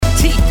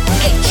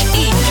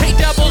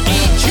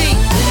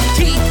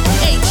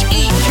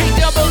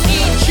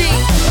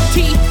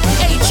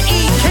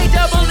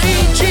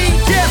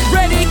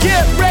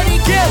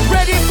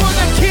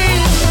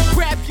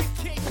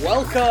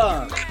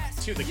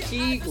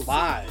KEEG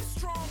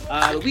Live,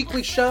 the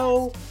weekly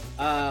show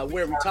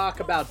where we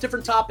talk about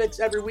different topics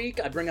every week.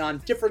 I bring on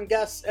different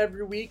guests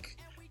every week,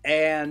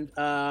 and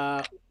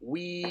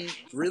we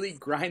really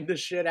grind this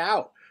shit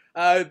out.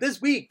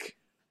 This week,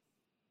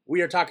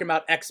 we are talking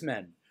about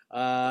X-Men.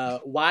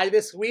 Why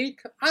this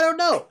week? I don't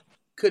know.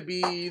 Could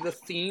be the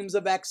themes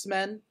of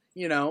X-Men,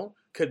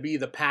 could be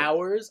the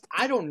powers.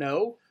 I don't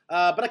know.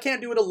 But I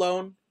can't do it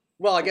alone.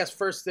 Well, I guess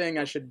first thing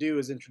I should do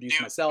is introduce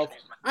myself.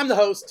 I'm the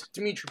host,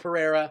 Dimitri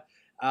Pereira.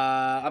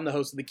 I'm the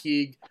host of the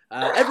KEEG.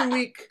 Every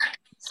week,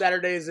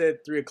 Saturdays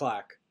at 3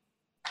 o'clock.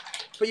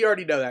 But you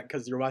already know that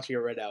because you're watching it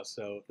right now,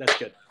 so that's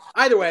good.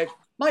 Either way,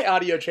 my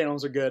audio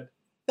channels are good.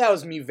 That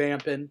was me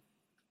vamping,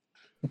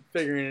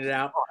 figuring it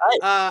out.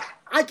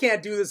 I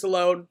can't do this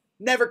alone.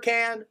 Never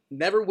can,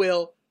 never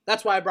will.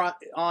 That's why I brought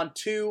on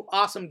two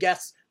awesome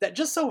guests that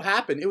just so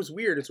happen, it was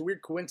weird, it's a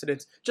weird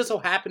coincidence, just so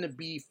happen to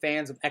be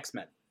fans of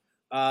X-Men.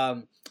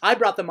 I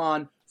brought them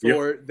on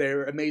for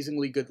their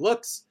amazingly good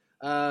looks,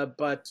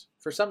 but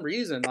for some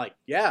reason,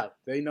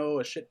 they know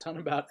a shit ton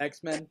about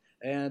X-Men,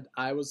 and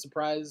I was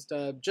surprised,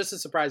 just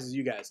as surprised as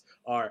you guys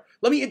are.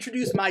 Let me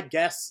introduce my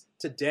guests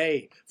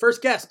today.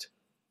 First guest,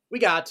 we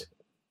got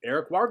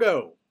Eric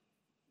Wargo.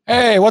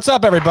 Hey, what's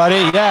up, everybody?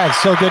 Yeah,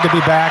 it's so good to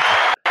be back.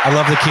 I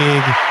love the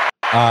KEEG.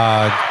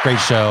 Great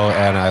show,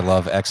 and I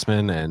love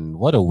X-Men, and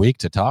what a week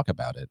to talk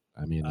about it.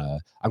 I mean,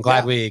 I'm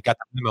glad we got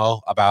the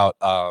memo about,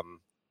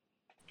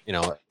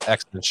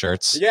 X-Men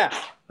shirts. Yeah.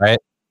 Right?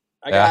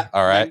 I got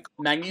all right.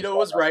 Magneto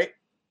was right.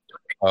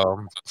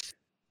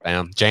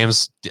 Bam.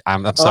 James,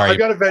 I'm sorry. I've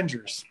got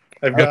Avengers.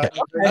 I've got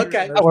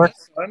Okay. That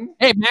works.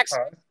 Hey, Max.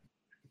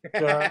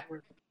 Bam.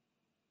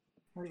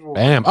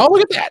 Oh,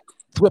 look at that.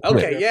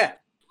 Okay, yeah.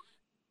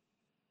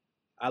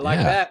 I like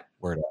that.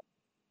 Word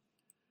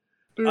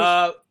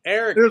up.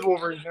 Eric. There's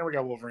Wolverine. There we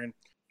got Wolverine.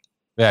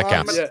 Yeah,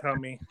 counts.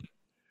 Tummy.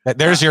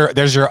 There's your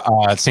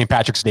St.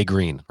 Patrick's Day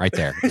green right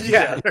there.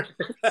 Yeah.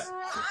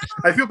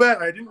 I feel bad.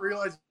 I didn't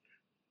realize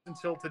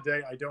until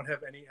today I don't have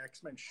any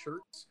X-Men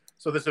shirts.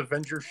 So this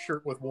Avengers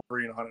shirt with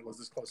Wolverine on it was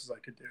as close as I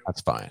could do. That's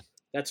fine.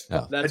 That's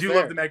I do fair.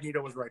 love the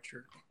Magneto was right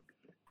shirt.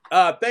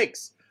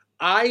 Thanks.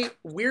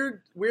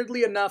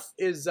 Weirdly enough,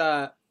 is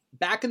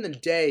back in the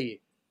day,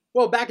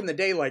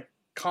 like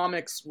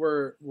comics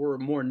were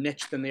more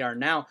niche than they are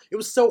now. It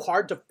was so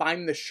hard to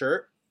find the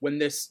shirt when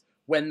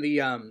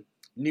the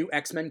new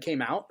X-Men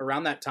came out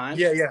around that time.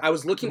 Yeah. I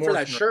was looking for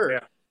that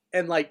shirt,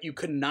 and you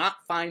could not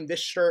find this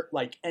shirt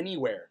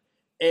anywhere,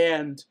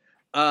 and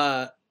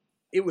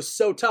it was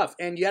so tough,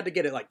 and you had to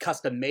get it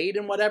custom made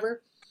and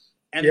whatever.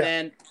 And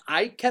then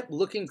I kept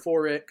looking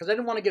for it because I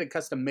didn't want to get it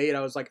custom made. I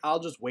was like, I'll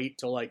just wait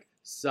till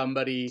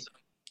somebody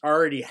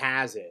already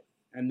has it,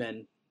 and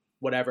then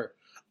whatever.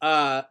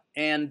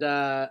 And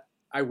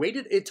I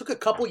waited. It took a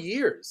couple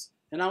years,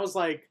 and I was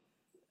like,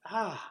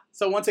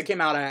 So once it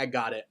came out, I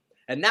got it,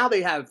 and now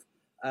they have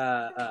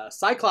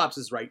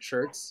Cyclops' right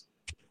shirts.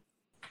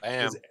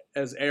 Bam.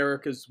 As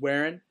Eric is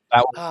wearing.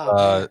 That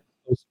was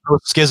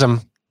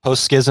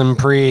post-schism,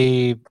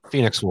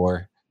 pre-Phoenix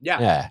War.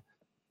 Yeah.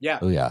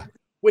 Oh yeah.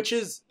 Which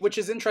is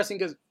interesting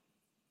because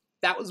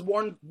that was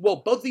worn. Well,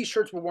 both these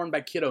shirts were worn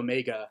by Kid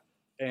Omega,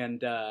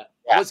 and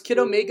was Kid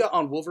Omega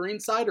on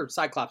Wolverine's side or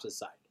Cyclops'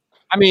 side?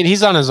 I mean,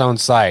 he's on his own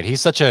side.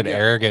 He's such an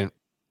arrogant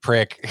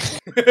prick,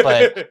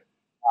 but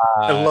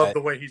I love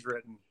the way he's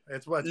written.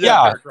 It's what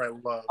character I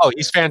love. Oh,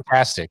 he's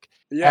fantastic.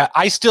 Yeah,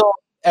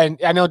 and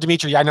I know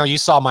Dimitri. I know you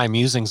saw my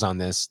musings on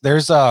this.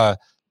 There's a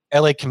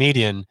LA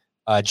comedian,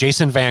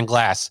 Jason Van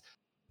Glass.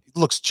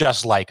 Looks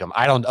just like him.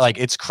 I don't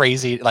it's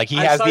crazy. He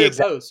has the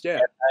exact post.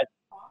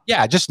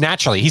 Yeah, just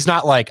naturally. He's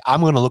not I'm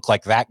going to look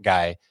like that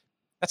guy.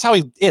 That's how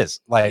he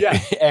is.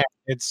 And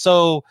it's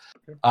so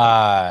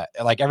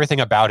everything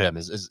about him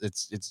is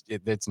it's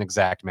an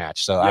exact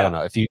match. So I don't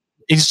know if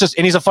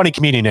he's a funny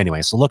comedian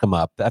anyway. So look him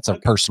up. That's a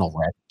personal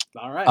rant.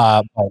 All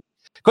right. But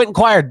Quentin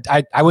Quire,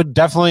 I would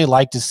definitely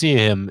like to see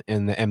him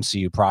in the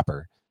MCU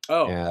proper.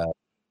 Oh,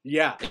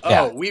 yeah.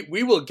 Oh,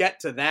 we will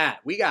get to that.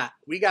 We got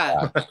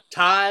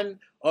time.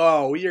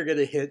 Oh, we are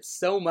gonna hit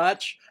so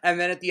much, and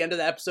then at the end of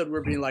the episode, we're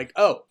being like,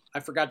 "Oh,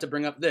 I forgot to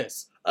bring up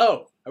this.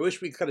 Oh, I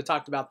wish we could have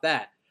talked about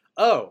that.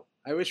 Oh,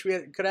 I wish we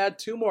could have had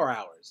 2 more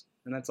hours."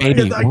 And that's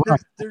there's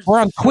we're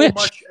on so Twitch.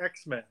 Much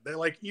X-Men. They're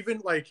even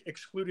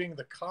excluding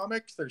the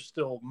comics. There's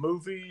still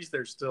movies.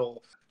 There's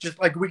still just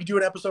we could do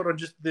an episode on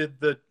just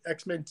the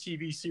X-Men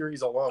TV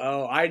series alone.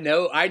 Oh, I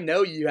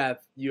know you have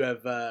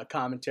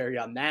commentary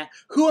on that.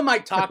 Who am I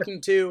talking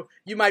to?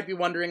 You might be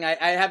wondering.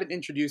 I haven't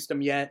introduced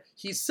him yet.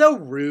 He's so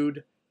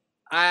rude.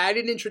 I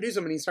didn't introduce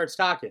him, and he starts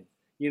talking.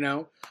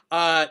 James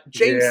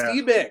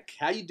Stebick.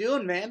 How you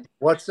doing, man?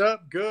 What's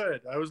up?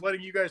 Good. I was letting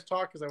you guys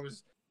talk because I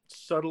was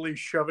subtly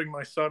shoving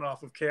my son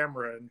off of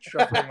camera and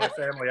shuffling my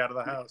family out of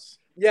the house.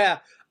 Yeah.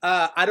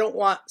 I don't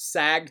want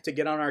SAG to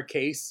get on our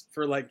case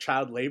for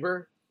child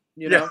labor.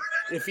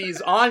 If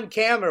he's on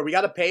camera, we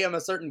got to pay him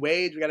a certain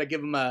wage. We got to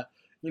give him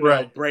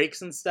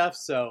breaks and stuff.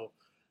 So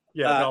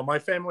no, my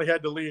family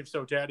had to leave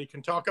so Daddy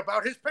can talk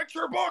about his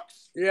picture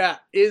books. Yeah.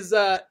 Is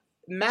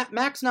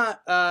Max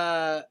not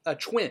a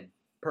twin?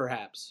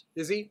 perhaps.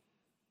 Is he?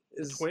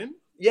 Twin?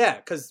 Yeah,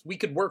 because we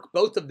could work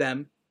both of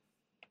them.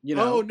 You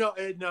know? Oh no!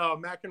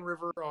 Mac and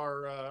River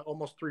are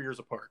almost 3 years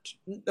apart.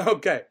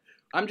 Okay,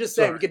 I'm just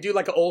saying we could do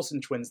like an Olsen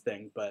twins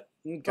thing, but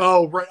okay.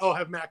 Oh right. Oh,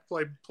 have Mac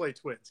play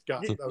twins.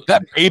 Got it. Okay.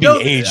 That baby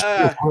age.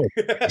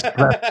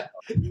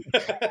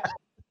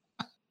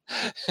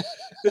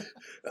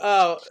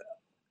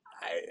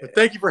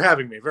 Thank you for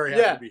having me. Very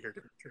happy to be here.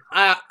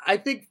 I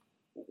think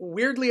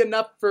weirdly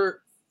enough,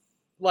 for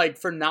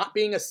not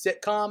being a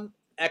sitcom,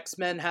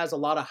 X-Men has a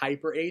lot of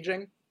hyper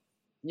aging.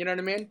 You know what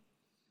I mean?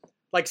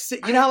 Like,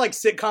 you know how like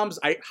sitcoms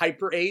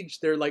hyper age?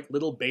 They're like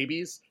little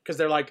babies because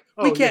they're like,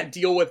 we can't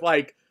deal with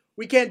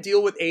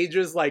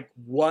ages like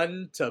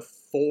 1 to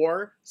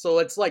 4, so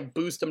let's like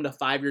boost them to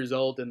 5 years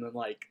old and then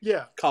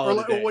call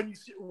it a day.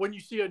 When you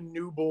see a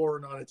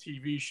newborn on a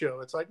TV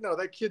show, it's like, no,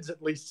 that kid's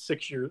at least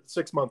 6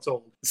 months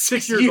old.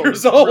 6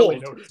 years old. Really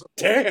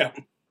damn.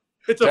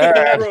 It's a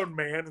full-grown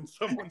man in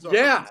someone's arms.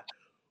 Yeah.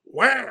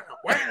 Wow.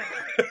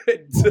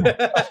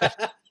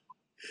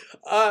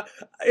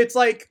 It's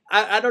like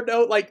I don't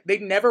know, like they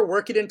never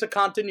work it into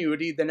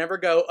continuity. They never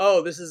go,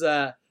 oh, this is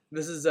a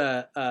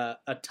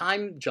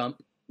time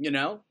jump, you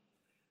know?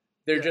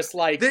 They're just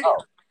like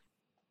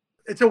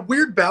it's a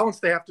weird balance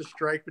they have to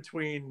strike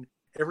between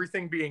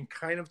everything being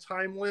kind of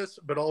timeless,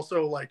 but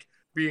also like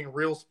being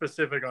real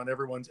specific on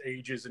everyone's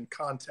ages and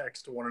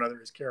context to one another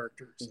as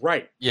characters.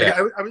 Right.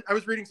 Yeah. Like I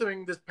was reading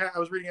something I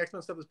was reading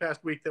X-Men stuff this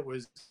past week that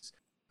was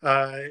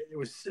it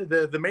was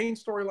the main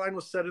storyline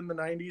was set in the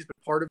 90s, but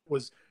part of it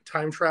was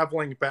time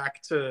traveling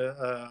back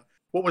to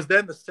what was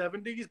then the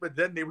 70s, but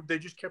then they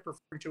just kept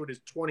referring to it as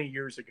 20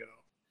 years ago.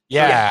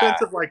 Yeah. So a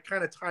sense of like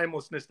kind of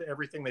timelessness to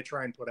everything they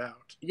try and put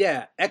out.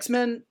 Yeah,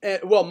 X-Men,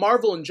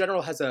 Marvel in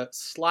general has a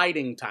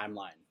sliding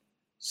timeline.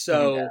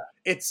 So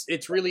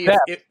it's really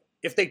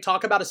if they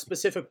talk about a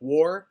specific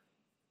war,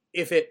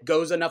 if it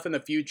goes enough in the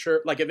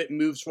future, like if it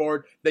moves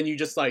forward, then you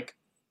just like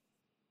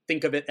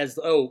think of it as,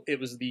 oh, it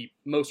was the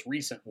most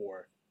recent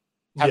war.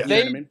 Have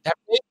they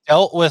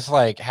dealt with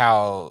like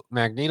how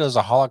Magneto's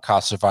a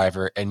Holocaust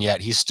survivor and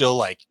yet he's still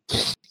like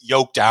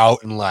yoked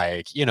out and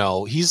like, you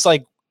know, he's one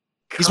of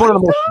the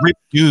most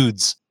ripped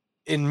dudes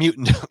in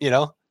Mutant, you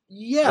know?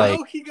 Yeah.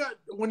 Like,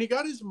 when he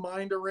got his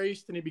mind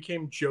erased and he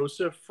became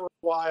Joseph for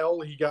a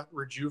while, he got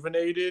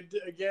rejuvenated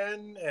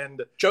again,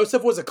 and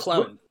Joseph was a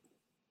clone.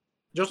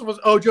 Joseph was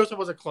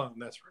a clone,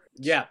 that's right.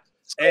 Yeah.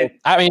 And,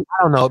 I mean,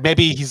 I don't know.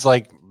 Maybe he's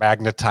like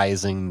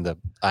magnetizing the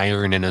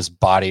iron in his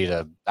body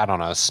to, I don't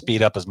know,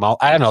 speed up his mouth.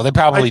 I don't know. They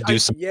probably do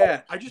some.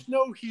 Yeah. I just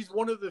know he's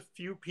one of the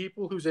few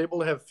people who's able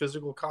to have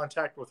physical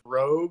contact with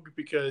Rogue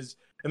because,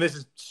 and this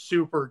is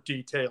super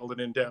detailed and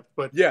in depth,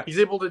 but he's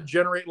able to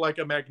generate like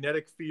a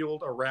magnetic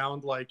field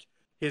around like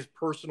his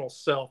personal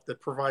self that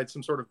provides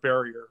some sort of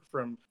barrier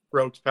from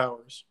Rogue's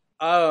powers.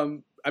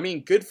 I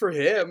mean, good for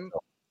him.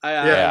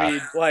 I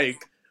mean,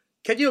 like,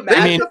 can you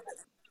imagine? I mean,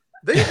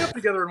 they end up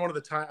together in one of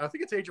the time. I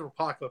think it's Age of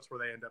Apocalypse where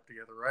they end up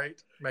together,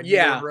 right?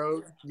 Magneto and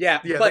Rogue. Yeah.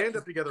 They end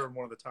up together in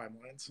one of the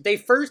timelines. They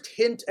first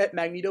hint at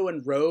Magneto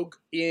and Rogue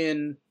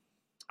in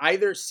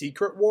either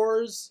Secret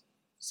War,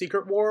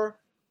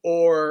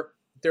 or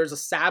there's a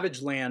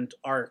Savage Land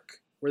arc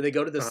where they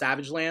go to the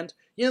Savage Land.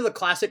 You know, the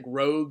classic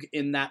Rogue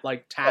in that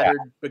like tattered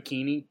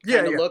bikini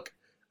kind of look.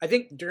 I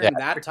think during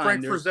that like time,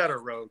 Frank Frazetta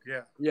Rogue.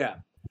 Yeah.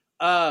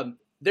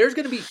 There's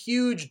going to be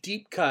huge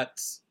deep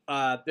cuts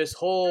this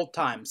whole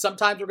time.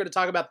 Sometimes we're going to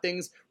talk about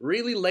things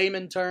really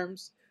layman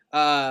terms.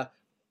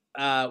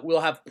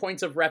 We'll have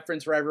points of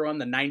reference for everyone,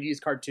 the 90s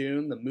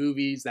cartoon, the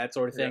movies, that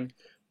sort of thing.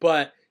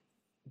 But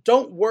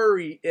don't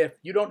worry if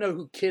you don't know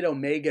who Kid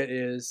Omega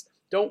is.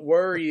 Don't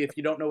worry if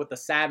you don't know what the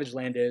Savage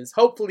Land is.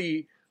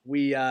 Hopefully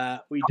we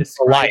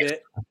describe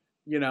it,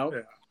 you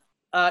know.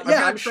 I'm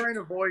going to try and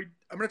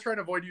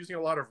avoid using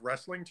a lot of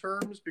wrestling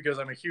terms because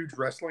I'm a huge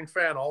wrestling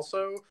fan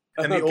also.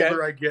 And the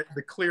older I get,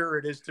 the clearer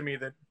it is to me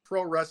that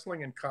pro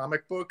wrestling and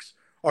comic books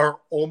are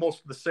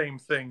almost the same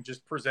thing,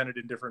 just presented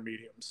in different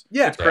mediums.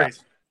 Yeah. It's crazy.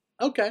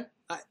 Okay.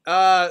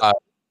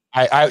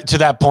 I to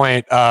that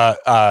point,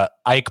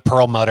 Ike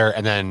Perlmutter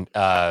and then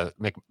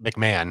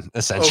McMahon,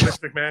 essentially. Oh, Vince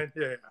McMahon?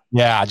 Yeah.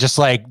 Yeah, just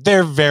like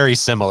they're very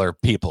similar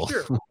people.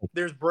 Sure.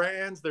 There's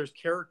brands, there's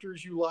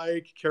characters you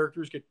like,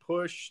 characters get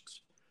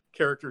pushed,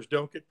 characters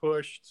don't get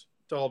pushed.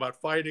 It's all about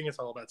fighting, it's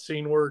all about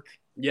scene work.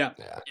 Yeah.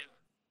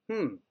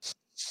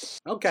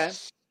 Okay.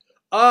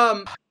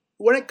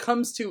 When it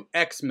comes to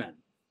X-Men,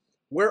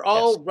 we're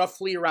all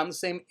roughly around the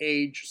same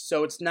age,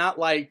 so it's not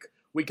like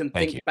we can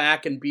think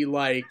back and be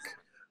like,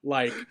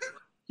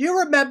 you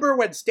remember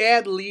when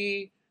Stan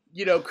Lee,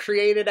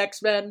 created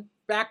X-Men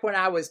back when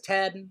I was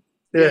 10,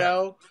 you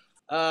know?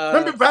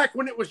 Remember back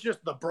when it was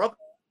just the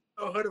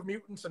Brotherhood of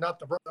Mutants and not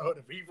the Brotherhood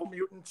of Evil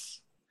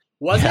Mutants?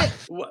 Was it?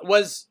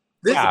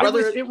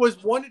 It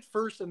was one at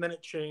first and then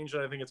it changed,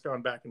 and I think it's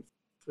gone back and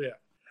forth. Yeah.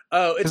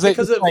 Oh, it's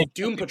because of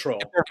Doom Patrol.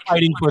 They're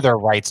fighting for their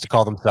rights to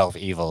call themselves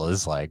evil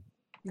is like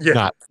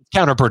not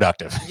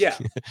counterproductive. Yeah.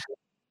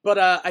 But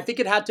I think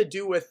it had to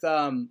do with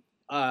Doom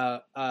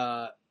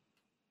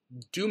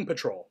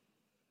Patrol.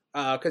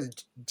 because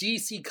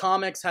DC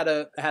Comics had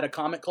a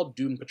comic called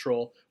Doom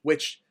Patrol,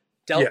 which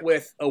dealt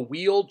with a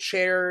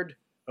wheelchaired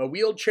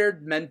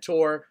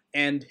mentor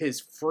and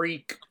his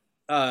freak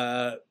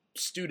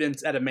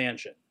students at a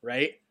mansion,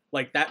 right?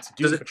 Like that's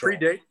Doom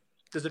Patrol.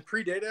 Does it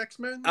predate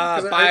X-Men?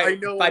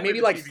 By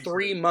maybe like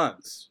 3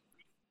 months.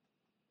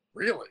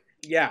 Really?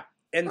 Yeah.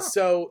 And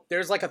so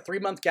there's like a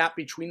 3-month gap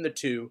between the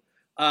two.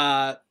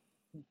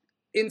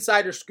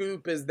 Insider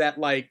scoop is that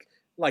like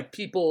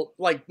people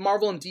like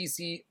Marvel and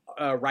DC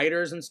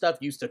writers and stuff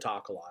used to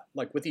talk a lot,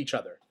 like with each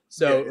other.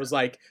 So it was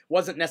like,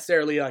 wasn't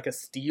necessarily like a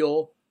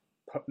steal,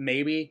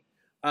 maybe.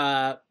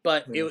 But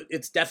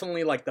it's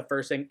definitely like the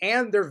first thing.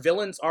 And their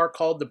villains are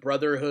called the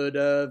Brotherhood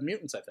of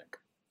Mutants, I think.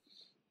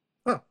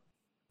 Huh.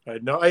 I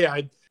know.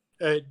 I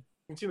you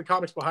can see the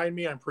comics behind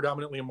me. I'm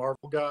predominantly a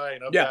Marvel guy,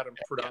 and of that, I'm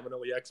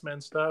predominantly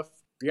X-Men stuff.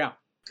 Yeah.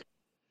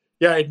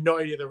 Yeah, I had no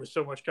idea there was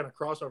so much kind of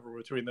crossover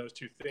between those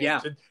two things.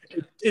 Yeah.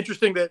 It's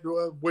interesting that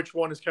which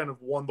one has kind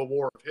of won the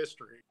war of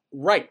history.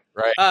 Right.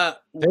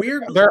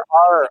 Weird. There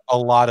are a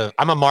lot of...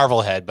 I'm a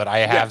Marvel head, but I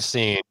have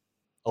seen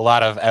a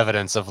lot of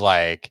evidence of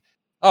like,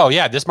 oh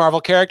yeah, this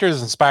Marvel character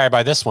is inspired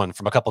by this one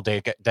from a couple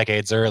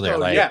decades earlier.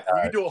 You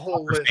can do a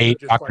whole list. Fate, of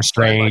just Doctor like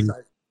Strange. side by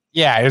side.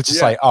 Yeah, it's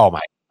just like, oh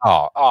my...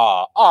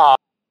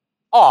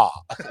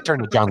 Turn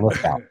to John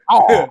Lithgow.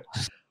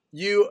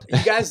 You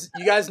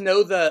guys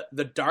know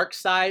the dark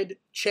side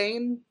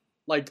chain,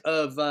 like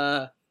of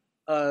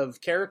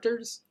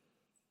characters?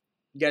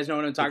 You guys know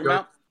what I'm talking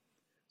about?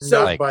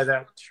 So like, by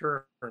that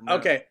term.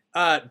 Okay.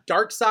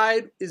 Dark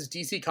Side is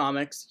DC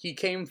Comics. He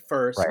came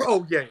first. Right.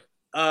 Oh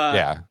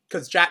yeah.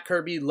 Because Jack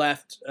Kirby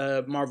left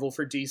Marvel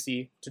for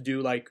DC to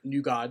do like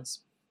New Gods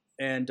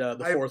and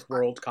the Fourth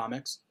World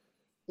comics.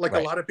 Like a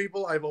lot of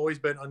people, I've always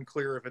been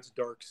unclear if it's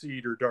Dark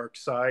Seed or Dark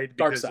Side.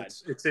 Because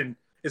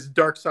it's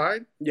Dark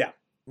Side? Yeah.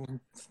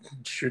 It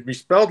should be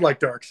spelled like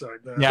Dark Side.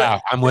 Yeah,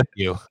 I'm with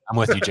you,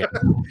 Jim.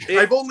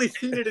 I've only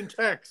seen it in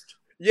text.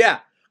 Yeah.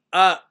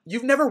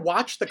 You've never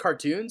watched the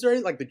cartoons or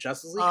anything? Like the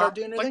Justice League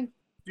cartoon or anything?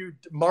 Dude,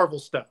 Marvel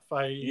stuff.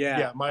 My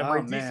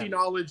DC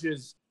knowledge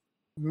is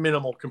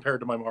minimal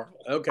compared to my Marvel.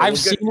 Okay. I've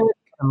seen it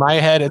in my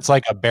head. It's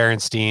like a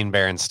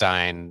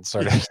Berenstein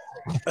sort of.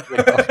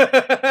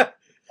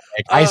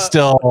 I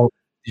still,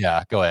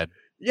 go ahead.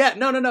 Yeah,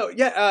 no.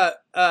 Yeah,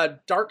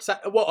 Dark Side.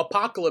 Well,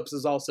 Apocalypse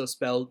is also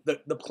spelled.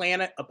 The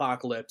planet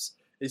Apocalypse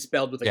is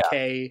spelled with a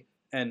K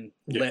and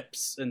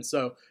lips, and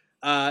so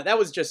that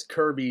was just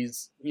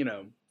Kirby's,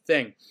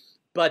 thing.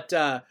 But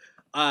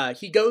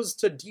he goes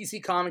to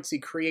DC Comics. He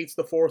creates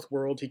the Fourth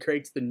World. He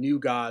creates the New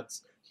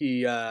Gods.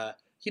 He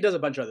does a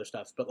bunch of other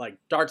stuff, but like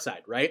Dark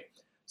Side, right?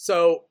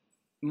 So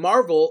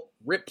Marvel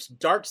rips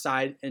Dark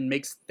Side and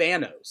makes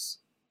Thanos.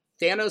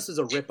 Thanos is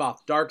a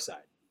rip-off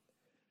Darkseid.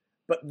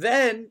 But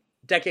then,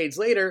 decades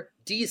later,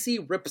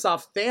 DC rips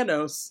off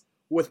Thanos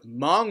with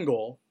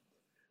Mongol,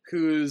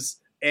 who's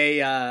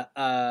the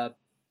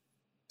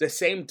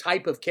same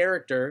type of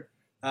character.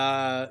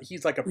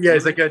 He's like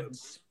he's like a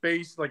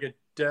space, like a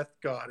death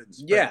god in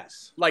space. Yeah,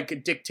 like a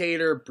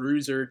dictator,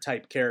 bruiser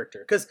type character.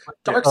 Because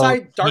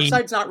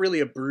Darkseid's not really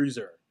a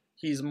bruiser.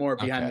 He's more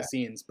behind the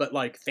scenes. But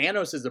like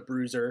Thanos is a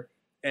bruiser,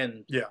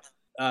 and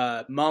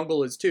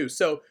Mongol is too.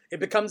 So it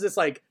becomes this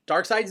like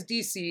Darkseid's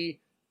DC,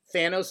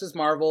 Thanos is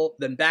Marvel,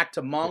 then back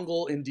to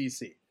Mongol in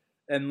DC.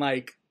 And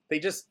like they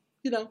just,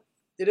 it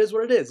is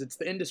what it is. It's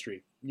the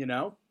industry,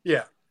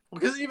 Yeah.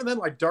 Because even then,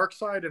 like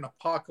Darkseid and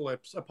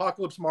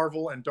Apocalypse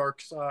Marvel and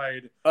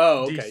Darkseid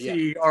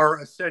DC are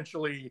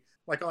essentially,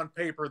 like on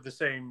paper, the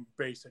same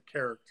basic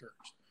characters.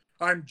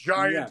 I'm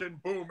giant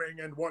and booming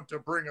and want to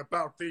bring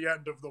about the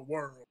end of the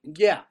world.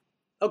 Yeah.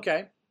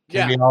 Okay.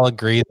 Can we all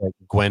agree that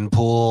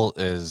Gwenpool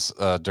is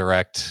a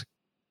direct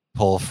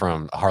pull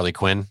from Harley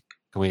Quinn?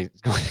 Can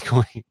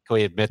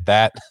we admit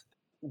that?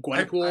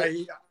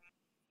 Gwenpool?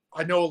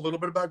 I know a little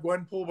bit about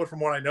Gwenpool, but from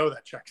what I know,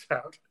 that checks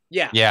out.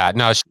 Yeah. Yeah.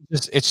 No,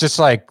 it's just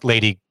like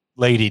Lady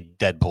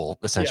Deadpool,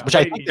 essentially. Which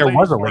I think there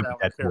was a Lady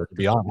Deadpool, to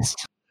be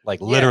honest.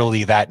 Like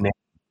literally that name.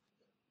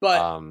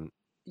 But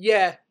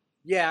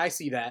I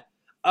see that.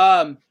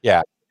 And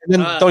then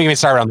don't even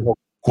start on the whole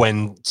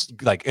Gwen,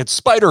 like it's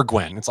Spider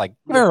Gwen. It's like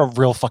they're a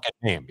real fucking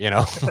name,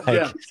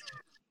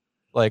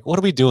 Like what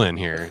are we doing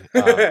here?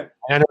 I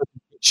know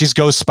she's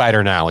Ghost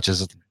Spider now, which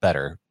is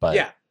better, but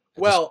that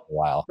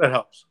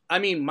helps. I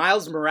mean,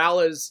 Miles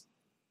Morales,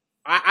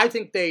 I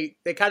think they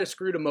kind of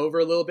screwed him over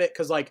a little bit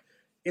because like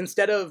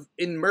instead of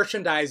in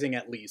merchandising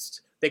at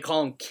least they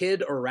call him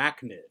Kid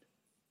Arachnid.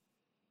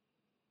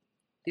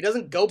 He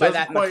doesn't go by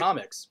that in the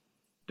comics.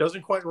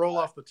 Doesn't quite roll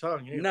off the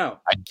tongue. Either. No,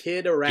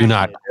 Kid Arachnid. Do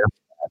not.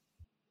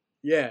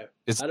 Yeah,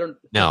 I don't.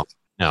 No.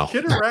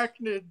 Kid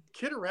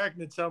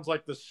Arachnid sounds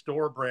like the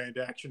store brand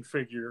action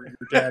figure your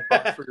dad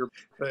bought for your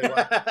birthday.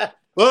 Like,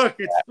 look,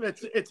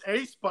 it's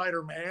a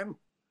Spider-Man.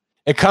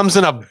 It comes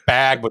in a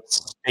bag with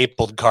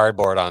stapled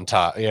cardboard on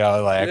top.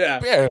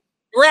 Arachnid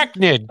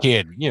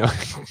kid. I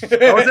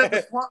was at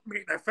the swap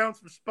meet and I found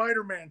some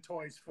Spider-Man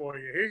toys for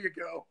you. Here you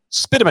go.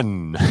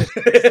 Spiderman.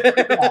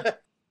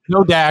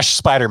 No dash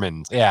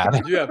Spidermans. Yeah.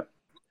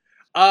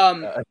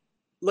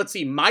 let's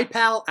see. My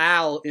pal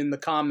Al in the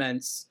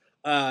comments,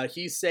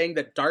 he's saying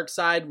that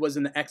Darkseid was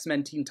in the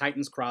X-Men Teen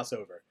Titans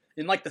crossover.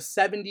 In like the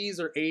 70s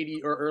or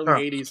 80s or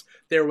early 80s,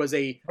 there was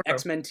a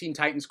X-Men Teen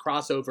Titans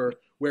crossover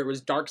where it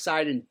was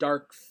Darkseid and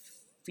Dark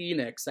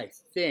Phoenix, I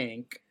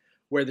think,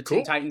 where the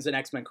Teen Titans and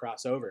X-Men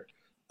crossover.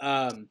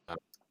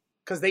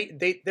 Because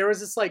there was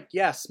this like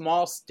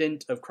small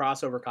stint of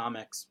crossover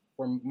comics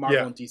where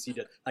Marvel and DC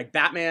did, like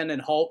Batman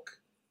and Hulk,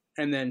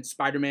 and then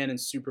Spider-Man and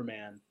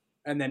Superman,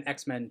 and then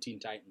X-Men and Teen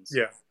Titans.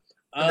 Yeah.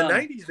 In the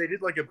 90s, they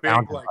did like a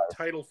big like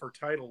title for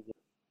title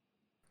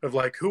of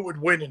like who would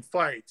win in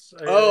fights.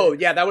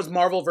 That was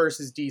Marvel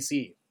versus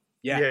DC.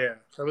 Yeah,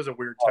 that was a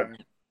weird time.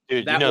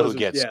 Dude, you know who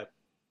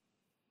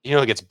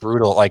gets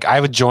brutal? Like I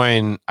would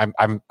join.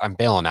 I'm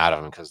bailing out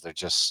of them because they're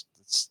just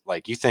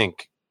like, you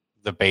think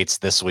the baits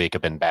this week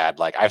have been bad.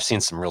 Like I've seen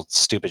some real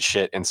stupid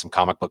shit in some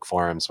comic book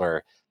forums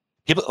where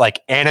people like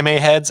anime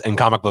heads and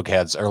comic book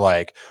heads are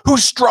like,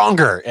 who's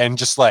stronger? And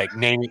just like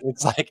naming,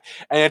 it's like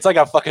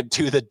a fucking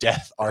to the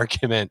death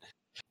argument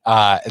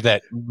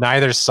that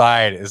neither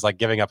side is like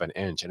giving up an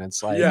inch. And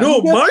it's like,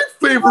 no, my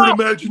favorite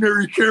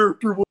imaginary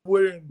character would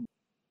win.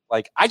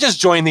 Like I just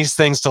join these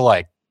things to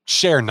like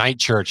share Night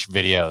Church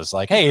videos.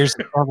 Like, hey, here's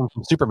the problem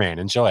from Superman.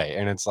 Enjoy.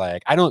 And it's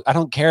like, I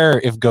don't care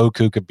if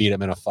Goku could beat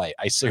him in a fight.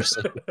 I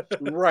seriously.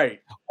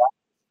 Right.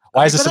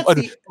 Why is this?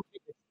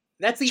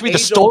 That's the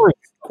age-old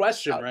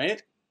question,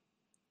 right?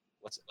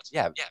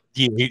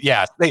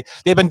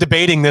 They've been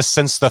debating this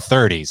since the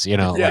 30s, you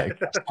know, like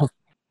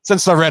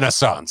since the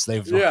Renaissance.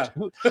 They've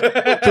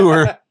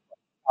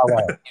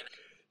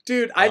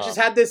Dude, I just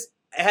had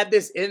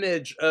this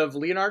image of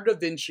Leonardo da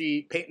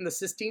Vinci painting the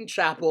Sistine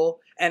Chapel,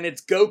 and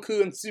it's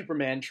Goku and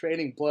Superman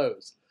trading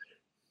blows.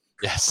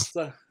 Yes.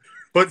 So,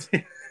 put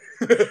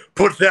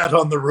that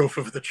on the roof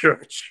of the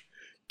church.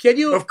 Can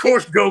you? Of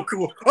course, Goku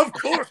would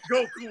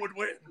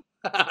win.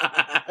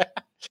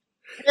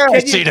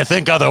 Can to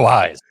think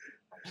otherwise.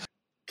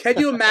 Can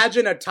you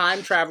imagine a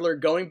time traveler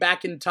going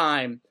back in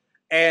time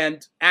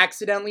and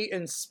accidentally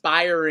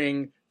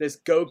inspiring this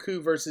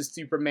Goku versus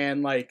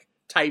Superman like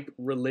type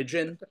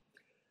religion?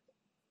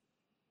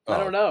 I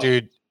don't know,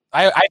 dude.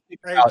 I think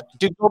about,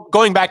 dude,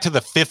 going back to the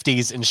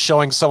 50s and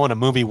showing someone a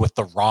movie with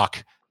The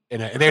Rock,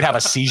 and they'd have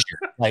a seizure.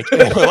 Like,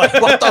 like,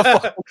 what the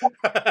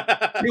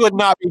fuck? He would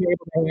not be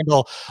able to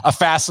handle a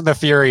Fast and the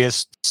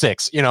Furious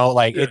 6. You know,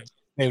 like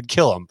they would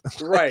kill him.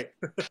 Right.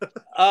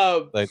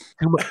 Like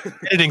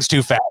editing's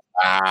too fast.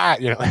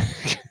 You know.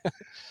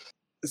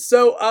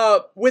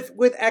 So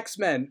with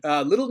X-Men,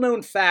 little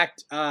known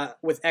fact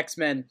with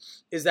X-Men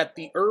is that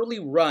the early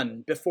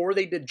run before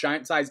they did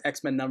Giant Size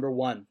X-Men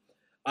 #1,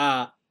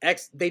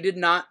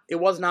 it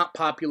was not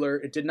popular.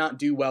 It did not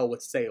do well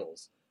with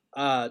sales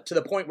to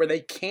the point where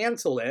they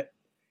cancel it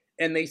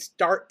and they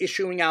start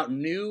issuing out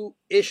new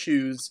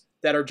issues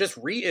that are just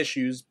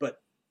reissues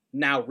but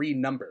now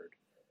renumbered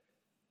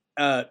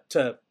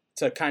to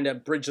kind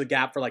of bridge the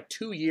gap for like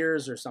 2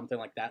 years or something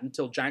like that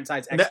until Giant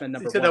Size X-Men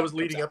 #1. You said that was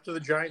leading up to the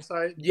Giant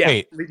Size?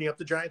 Yeah. Leading up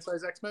to Giant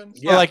Size X-Men?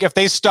 Yeah. So like if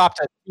they stopped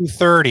at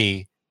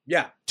 230,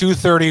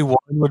 231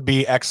 would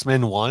be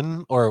X-Men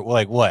 1, or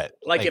like what?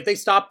 Like if they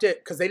stopped it,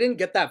 because they didn't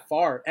get that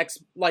far. I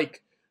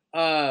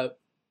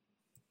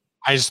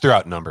just threw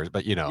out numbers,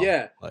 but you know.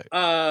 Yeah. Like,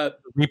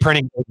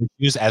 reprinting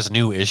issues as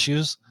new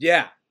issues?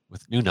 Yeah.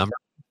 With new numbers?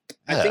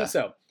 I think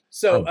so.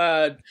 So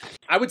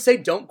I would say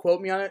don't quote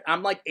me on it.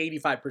 I'm like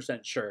 85%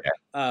 sure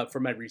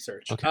from my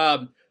research.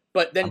 Okay.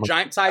 But then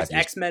Giant Size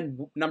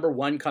X-Men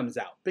 #1 comes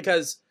out.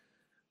 Because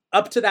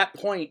up to that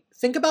point,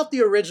 think about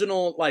the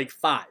original like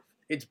 5.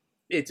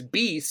 It's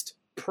Beast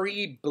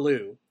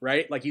pre-blue,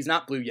 right? Like he's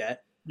not blue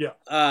yet. Yeah.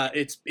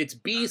 It's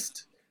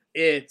Beast,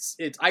 it's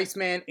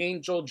Iceman,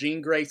 Angel,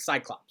 Jean Grey,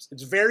 Cyclops.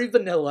 It's very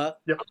vanilla.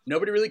 Yep.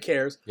 Nobody really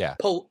cares. Yeah.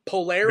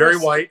 Polaris. Very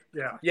white.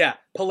 Yeah. Yeah.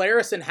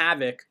 Polaris and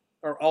Havoc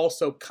are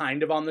also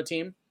kind of on the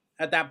team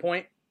at that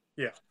point.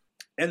 Yeah.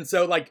 And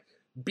so like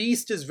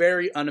Beast is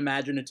very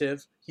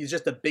unimaginative. He's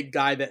just a big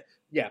guy that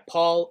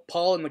Paul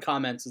in the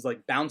comments is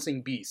like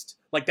bouncing Beast.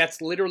 Like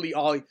that's literally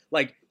all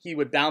he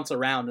would bounce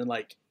around and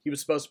like he was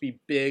supposed to be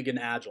big and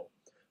agile.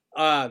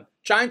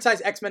 Giant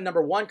Size X-Men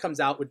 #1 comes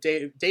out with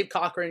Dave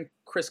Cockrum,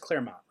 Chris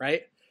Claremont,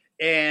 right?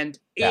 And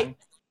it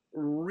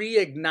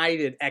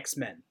reignited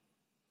X-Men.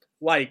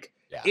 Like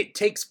it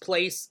takes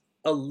place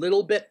a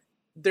little bit.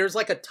 There's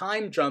like a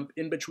time jump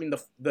in between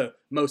the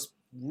most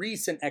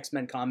recent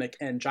X-Men comic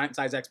and Giant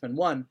Size X-Men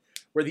 1,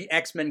 where the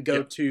X-Men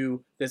go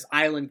to this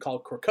island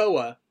called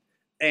Krakoa,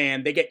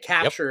 and they get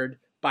captured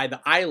by the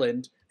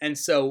island. And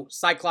so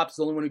Cyclops is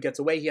the only one who gets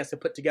away. He has to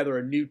put together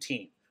a new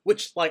team,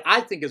 which like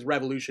I think is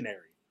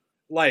revolutionary.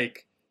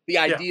 Like the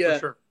idea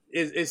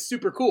is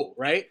super cool,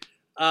 right?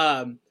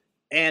 And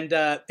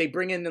they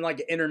bring in like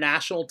an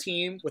international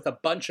team with a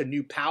bunch of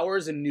new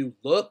powers and new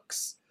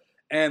looks,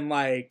 and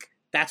like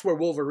that's where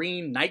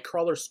Wolverine,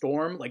 Nightcrawler,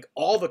 Storm, like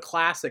all the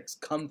classics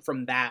come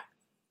from that.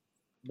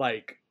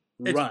 Like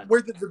it's run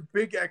where the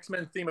big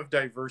X-Men theme of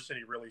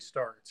diversity really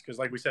starts, because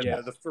like we said,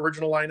 the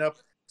original lineup,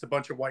 it's a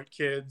bunch of white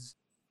kids.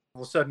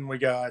 All of a sudden, we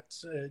got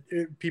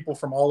people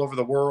from all over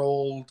the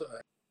world.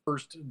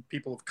 first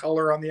people of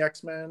color on the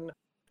X-Men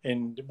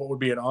and what would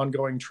be an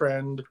ongoing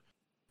trend.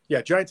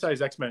 Yeah, Giant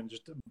Size X-Men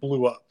just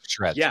blew up.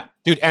 Shreds. Yeah.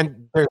 Dude,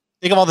 and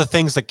think of all the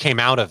things that came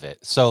out of it.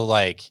 So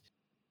like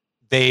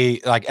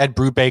Ed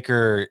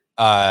Brubaker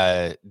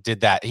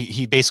did that.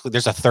 He basically,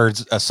 there's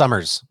a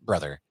Summers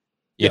brother,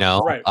 you know?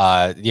 Right.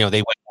 You know, they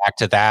went back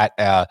to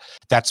that.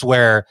 That's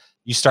where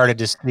you started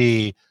to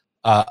see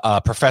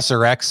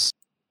Professor X.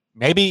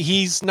 Maybe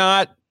he's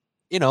not,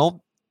 you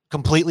know,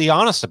 completely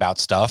honest about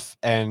stuff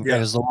and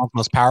is the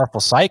most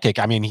powerful psychic.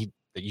 I mean,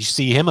 you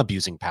see him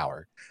abusing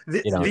power.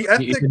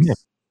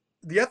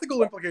 The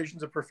ethical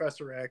implications of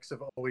Professor X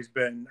have always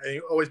been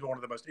one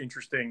of the most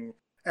interesting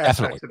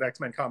aspects of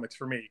X-Men comics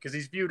for me, because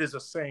he's viewed as a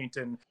saint,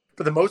 and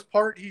for the most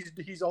part,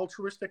 he's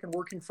altruistic and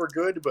working for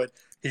good, but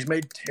he's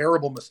made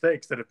terrible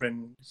mistakes that have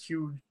been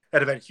huge,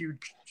 that have had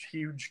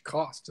huge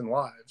costs and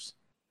lives.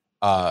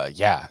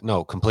 Yeah,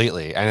 no,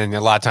 completely. And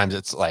a lot of times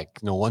it's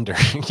like, no wonder,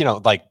 you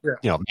know, like,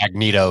 you know,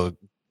 Magneto,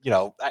 you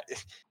know,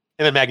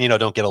 him and Magneto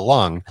don't get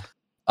along.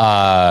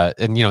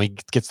 And, you know, he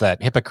gets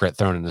that hypocrite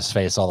thrown in his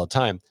face all the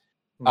time.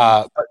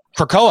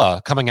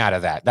 Krakoa coming out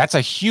of that's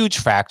a huge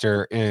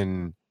factor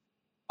in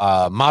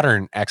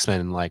modern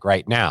X-Men, like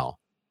right now.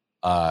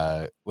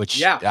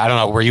 Which I don't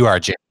know where you are,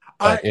 Jim.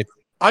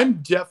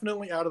 I'm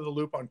definitely out of the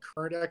loop on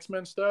current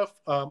X-Men stuff.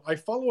 I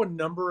follow a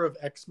number of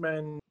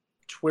X-Men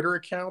Twitter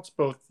accounts,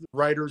 both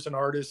writers and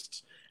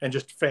artists, and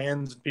just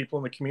fans and people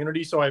in the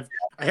community. So I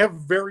have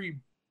very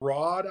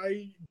broad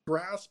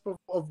grasp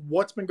of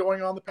what's been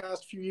going on the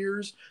past few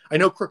years. I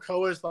know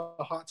Krakoa is the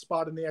hot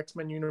spot in the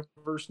X-Men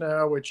universe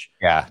now, which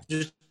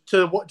just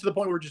to the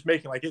point we're just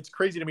making, like, it's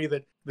crazy to me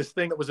that this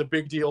thing that was a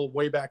big deal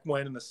way back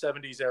when in the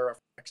 70s era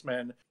for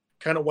X-Men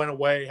kind of went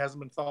away,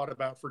 hasn't been thought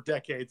about for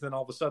decades, then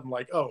all of a sudden,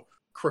 like, oh,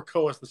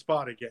 Krakoa's the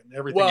spot again.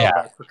 Everything's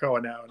about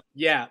Krakoa now.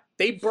 Yeah,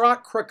 they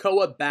brought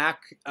Krakoa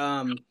back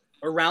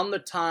around the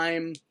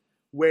time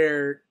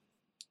where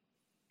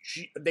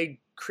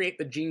they create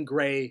the Jean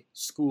Grey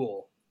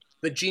school.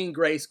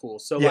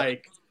 So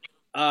like,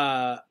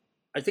 I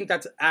think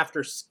that's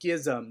after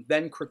Schism.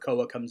 Then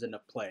Krakoa comes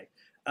into play,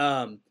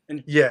 and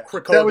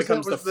Krakoa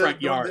becomes the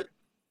front yard.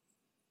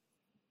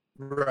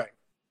 Right.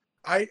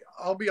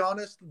 I'll be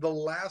honest. The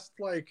last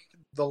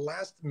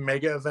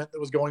mega event that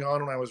was going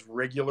on when I was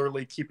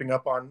regularly keeping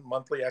up on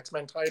monthly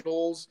X-Men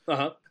titles,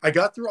 I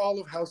got through all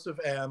of House of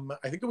M.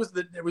 I think it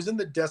was in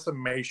the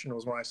Decimation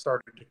was when I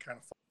started to kind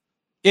of.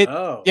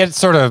 It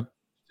sort of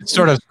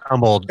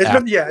stumbled.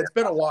 It's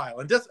been a while,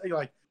 and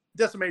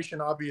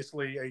Decimation,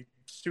 obviously a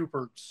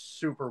super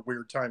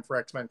weird time for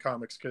X-Men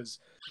comics because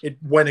it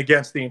went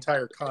against the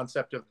entire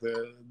concept of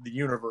the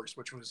universe,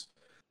 which was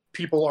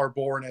people are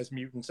born as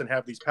mutants and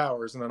have these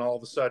powers, and then all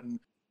of a sudden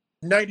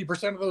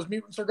 90% of those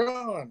mutants are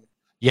gone.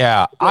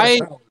 Yeah,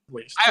 I'm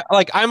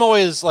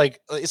always like,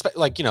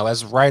 you know,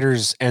 as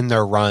writers end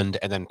their run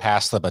and then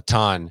pass the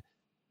baton,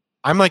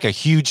 I'm like a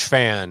huge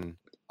fan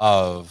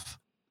of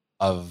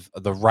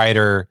the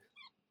writer,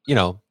 you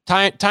know,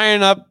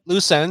 tying up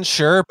loose ends,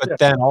 sure, but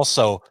then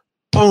also,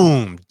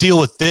 boom, deal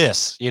with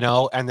this, you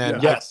know, and then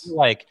I feel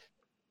like,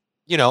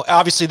 you know,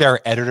 obviously there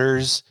are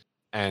editors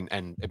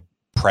and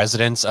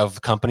presidents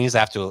of companies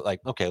have to, like,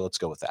 okay, let's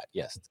go with that.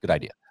 Yes, good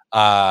idea.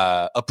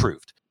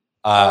 Approved.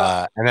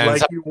 And then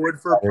like you would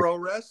for pro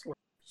wrestling.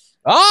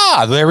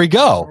 There we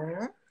go.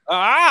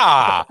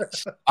 But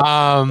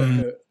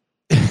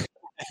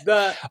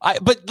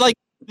like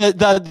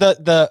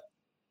the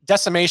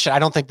Decimation, I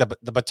don't think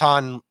the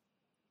baton,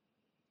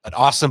 an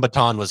awesome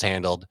baton, was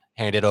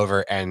handed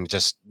over and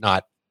just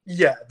not.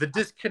 Yeah, the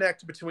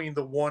disconnect between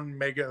the one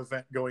mega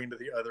event going to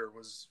the other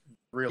was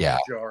really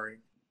jarring.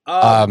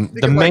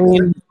 The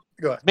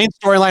main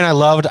storyline I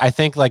loved, I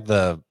think, like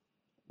the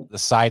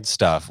side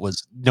stuff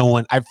was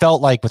I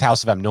felt like with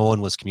House of M, no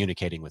one was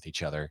communicating with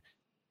each other,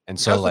 and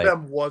so House of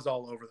M was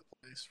all over the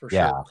place for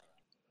sure.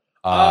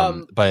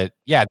 But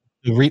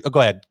go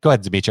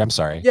ahead, Dimitri. I'm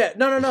sorry. Yeah,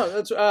 no.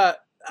 That's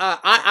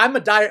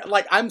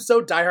I'm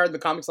so diehard in the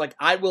comics. Like,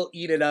 I will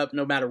eat it up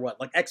no matter what.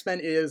 Like, X-Men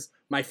is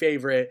my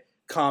favorite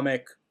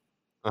comic.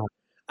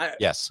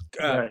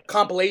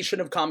 Compilation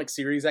of comic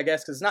series, I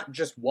guess, because it's not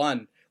just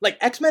one. Like,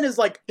 X-Men is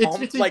like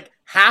like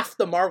half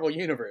the Marvel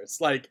universe.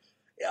 Like,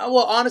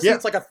 well, honestly,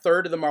 it's like a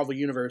third of the Marvel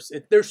universe.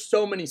 There's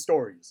so many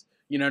stories.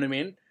 You know what I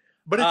mean?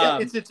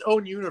 But it's its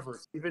own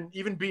universe.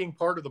 Even being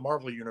part of the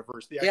Marvel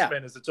universe, the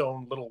X-Men is its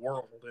own little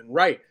world, and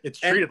it's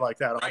treated like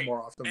that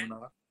more often than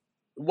not.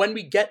 When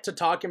we get to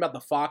talking about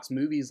the Fox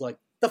movies, like,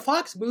 the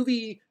Fox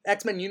movie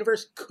X-Men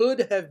universe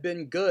could have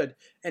been good,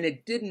 and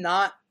it did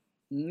not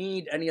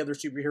need any other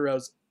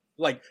superheroes.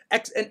 Like,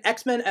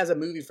 X-Men as a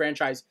movie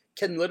franchise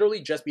can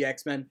literally just be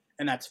X-Men,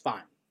 and that's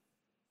fine.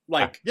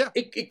 Like,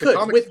 it could. The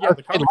comics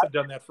have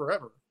done that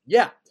forever.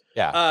 Yeah.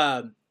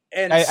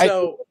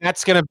 So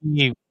that's going to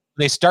be,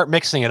 they start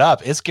mixing it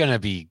up, it's going to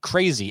be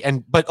crazy.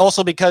 But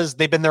also because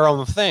they've been their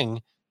own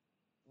thing,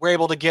 we're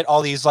able to get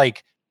all these,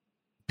 like,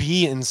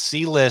 B and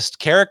C list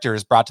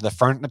characters brought to the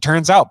front. And it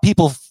turns out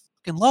people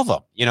fucking love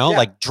them, you know,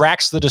 like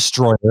Drax the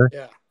Destroyer,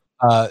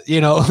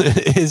 you know,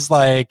 is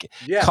like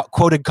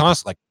quoted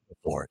constantly, like,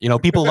 for? You know,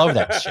 people love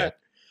that shit.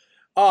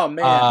 Oh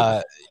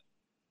man,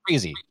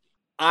 crazy.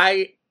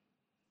 I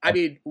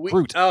mean,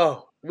 we'll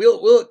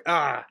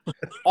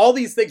all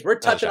these things we're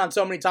touching on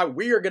so many times.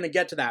 We are going to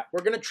get to that.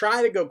 We're going to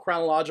try to go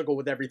chronological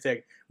with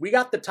everything. We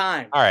got the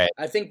time. All right,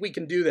 I think we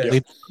can do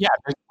this. Yeah,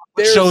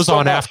 there's shows so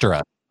on much. After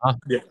us. Huh?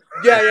 Yeah.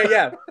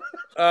 Yeah,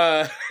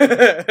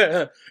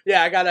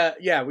 I gotta.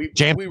 Yeah, we've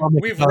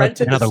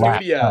rented the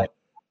studio. Right.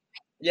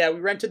 Yeah, we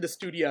rented the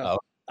studio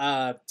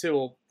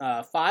till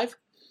 5.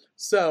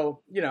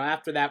 So you know,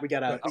 after that we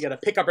gotta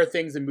pick up our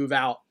things and move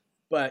out.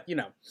 But you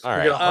know, all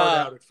right, we gotta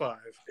hard out at 5.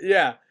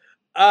 Yeah.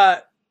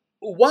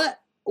 What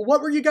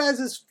were you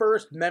guys'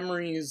 first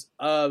memories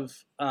of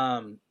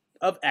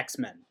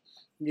X-Men?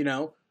 You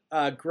know,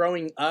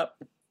 growing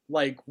up,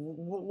 like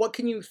what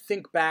can you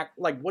think back?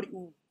 Like what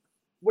do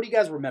you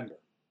guys remember?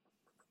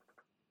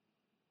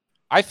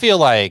 I feel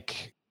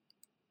like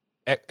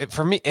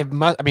for me, it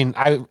must. I mean,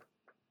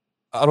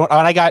 when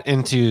I got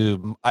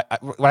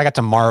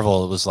to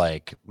Marvel, it was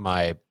like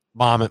my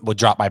mom would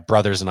drop my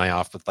brothers and I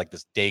off with like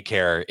this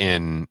daycare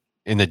in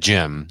the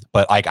gym,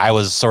 but like I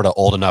was sort of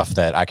old enough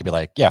that I could be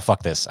like, yeah,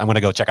 fuck this, I'm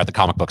gonna go check out the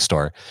comic book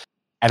store,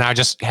 and I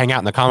just hang out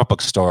in the comic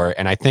book store.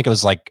 And I think it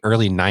was like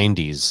early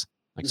 90s,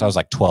 like so I was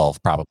like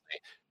 12 probably,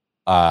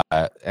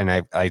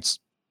 and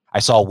I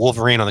saw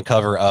Wolverine on the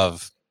cover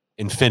of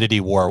Infinity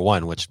War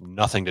 1, which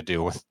nothing to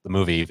do with the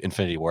movie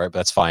Infinity War, but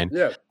that's fine.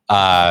 Yeah.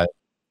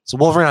 So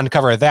Wolverine on the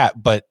cover of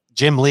that, but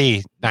Jim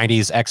Lee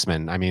 90s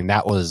X-Men, I mean,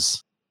 that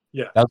was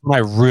when I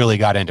really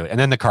got into it. And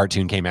then the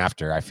cartoon came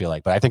after, I feel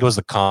like, but I think it was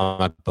the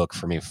comic book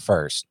for me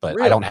first. But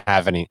really? I don't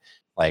have any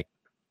like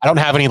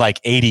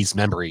 80s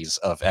memories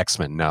of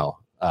X-Men. No.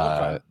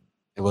 Okay.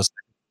 It was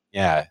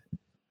caught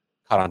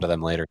on to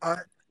them later.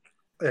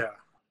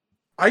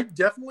 I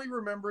definitely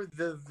remember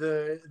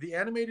the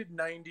animated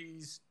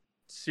 90s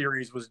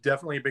series was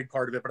definitely a big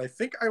part of it, but I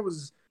think I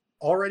was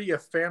already a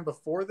fan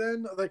before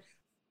then. Like,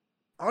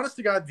 honest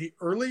to God, the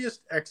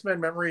earliest X-Men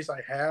memories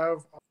I have,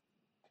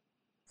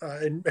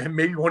 and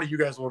maybe one of you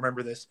guys will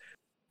remember this,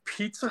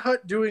 Pizza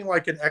Hut doing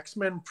like an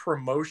X-Men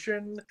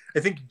promotion, I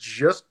think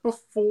just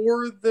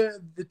before the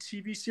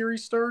TV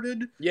series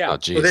started. Yeah. Oh,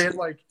 they had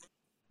like,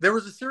 there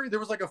was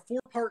like a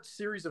 4-part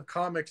series of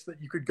comics that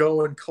you could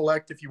go and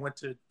collect if you went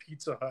to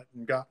Pizza Hut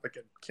and got like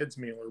a kid's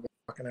meal or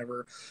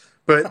whatever.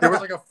 But there was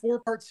like a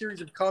 4-part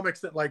series of comics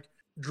that like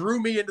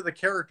drew me into the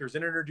characters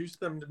and introduced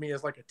them to me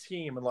as like a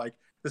team. And like,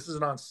 this is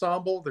an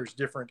ensemble. There's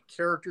different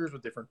characters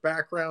with different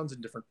backgrounds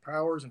and different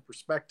powers and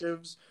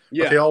perspectives.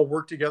 Yeah. But they all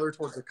work together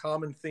towards a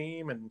common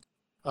theme. And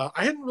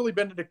I hadn't really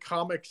been into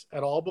comics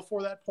at all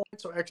before that point.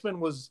 So X-Men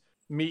was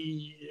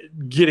me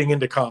getting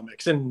into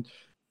comics. And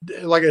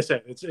like I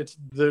said, it's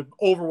the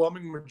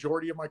overwhelming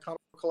majority of my comic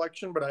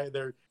collection, but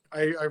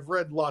I've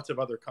read lots of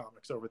other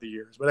comics over the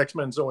years, but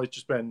X-Men's always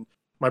just been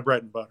my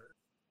bread and butter.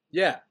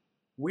 Yeah.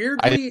 Weirdly,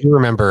 I do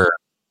remember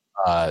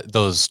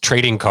those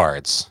trading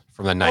cards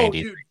from the 90s.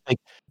 Dude. Like,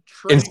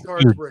 trading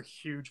cards were a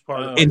huge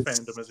part of my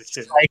fandom as a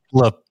kid.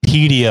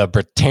 Encyclopedia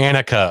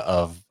Britannica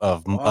of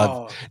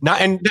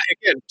not, and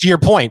again, to your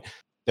point,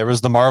 there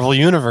was the Marvel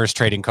Universe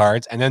trading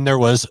cards, and then there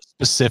was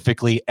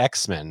specifically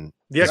X-Men.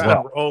 The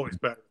X-Men were always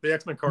better. The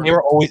X-Men cards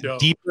were always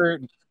deeper,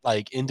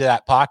 like into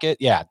that pocket.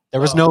 Yeah, there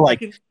was no like.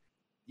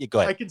 Go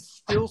ahead. I can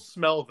still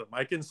smell them.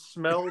 I can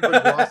smell the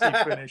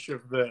glossy finish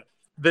of the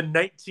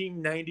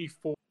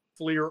 1994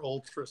 Fleer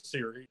Ultra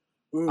series.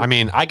 Ooh. I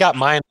mean, I got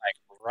mine like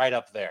right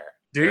up there.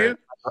 Do you?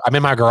 I'm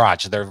in my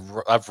garage. They're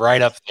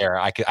right up there.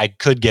 I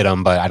could get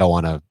them, but I don't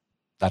want to.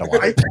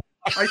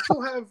 I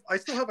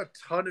still have a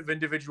ton of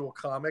individual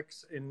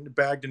comics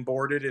bagged and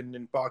boarded and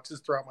in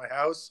boxes throughout my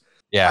house.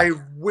 Yeah. I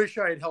wish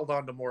I had held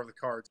on to more of the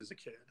cards as a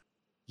kid.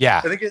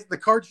 Yeah. I think the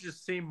cards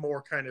just seem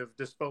more kind of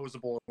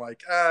disposable.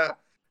 Like,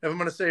 if I'm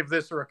going to save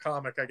this or a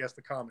comic, I guess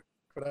the comic.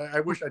 But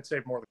I wish I'd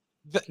save more.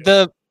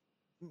 The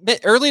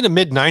early to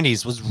mid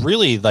 90s was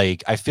really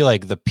like, I feel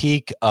like the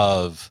peak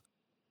of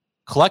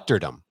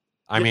collectordom.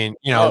 I mean,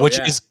 you know,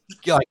 is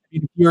like,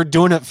 if you're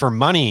doing it for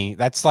money,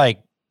 that's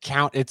like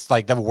it's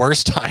like the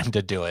worst time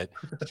to do it.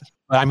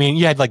 But I mean,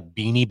 you had like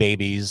Beanie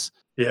Babies.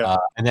 Yeah.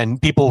 And then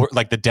people were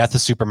like the death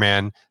of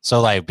Superman.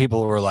 So like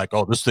people were like,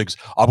 oh, this thing's,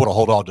 I want to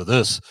hold on to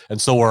this. And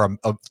so were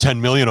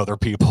 10 million other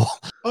people.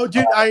 Oh,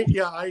 dude.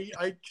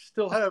 I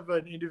still have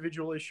an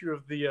individual issue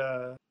of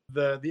the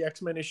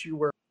X-Men issue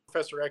where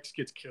Professor X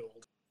gets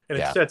killed and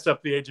it sets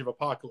up the Age of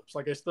Apocalypse.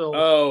 Like I still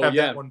have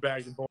that one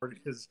bagged and boarded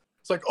because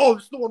it's like, oh,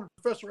 this is the one where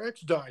Professor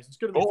X dies. It's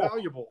going to be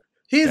valuable.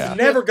 He's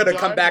never going to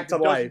come back to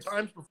life.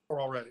 Times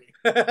before already.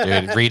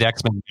 Dude, read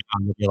X-Men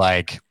and be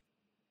like,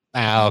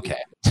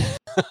 okay.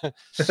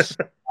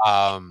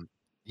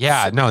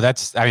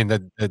 That's, I mean,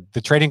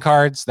 the trading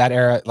cards, that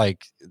era,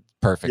 like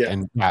perfect.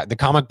 And the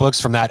comic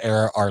books from that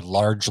era are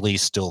largely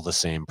still the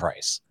same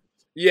price.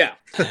 Yeah.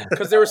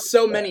 Because there were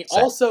so many.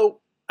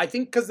 Also, I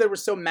think because they were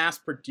so mass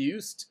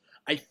produced,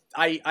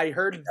 I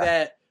heard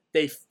that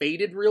they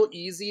faded real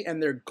easy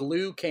and their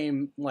glue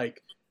came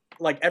like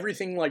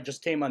everything like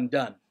just came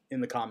undone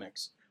in the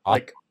comics.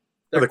 Like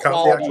the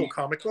actual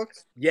comic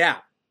books? Yeah.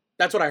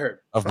 That's what I heard.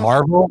 Of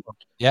Marvel?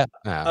 Yeah.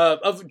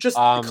 Of just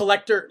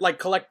collector,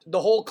 the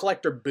whole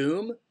collector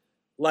boom.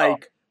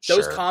 Like,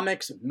 those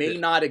comics may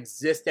not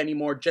exist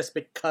anymore just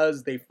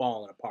because they've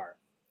fallen apart.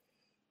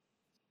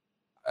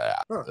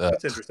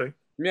 That's interesting.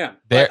 Yeah.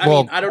 I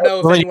mean, I don't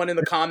know if anyone in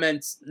the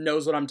comments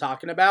knows what I'm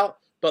talking about,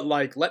 but,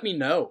 like, let me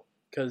know.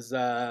 Because,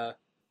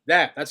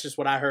 that's just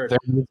what I heard. There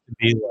needs to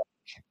be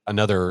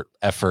another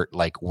effort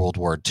like World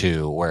War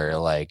II where,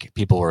 like,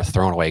 people were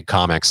throwing away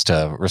comics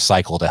to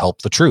recycle to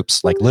help the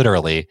troops, like,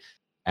 literally.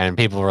 And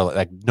people were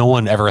like, no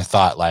one ever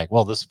thought, like,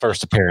 well, this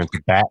first appearance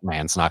of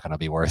Batman's not going to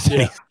be worth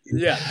it.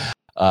 Yeah.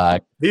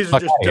 These are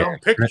just dumb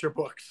picture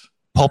books.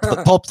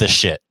 Pulp this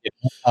shit.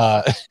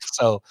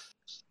 So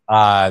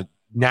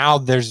now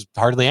there's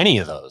hardly any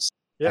of those.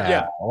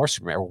 Or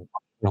Superman or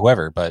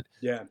whoever, but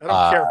I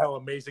don't care how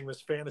amazing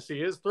this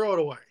fantasy is. Throw it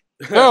away.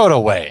 Throw it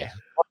away.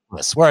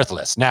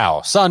 Worthless.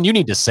 Now, son, you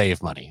need to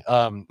save money.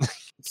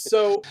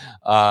 So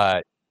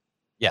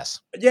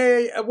yes.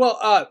 Yeah.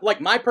 Well,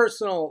 like, my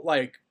personal,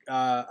 like,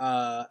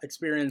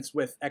 experience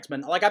with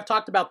X-Men, like, I've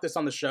talked about this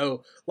on the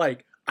show.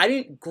 Like, I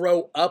didn't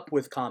grow up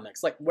with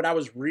comics. Like, when I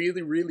was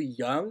really, really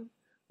young,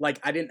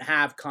 like, I didn't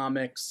have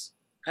comics,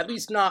 at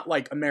least not,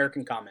 like,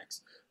 American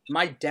comics.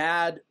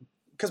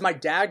 Because my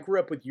dad grew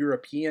up with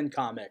European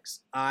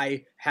comics,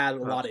 I had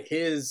a lot of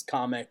his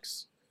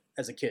comics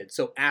as a kid.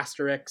 So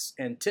Asterix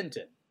and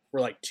Tintin were,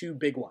 like, two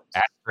big ones.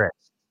 Asterix.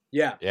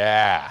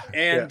 Yeah.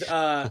 And,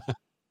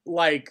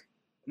 like,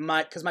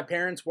 because my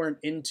parents weren't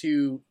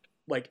into,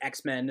 like,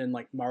 X-Men and,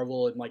 like,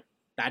 Marvel and, like,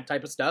 that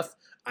type of stuff.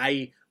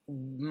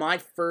 My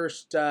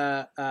first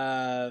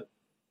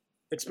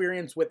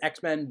experience with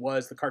X-Men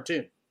was the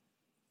cartoon.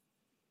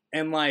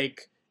 And,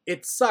 like,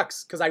 it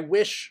sucks because I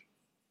wish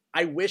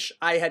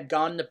I had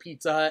gone to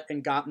Pizza Hut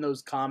and gotten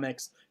those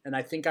comics, and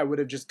I think I would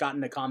have just gotten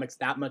the comics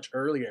that much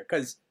earlier.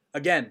 Because,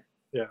 again,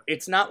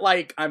 it's not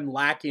like I'm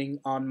lacking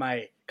on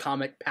my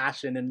comic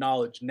passion and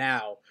knowledge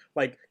now.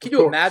 Like, can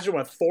you imagine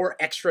what 4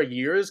 extra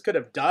years could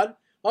have done?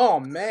 Oh,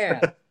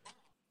 man.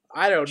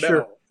 I don't know.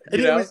 Sure.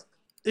 You know?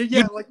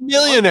 Like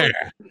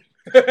millionaire.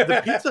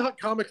 The Pizza Hut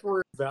comics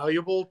were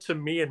valuable to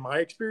me in my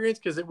experience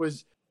because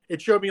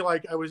it showed me,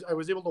 like, I was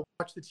able to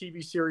watch the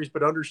TV series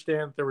but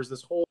understand there was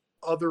this whole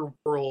other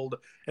world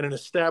and an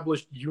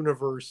established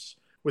universe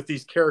with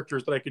these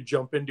characters that I could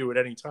jump into at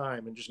any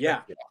time and just kind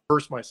of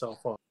immerse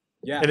myself on.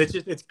 Yeah. And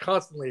it's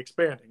constantly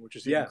expanding, which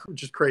is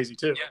just crazy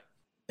too. Yeah.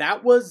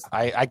 That was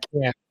I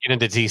can't get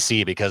into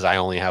DC because I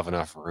only have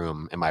enough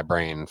room in my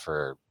brain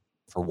for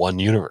one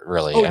universe,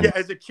 really. Oh,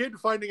 as a kid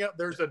finding out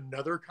there's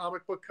another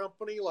comic book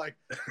company, like,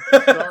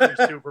 sorry,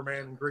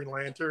 Superman and Green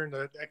Lantern,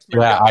 the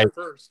X-Men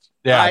first.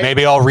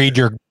 Maybe I'll read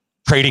your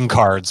trading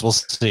cards. We'll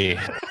see.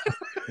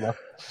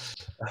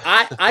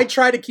 I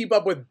try to keep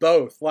up with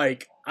both.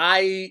 Like,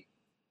 maybe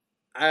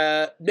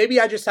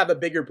I just have a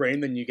bigger brain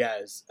than you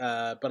guys.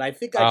 But I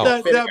think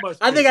I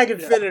can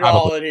fit it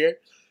all in here.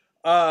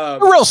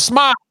 You're real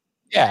smart.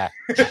 Yeah.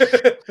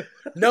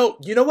 No,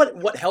 you know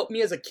what helped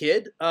me as a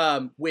kid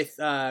with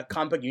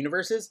comic book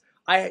universes?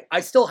 I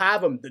still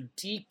have them, the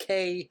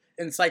DK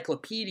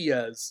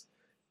encyclopedias.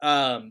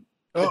 The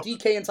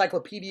DK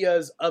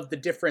encyclopedias of the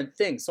different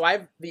things. So I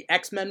have the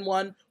X-Men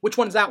one. Which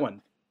one's that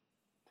one?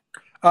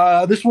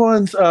 This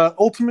one's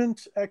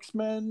Ultimate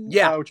X-Men,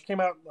 which came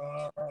out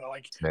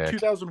like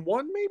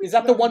 2001, maybe? Is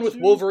that the one with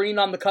Wolverine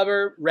on the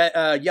cover,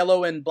 red,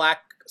 yellow and black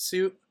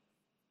suit?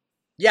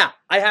 Yeah,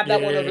 I have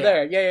that one over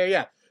there.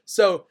 Yeah.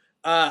 So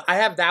I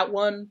have that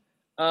one,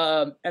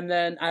 and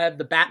then I have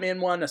the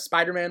Batman one, a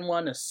Spider-Man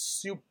one, a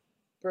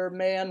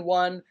Superman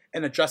one,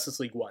 and a Justice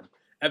League one.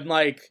 And,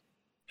 like,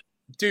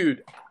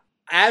 dude,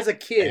 as a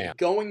kid,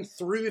 going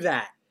through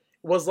that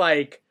was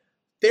like,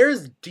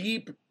 there's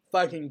deep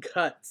fucking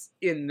cuts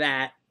in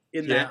that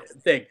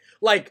thing.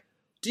 Like,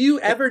 do you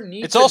ever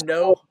need to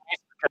know?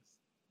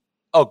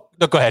 Oh,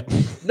 no, go ahead.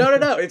 No.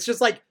 It's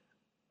just like,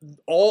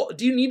 do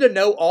you need to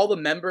know all the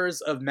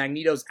members of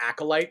Magneto's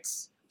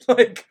acolytes?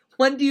 Like,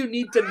 when do you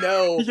need to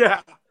know?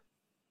 Yeah.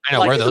 I know,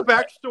 like, where the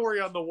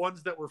backstory on the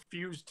ones that were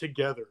fused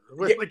together.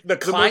 Like the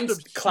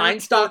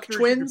Kleinstock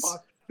twins?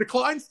 The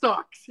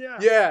Kleinstocks,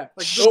 Yeah.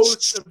 Like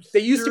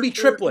they used to be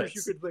triplets.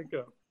 You could think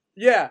of.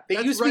 Yeah, they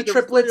used to be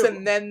triplets,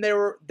 and then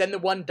the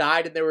one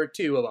died, and there were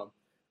 2 of them.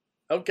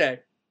 Okay.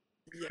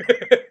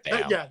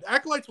 The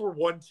Acolytes were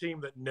one team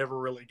that never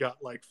really got,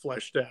 like,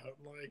 fleshed out.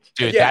 Like,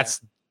 dude,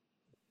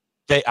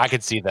 I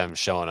could see them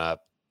showing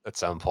up at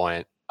some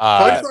point.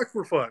 Kleinstocks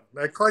were fun.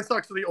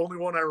 Kleinstocks are the only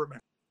one I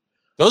remember.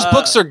 Those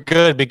books are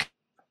good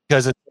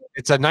because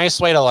it's a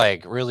nice way to,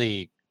 like,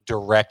 really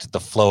direct the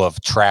flow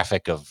of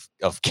traffic of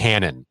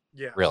canon.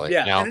 Yeah. Really.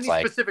 Yeah. You know, and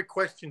any specific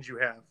questions you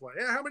have, like,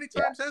 how many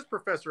times has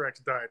Professor X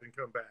died and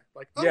come back?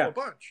 Like, a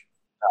bunch.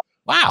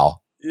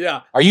 Wow.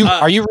 Yeah. Are you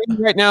reading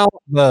right now?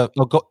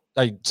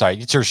 Sorry,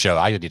 it's your show.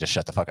 I need to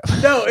shut the fuck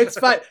up. No, it's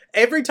fine.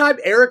 Every time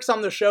Eric's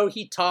on the show,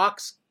 he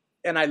talks,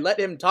 and I let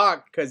him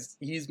talk because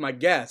he's my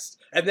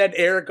guest. And then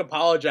Eric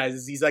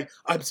apologizes. He's like,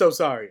 "I'm so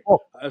sorry.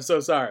 I'm so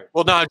sorry."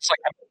 Well, no, it's like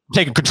I'm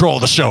taking control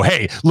of the show.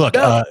 Hey, look.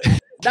 No,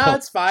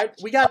 it's fine.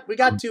 We got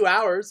 2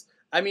 hours.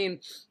 I mean,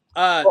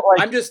 Well,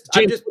 like, I'm just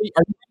are you reading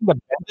the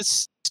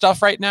Bendis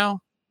stuff right now,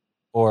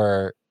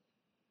 or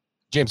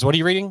James? What are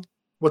you reading?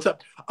 What's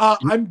up?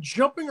 I'm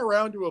jumping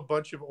around to a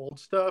bunch of old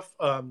stuff.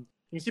 You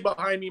can see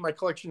behind me, my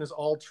collection is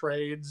all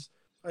trades.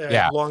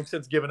 I've long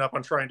since given up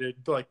on trying to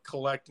like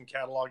collect and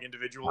catalog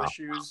individual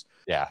issues.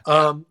 Yeah.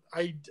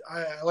 I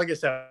like I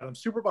said, I'm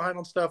super behind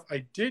on stuff.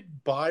 I did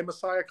buy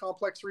Messiah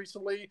Complex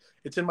recently.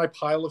 It's in my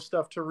pile of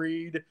stuff to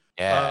read.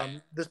 Yeah.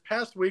 This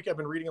past week, I've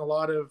been reading a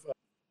lot of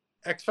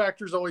X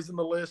Factor's always in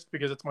the list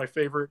because it's my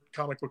favorite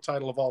comic book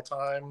title of all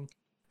time.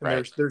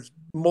 And there's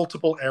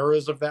multiple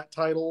eras of that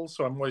title,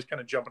 so I'm always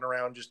kind of jumping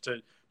around just to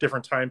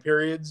different time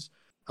periods.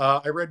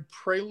 I read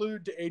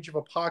Prelude to Age of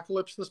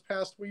Apocalypse this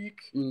past week,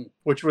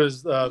 which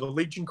was the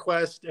Legion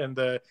quest and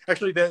the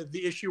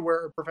issue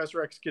where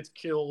Professor X gets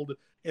killed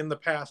in the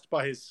past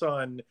by his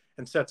son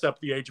and sets up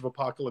the Age of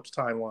Apocalypse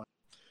timeline.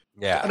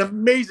 Yeah, an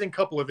amazing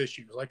couple of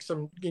issues, like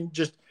some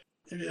just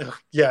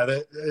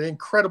the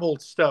incredible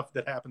stuff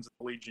that happens in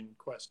the Legion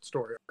quest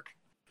story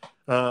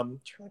arc.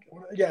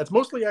 It's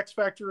mostly X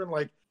Factor and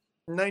like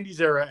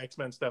 90s era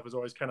X-Men stuff is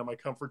always kind of my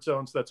comfort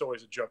zone, so that's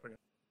always a jumping.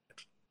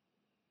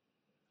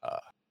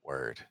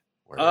 Word.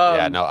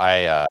 Yeah, no,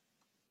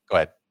 go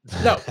ahead.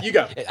 No, you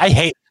go. I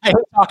hate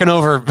talking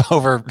over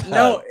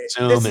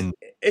Zoom, and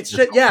it's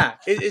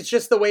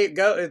just the way it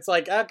goes. It's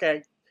like,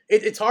 okay,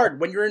 it's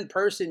hard when you're in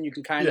person. You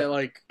can kind of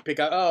like pick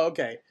up. Oh,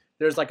 okay.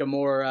 There's like a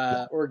more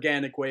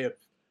organic way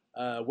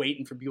of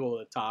waiting for people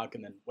to talk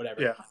and then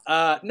whatever.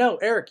 Yeah. No,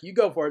 Eric, you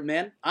go for it,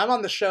 man. I'm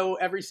on the show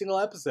every single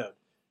episode.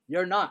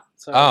 You're not.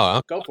 So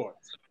go for it.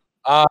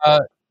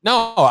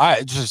 No,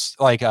 I just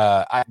like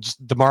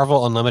the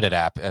Marvel Unlimited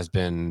app has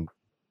been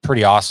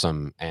pretty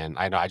awesome, and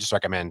I just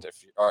recommend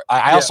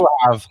I also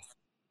have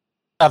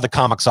the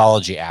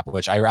Comixology app,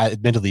 which I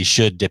admittedly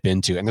should dip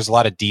into, and there's a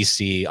lot of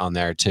DC on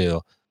there too.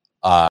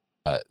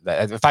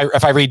 If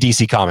I read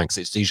DC comics,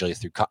 it's usually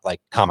through like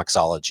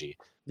Comixology,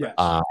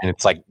 and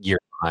it's like year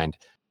behind.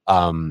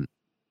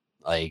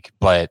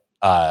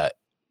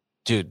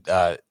 Dude,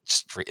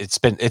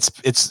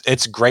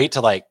 it's great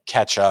to like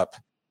catch up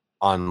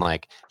on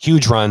like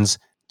huge runs.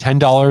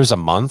 $10 a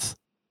month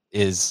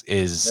is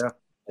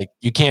like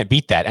you can't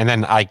beat that. And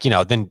then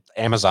then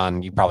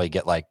Amazon, you probably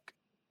get like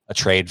a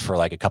trade for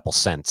like a couple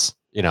cents.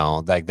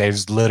 Like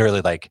there's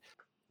literally like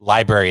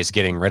libraries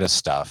getting rid of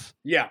stuff.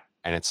 Yeah,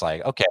 and it's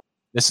like, okay,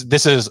 this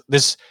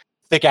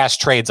thick ass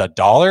trade's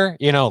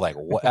 $1. Like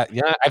what?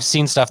 I've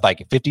seen stuff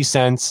like 50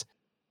 cents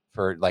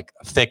for like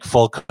a thick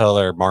full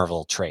color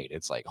Marvel trade.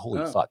 It's like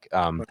holy fuck,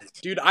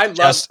 dude! I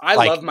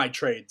love my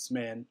trades,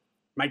 man.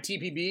 My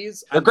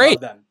TPBs, they're great.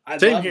 Love them. I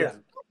Same love here.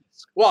 them.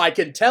 Well, I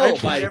can tell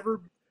by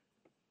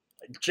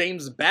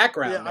James'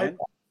 background, man.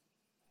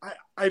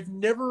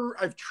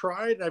 I've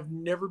tried. I've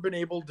never been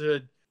able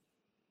to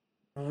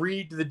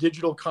read the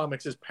digital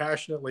comics as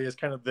passionately as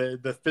kind of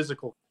the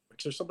physical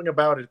comics. There's something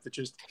about it that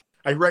just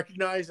I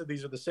recognize that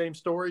these are the same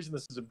stories and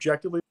this is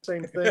objectively the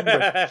same thing.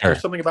 But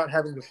there's something about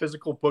having the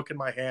physical book in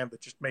my hand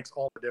that just makes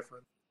all the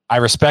difference. I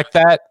respect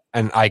that,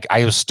 and I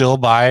will still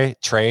buy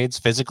trades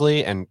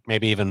physically and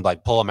maybe even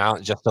like pull them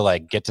out just to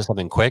like get to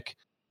something quick.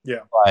 Yeah.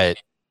 But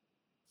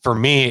for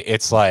me,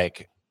 it's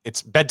like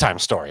it's bedtime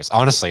stories.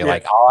 Honestly,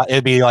 like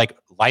it'd be like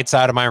lights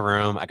out of my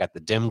room. I got the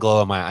dim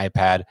glow of my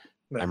iPad.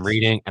 Nice. I'm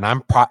reading, and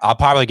I'll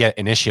probably get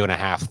an issue and a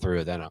half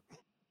through. Then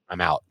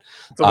I'm out.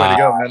 It's the way to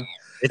go, man.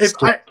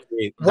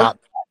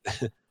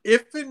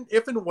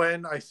 If and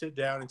when I sit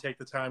down and take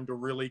the time to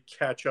really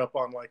catch up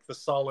on like the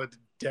solid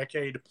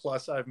decade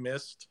plus I've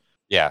missed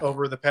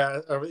over the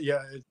past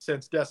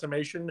since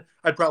Decimation,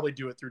 I'd probably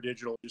do it through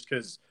digital just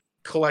because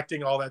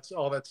collecting all that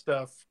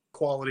stuff,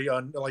 quality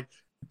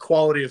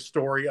of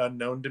story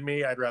unknown to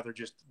me, I'd rather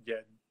just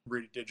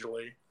read it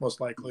digitally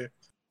most likely.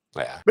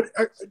 Yeah, but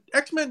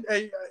X-Men,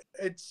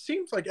 it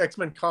seems like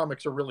X-Men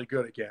comics are really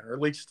good again, or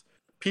at least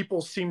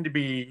people seem to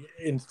be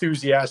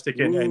enthusiastic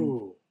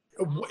and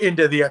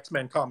into the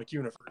X-Men comic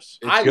universe.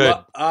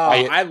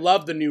 I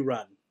love the new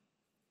run.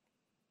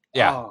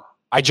 Yeah.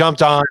 I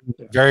jumped on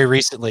very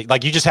recently.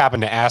 Like you just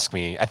happened to ask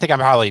me. I think I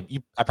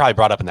probably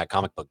brought up in that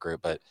comic book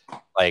group, but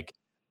like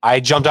I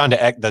jumped on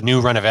to the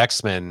new run of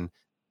X-Men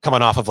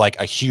coming off of like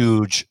a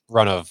huge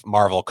run of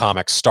Marvel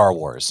Comics Star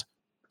Wars,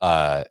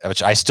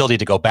 which I still need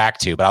to go back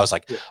to, but I was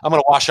like, I'm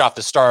going to wash off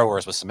the Star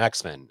Wars with some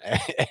X-Men.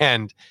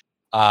 And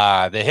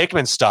the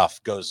Hickman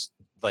stuff goes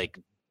like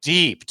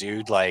deep,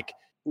 dude. Like,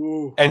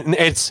 and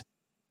it's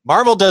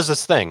Marvel does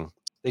this thing.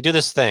 They do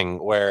this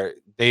thing where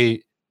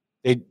they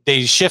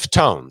shift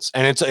tones,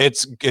 and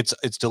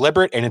it's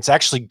deliberate and it's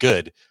actually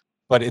good.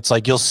 But it's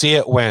like you'll see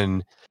it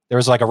when there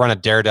was like a run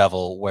of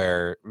Daredevil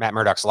where Matt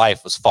Murdock's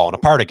life was falling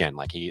apart again.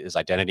 Like his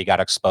identity got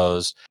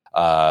exposed.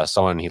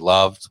 Someone he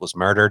loved was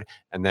murdered,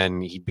 and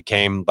then he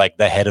became like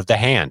the head of the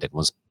Hand and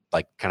was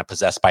like kind of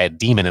possessed by a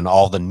demon, and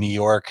all the New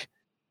York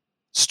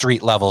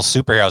street level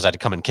superheroes had to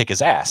come and kick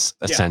his ass.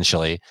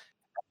 Essentially,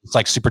 it's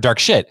like super dark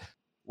shit.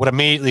 What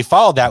immediately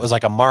followed that was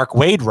like a Mark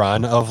Waid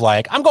run of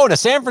like, I'm going to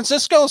San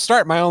Francisco,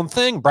 start my own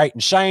thing, bright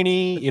and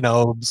shiny,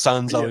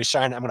 sun's always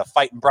shining. I'm going to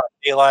fight in broad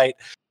daylight.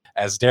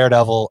 as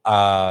Daredevil.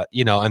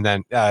 And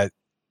then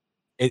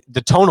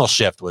the tonal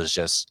shift was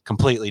just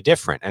completely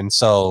different. And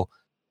so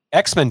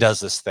X-Men does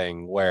this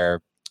thing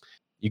where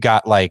you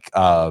got like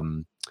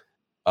you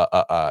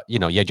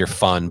had your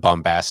fun,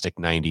 bombastic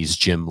 90s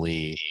Jim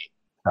Lee.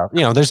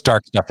 There's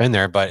dark stuff in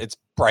there, but it's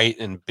bright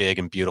and big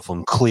and beautiful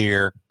and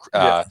clear.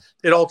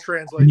 It all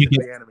translates into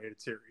the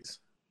animated series.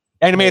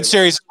 Animated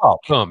series,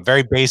 boom,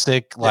 very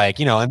basic,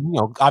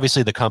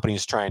 obviously the company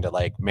is trying to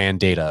like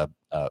mandate a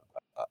what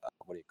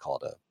do you call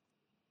it?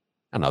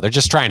 I don't know. They're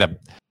just trying to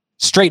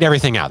straighten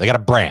everything out. They got a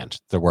brand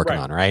they're working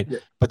on, right? Yeah.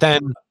 But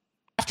then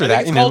after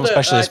that,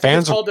 especially as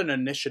fans, it's called an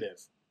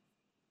initiative.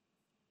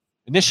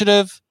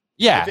 Initiative,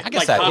 yeah, I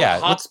guess that. Yeah,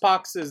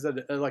 Hotspox is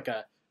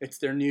it's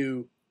their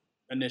new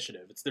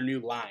initiative. It's their new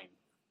line.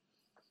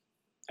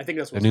 I think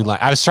that's the new line.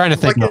 I was trying to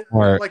think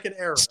more like an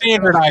era.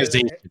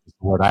 Standardization is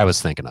the word I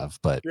was thinking of,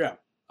 but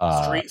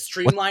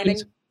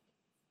streamlining.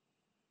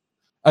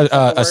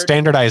 A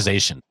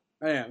standardization.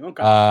 Oh, yeah.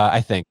 Okay.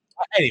 I think.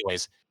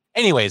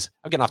 Anyways,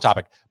 I'm getting off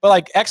topic. But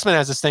like X-Men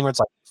has this thing where it's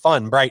like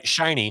fun, bright,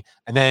 shiny,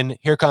 and then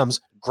here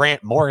comes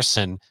Grant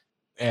Morrison,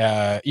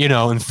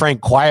 and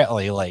Frank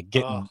Quietly, like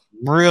getting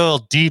real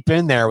deep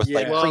in there with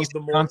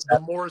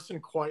the Morrison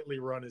Quietly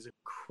run is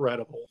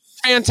incredible.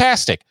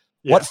 Fantastic.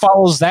 Yeah. What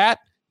follows that?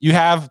 You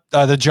have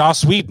the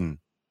Joss Whedon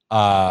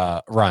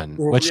run,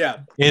 which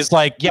is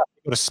like, go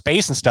to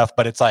space and stuff,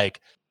 but it's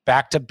like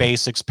back to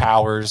basics,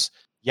 powers.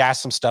 Yeah,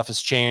 some stuff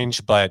has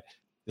changed, but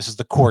this is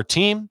the core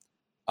team.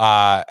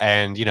 The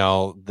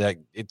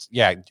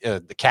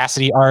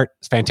Cassidy art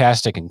is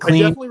fantastic and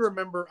clean.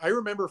 I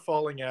remember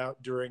falling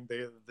out during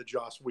the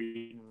Joss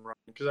Whedon run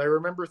because I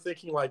remember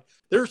thinking like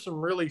there's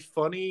some really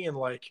funny and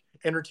like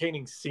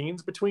entertaining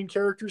scenes between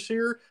characters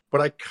here,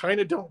 but I kind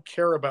of don't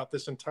care about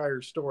this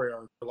entire story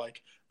arc,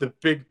 like the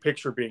big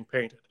picture being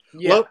painted.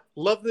 Yeah.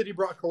 Love that he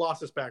brought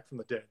Colossus back from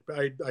the dead.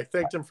 I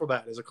thanked him for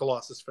that as a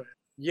Colossus fan.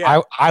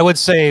 Yeah, I would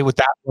say with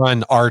that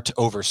run, art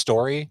over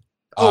story.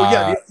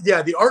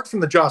 The art from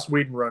the Joss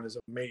Whedon run is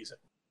amazing.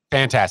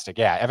 Fantastic.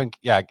 Yeah,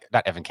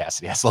 not Evan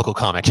Cassidy. That's local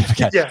comic.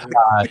 But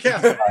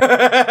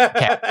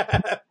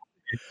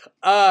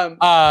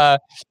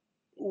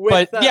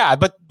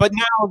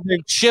now they've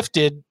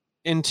shifted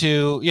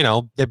into,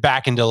 they're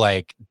back into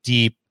like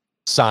deep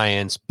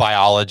science,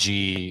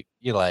 biology,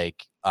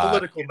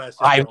 political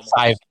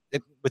message.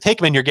 With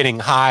Hickman, you're getting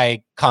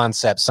high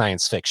concept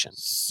science fiction.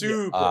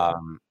 Super.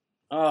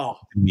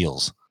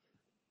 Meals.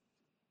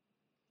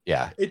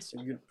 Yeah. It's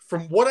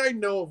from what I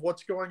know of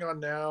what's going on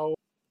now,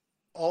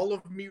 all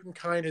of mutant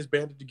kind has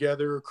banded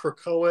together.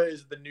 Krakoa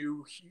is the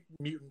new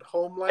mutant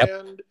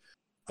homeland.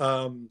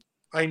 Yep.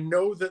 I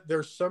know that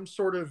there's some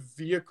sort of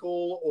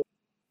vehicle or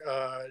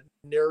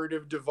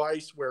narrative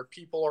device where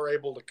people are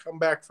able to come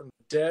back from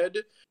the dead,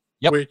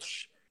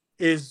 which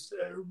is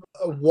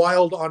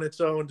wild on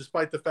its own,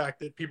 despite the fact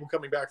that people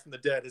coming back from the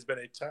dead has been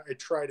a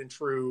tried and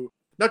true,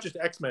 not just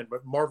X-Men,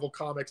 but Marvel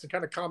Comics and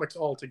kind of comics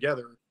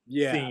altogether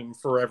theme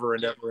forever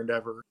and ever and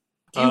ever.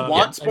 Do you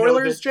want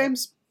spoilers,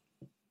 James?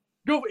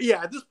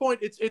 At this point,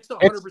 it's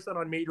 100%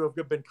 on me to have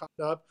been caught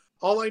up.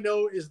 All I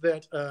know is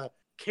that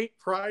Kate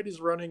Pryde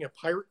is running a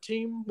pirate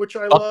team, which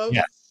I love.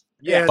 Yes.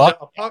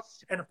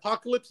 And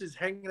Apocalypse is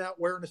hanging out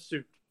wearing a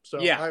suit. So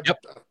I'm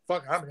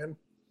in.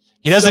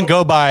 He doesn't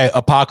go by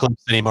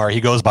Apocalypse anymore.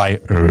 He goes by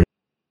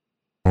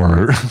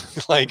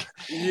like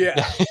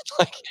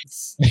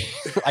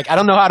I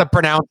don't know how to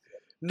pronounce.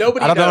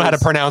 Nobody. I don't know how to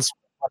pronounce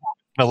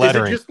the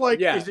lettering.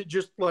 Is it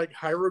just like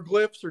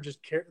hieroglyphs or just?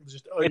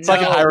 It's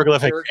like a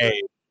hieroglyphic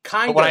A.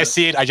 Kind of. When I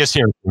see it, I just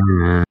hear.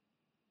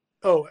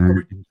 Oh,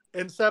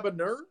 and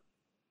Sabanur?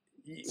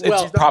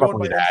 It's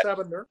probably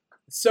that.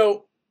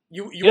 So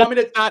you want me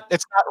to? It's not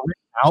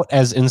written out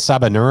as in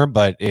Sabanur,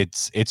 but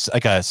it's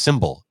like a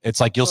symbol. It's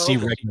like you'll see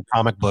regular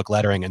comic book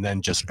lettering and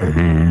then just.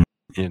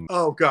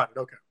 Oh, got it.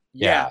 Okay.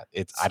 Yeah,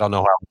 it's. I don't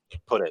know how to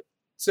put it.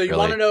 So you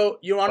want to know?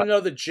 You want to know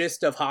the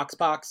gist of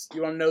Hoxpox?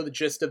 You want to know the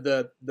gist of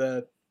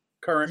the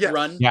current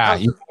run? Yeah,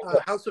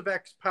 House of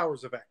X,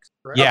 Powers of X.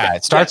 Right? Yeah,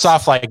 it starts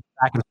off like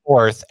back and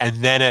forth, and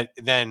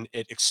then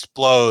it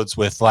explodes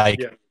with like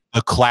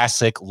the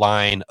classic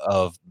line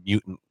of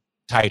mutant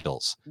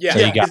titles. Yeah,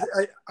 so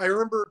I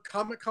remember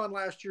Comic-Con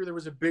last year. There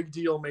was a big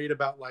deal made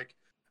about like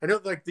I know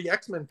like the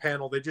X-Men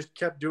panel. They just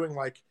kept doing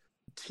like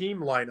team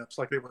lineups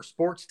like they were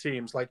sports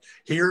teams. Like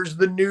here's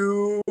the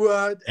new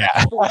sports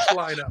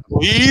lineup.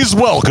 Please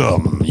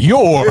welcome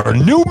your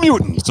New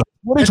Mutants of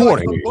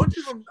 2020. Like,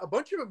 a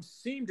bunch of them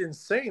seemed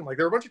insane. Like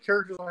there were a bunch of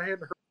characters I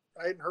hadn't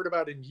heard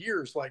about in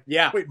years. Like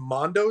wait,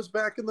 Mondo's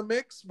back in the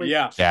mix. Wait,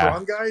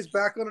 Strong Guy's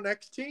back on an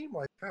X team.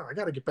 Like I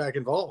got to get back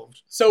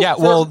involved. So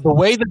the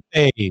way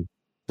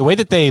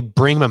that they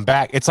bring them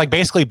back, it's like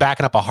basically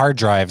backing up a hard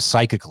drive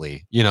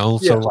psychically. So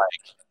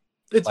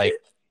it's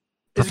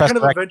Professor kind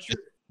of adventure.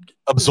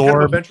 Absorb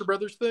kind of a Venture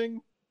Brothers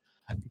thing.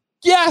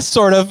 Yeah,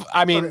 sort of.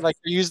 I mean, like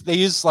they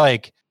use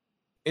like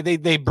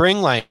they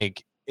bring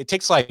like it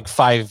takes like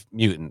 5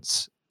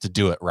 mutants to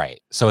do it right.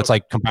 So it's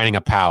like combining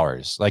of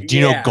powers. Like, do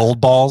you know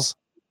Gold Balls?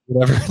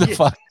 Whatever the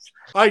fuck.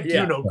 I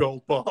do know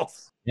Gold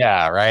Balls.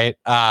 Yeah, right.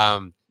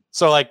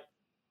 So like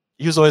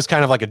he was always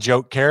kind of like a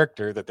joke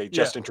character that they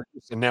just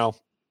introduced, and now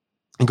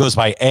it goes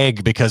by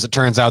Egg because it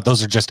turns out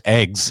those are just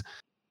eggs,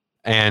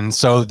 and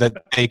so that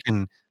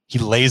he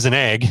lays an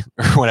egg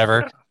or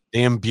whatever.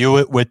 They imbue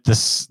it with the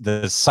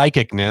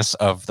psychicness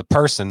of the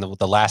person,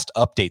 the last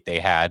update they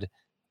had,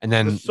 and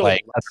then like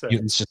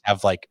mutants just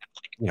have like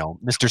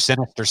Mr.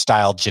 Sinister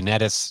style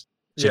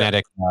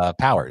genetic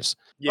powers.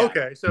 Yeah.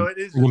 Okay, so it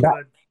is just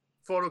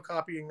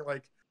photocopying,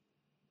 like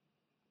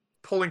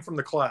pulling from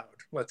the cloud,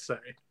 let's say.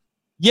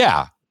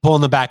 Yeah,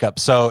 pulling the backup.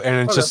 So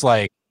and it's just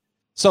like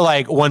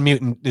one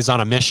mutant is on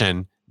a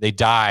mission. They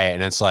die,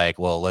 and it's like,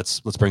 well, let's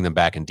bring them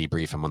back and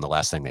debrief them on the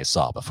last thing they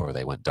saw before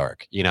they went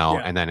dark,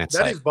 and then it's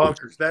that like, is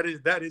bonkers.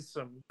 That is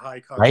some high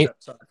concept right?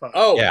 sci-fi.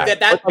 Oh, yeah.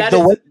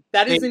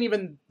 that isn't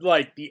even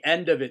like the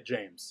end of it,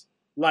 James.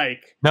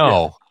 Like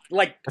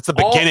like that's the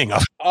beginning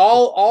of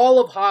all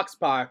of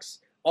Hoxpox,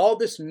 all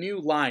this new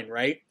line,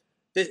 right?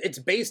 It's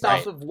based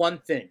off of one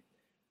thing.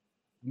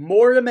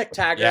 Moira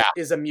McTaggart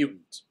is a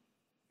mutant.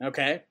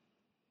 Okay,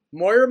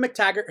 Moira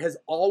McTaggart has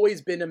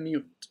always been a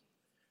mutant.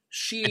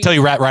 I tell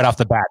you right off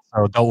the bat,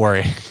 so don't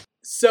worry.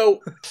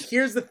 So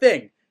here's the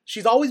thing.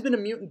 She's always been a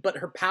mutant, but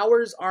her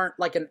powers aren't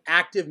like an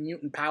active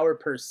mutant power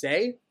per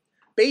se.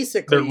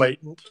 Basically,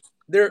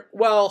 they're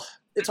latent.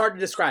 It's hard to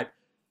describe.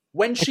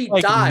 When she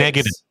like dies,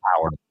 negative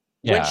power.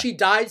 Yeah. When she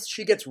dies,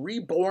 she gets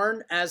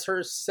reborn as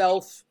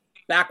herself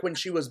back when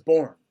she was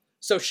born.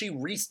 So she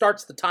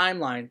restarts the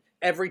timeline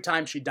every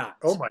time she dies.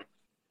 Oh my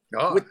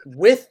god.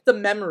 With the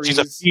memories. She's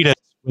a fetus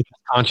with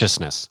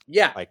consciousness.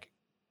 Yeah.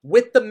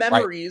 With the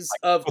memories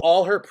of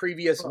all her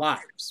previous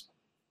lives.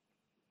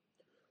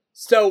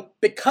 So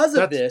because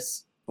of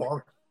this,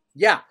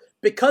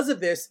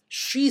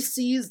 she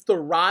sees the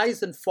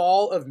rise and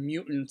fall of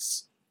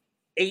mutants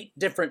 8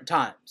 different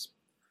times.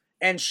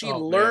 And she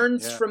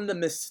learns from the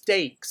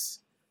mistakes.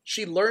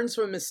 She learns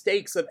from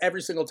mistakes of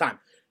every single time.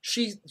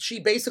 She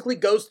basically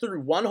goes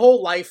through one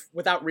whole life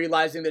without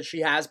realizing that she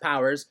has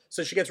powers.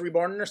 So she gets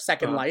reborn in her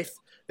second life.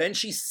 Then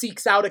she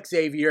seeks out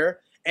Xavier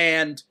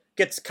and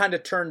gets kind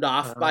of turned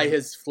off by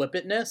his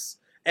flippantness,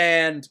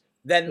 and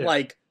then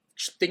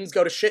things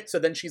go to shit. So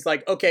then she's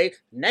like, okay,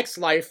 next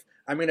life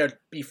I'm gonna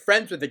be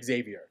friends with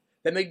Xavier.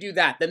 Then they do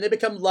that. Then they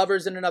become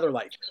lovers in another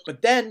life.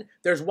 But then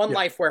there's one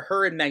life where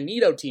her and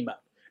Magneto team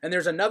up, and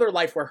there's another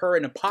life where her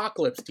and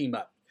Apocalypse team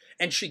up,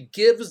 and she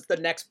gives the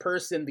next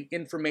person the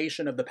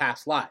information of the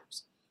past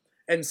lives.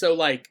 And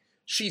so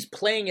she's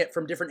playing it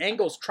from different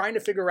angles, trying to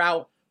figure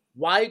out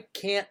why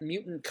can't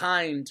mutant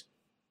kind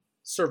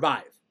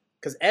survive.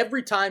 Because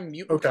every time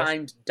mutant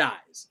kind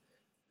dies.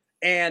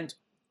 And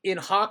in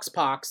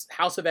Hoxpox,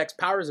 House of X,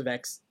 Powers of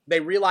X, they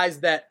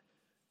realize that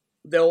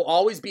there'll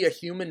always be a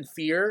human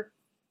fear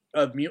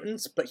of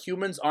mutants, but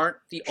humans aren't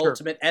the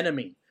ultimate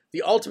enemy.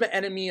 The ultimate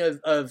enemy of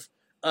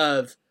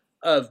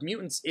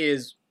mutants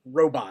is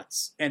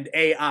robots and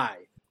AI.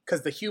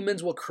 Because the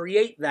humans will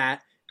create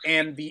that,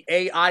 and the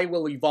AI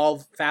will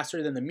evolve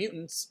faster than the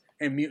mutants,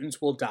 and mutants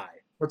will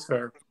die. That's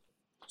fair.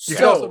 You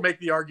can also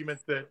make the argument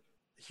that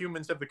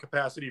humans have the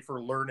capacity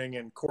for learning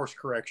and course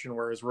correction,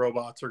 whereas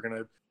robots are going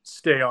to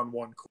stay on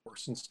one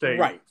course and stay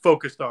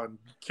focused on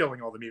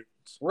killing all the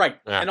mutants. Right.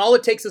 Yeah. And all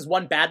it takes is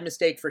one bad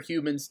mistake for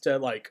humans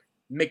to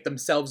make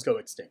themselves go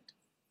extinct,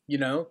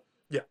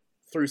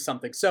 through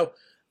something. So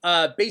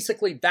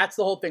basically that's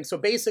the whole thing. So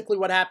basically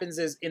what happens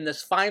is in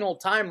this final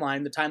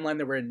timeline, the timeline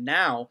that we're in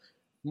now,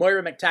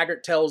 Moira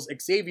McTaggart tells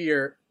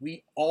Xavier,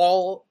 we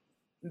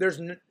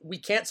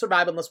can't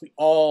survive unless we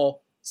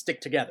all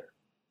stick together.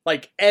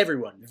 Like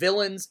everyone,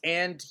 villains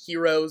and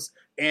heroes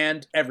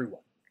and everyone.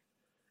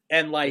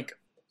 And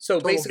so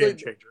total basically, game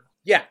changer.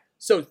 Yeah.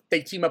 So they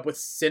team up with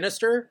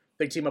Sinister.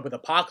 They team up with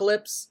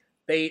Apocalypse.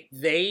 They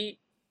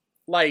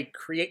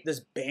create this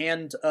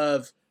band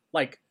of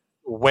the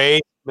way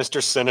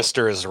Mr.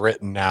 Sinister is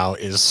written now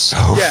is so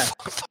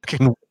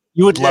fucking.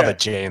 You would love it,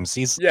 James.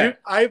 Dude,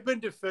 I've been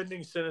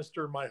defending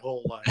Sinister my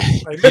whole life.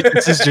 I need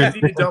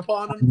to dump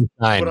on him,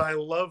 but I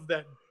love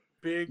that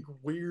big,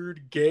 weird,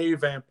 gay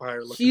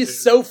vampire looking He's dude.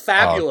 So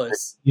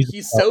fabulous.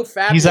 He's so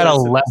fabulous. He's at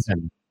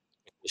 11.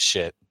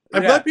 Shit.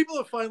 I'm glad people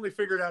have finally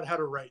figured out how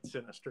to write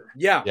Sinister.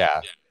 Yeah.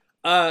 Yeah.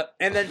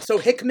 And then so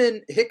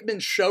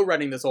Hickman's show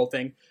running this whole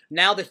thing.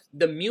 Now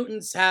the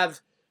mutants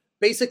have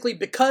basically,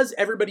 because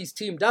everybody's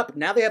teamed up,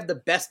 now they have the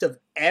best of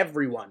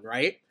everyone,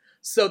 right?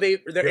 So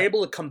they're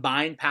able to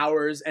combine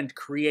powers and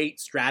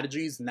create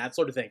strategies and that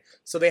sort of thing.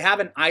 So they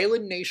have an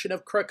island nation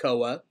of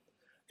Krakoa.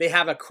 They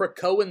have a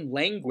Krakoan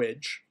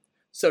language.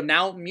 So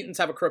now mutants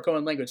have a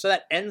Krakoan language. So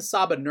that En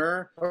Sabah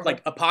Nur,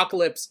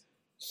 Apocalypse,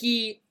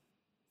 he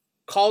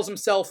calls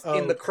himself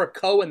in the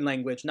Krakoan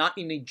language, not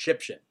in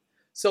Egyptian.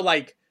 So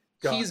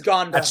he's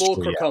gone full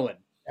Krakoan.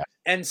 Yeah.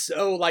 And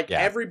so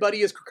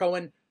everybody is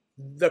Krakoan.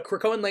 The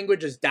Krakoan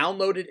language is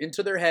downloaded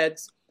into their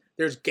heads.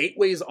 There's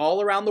gateways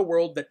all around the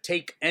world that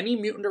take any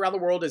mutant around the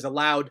world is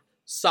allowed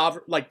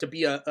to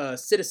be a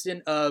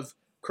citizen of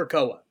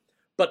Krakoa.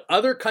 But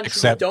other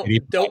countries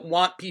don't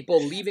want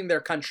people leaving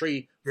their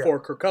country for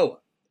Krakoa.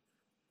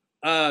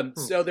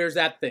 So there's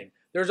that thing.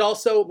 There's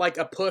also like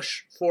a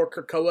push for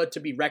Krakoa to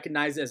be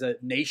recognized as a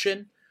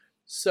nation,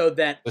 so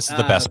that This is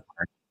the best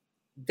part.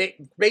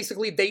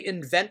 They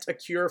invent a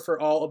cure for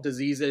all of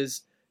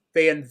diseases.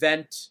 They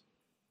invent.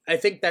 I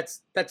think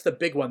that's the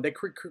big one. They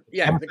create a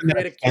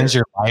cure. Ends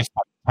your life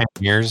by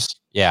 10 years.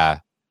 Yeah.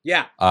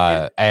 Yeah.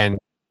 And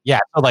yeah,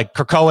 so like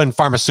Krakoan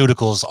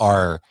pharmaceuticals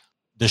are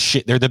the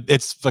shit.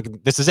 It's fucking.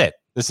 This is it.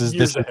 This is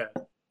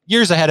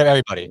years ahead of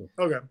everybody.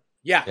 Okay.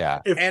 Yeah.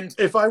 Yeah.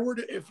 If I were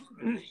to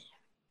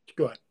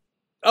go ahead.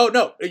 Oh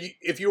no!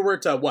 If you were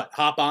to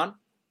hop on?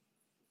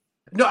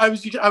 No, I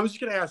was just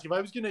going to ask if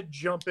I was going to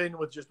jump in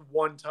with just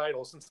one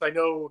title, since I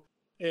know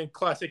in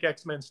classic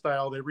X-Men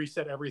style they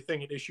reset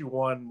everything at issue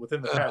 1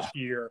 within the past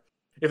year.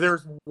 If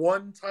there's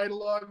one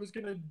title I was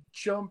going to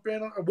jump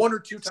in on, one or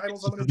two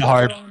titles I'm going to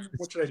jump in on,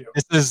 what should I do?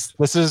 This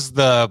is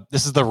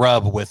the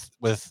rub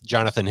with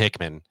Jonathan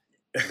Hickman.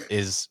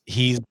 Is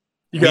he's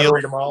you got to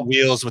read them all.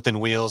 Wheels within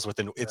wheels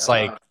within. It's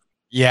like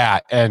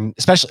and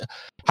especially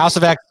House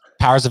of X.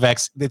 Powers of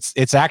X,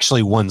 it's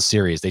actually one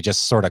series. They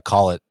just sort of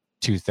call it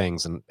two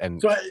things,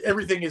 and so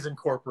everything is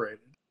incorporated.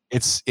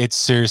 It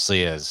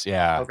seriously is,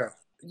 yeah. Okay.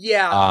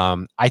 Yeah.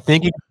 I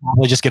think you can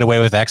probably just get away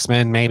with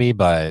X-Men, maybe,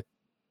 but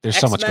there's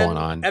so much going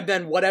on. And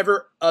then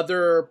whatever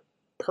other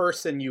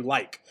person you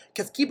like,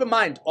 because keep in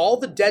mind, all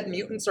the dead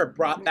mutants are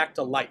brought back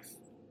to life.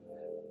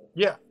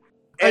 Yeah.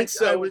 And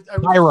so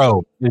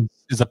Pyro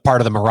is a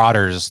part of the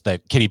Marauders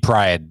that Kitty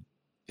Pryde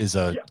is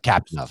a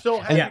captain of. So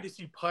happy to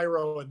see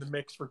Pyro in the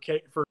mix for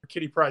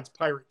Kitty Pryde's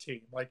pirate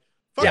team. Like,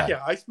 fuck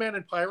yeah, Iceman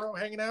and Pyro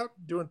hanging out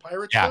doing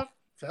pirate stuff.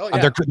 Hell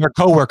yeah. They're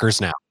co-workers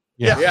now.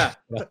 Yeah.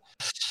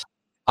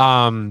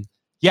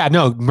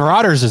 No,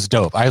 Marauders is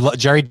dope. I love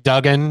Jerry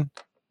Duggan.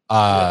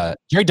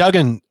 Jerry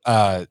Duggan.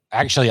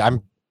 Actually,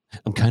 I'm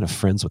kind of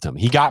friends with him.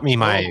 He got me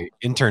my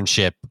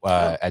internship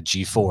at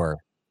G4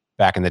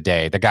 back in the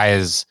day. The guy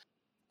is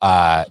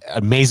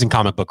amazing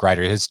comic book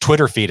writer. His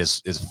Twitter feed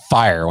is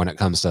fire when it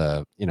comes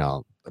to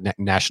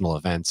national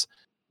events.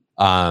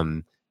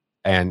 And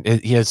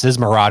his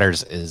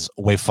Marauders is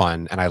way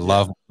fun, and I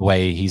love the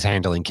way he's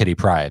handling Kitty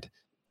Pryde.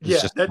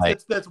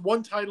 That's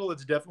one title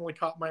that's definitely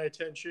caught my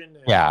attention.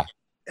 And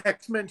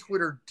X-Men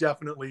Twitter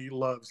definitely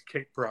loves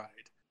Kate Pryde.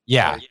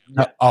 Yeah.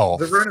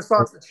 The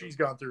renaissance that she's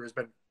gone through has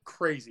been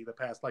crazy the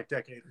past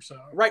decade or so.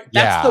 Right.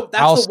 That's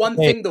the one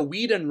thing the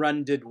Whedon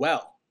run did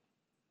well.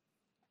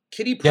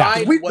 Kitty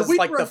Pryde was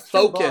like the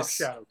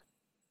focus.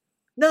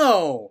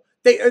 No,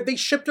 they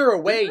shipped her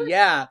away.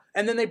 Yeah,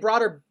 and then they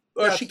brought her.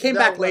 She came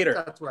back later.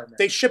 That's what I meant.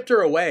 They shipped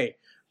her away.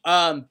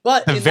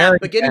 But in that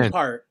beginning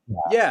part,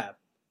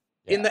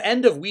 in the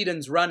end of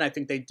Whedon's run, I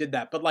think they did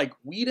that. But like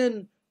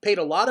Whedon paid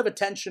a lot of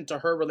attention to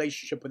her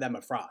relationship with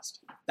Emma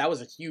Frost. That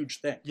was a huge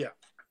thing. Yeah.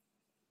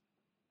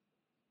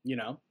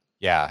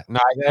 Yeah, no,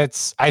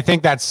 I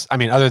think that's,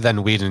 other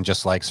than Whedon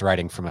just likes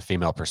writing from a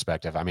female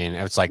perspective.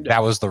 It's like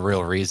that was the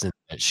real reason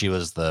that she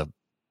was the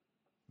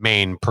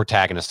main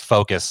protagonist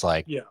focus.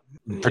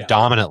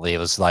 Predominantly, it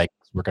was like,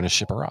 we're going to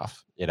ship her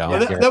off.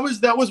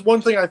 That was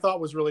one thing I thought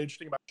was really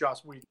interesting about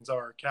Joss Whedon's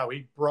arc. How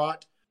he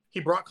brought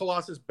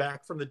Colossus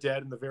back from the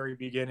dead in the very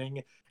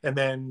beginning, and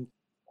then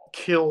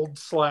killed /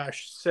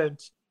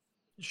 sent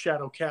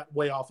Shadowcat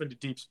way off into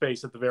deep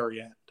space at the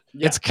very end.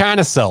 Yeah. It's kind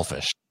of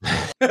selfish.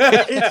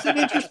 It's an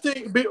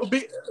interesting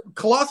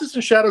Colossus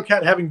and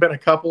Shadowcat having been a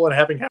couple and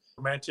having had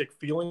romantic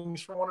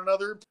feelings for one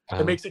another.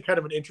 It makes it kind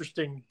of an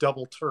interesting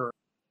double turn.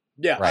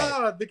 Yeah.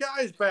 Right. The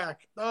guy's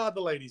back. The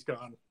lady's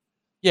gone.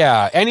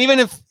 Yeah, and even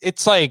if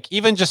it's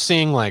even just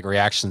seeing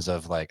reactions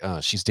of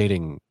she's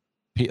dating,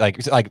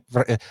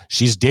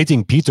 she's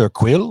dating Peter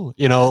Quill,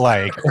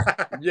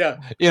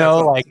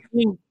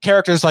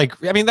 characters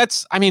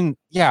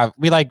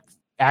we like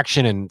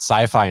action and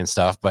sci-fi and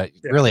stuff, but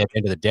really at the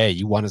end of the day,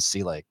 you want to see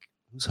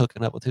who's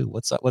hooking up with who,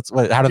 what's up,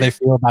 how do they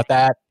feel about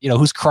that?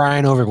 Who's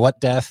crying over what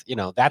death?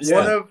 That's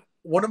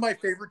one of my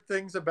favorite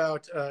things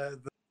about the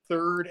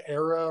third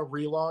era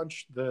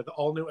relaunch, the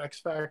all new X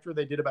Factor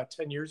they did about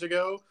 10 years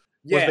ago.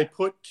 Was they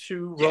put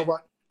two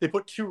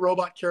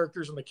robot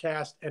characters in the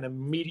cast and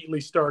immediately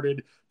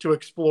started to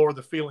explore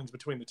the feelings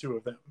between the two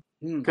of them.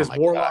 Because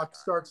Warlock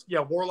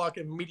Warlock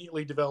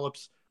immediately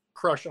develops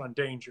crush on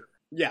Danger.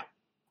 Yeah.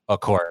 Of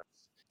course.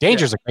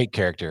 Danger's a great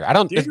character.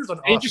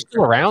 Danger's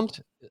still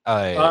around?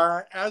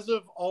 As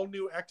of all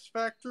new X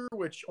Factor,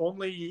 which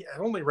only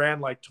ran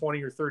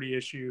 20 or 30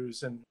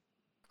 issues, and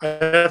I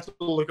have to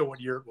look at what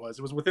year it was.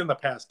 It was within the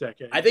past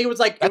decade. I think it was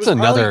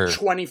probably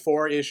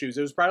 24 issues.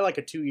 It was probably a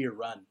 2-year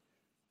run.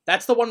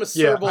 That's the one with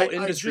Serval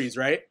Industries,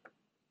 right?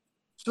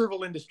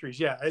 Serval Industries,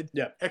 yeah.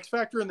 X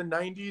Factor in the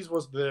 90s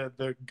was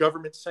the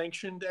government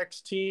sanctioned X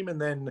team, and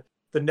then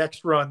the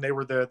next run they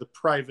were the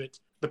private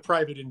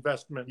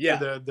investment,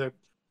 the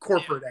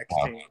corporate X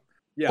team.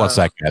 Yeah. 1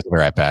 second, guys. We'll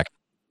be right back.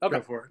 Okay.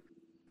 Go for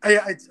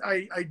it.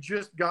 I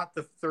just got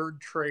the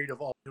third trade of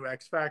all new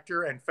X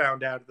Factor and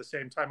found out at the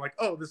same time,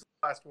 this is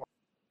the last one.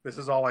 This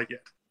is all I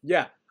get.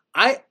 Yeah.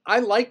 I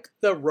like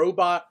the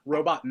robot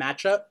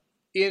matchup.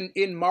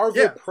 In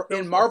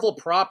Marvel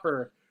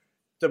proper,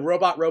 the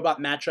robot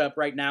matchup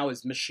right now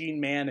is Machine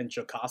Man and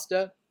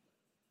Jocasta.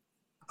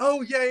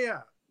 Oh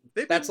yeah.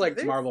 That's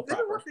like Marvel proper.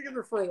 They've been working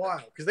together for a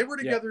while because they were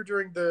together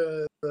during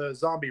the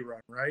zombie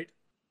run, right?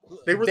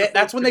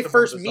 That's when they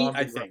first meet,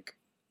 I think.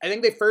 I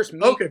think they first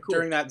meet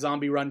during that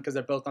zombie run because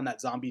they're both on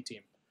that zombie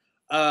team,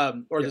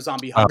 or the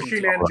zombie hunting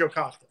team. And Joe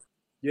Costa.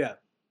 Yeah.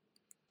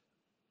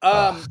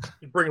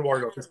 Bringing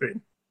Wargo up to speed.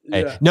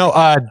 Hey,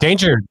 no,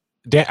 Danger.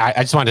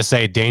 I just wanted to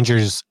say,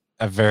 Danger's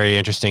a very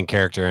interesting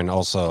character, and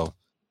also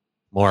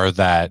more of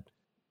that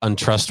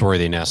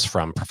untrustworthiness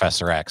from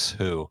Professor X,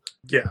 who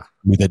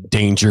knew that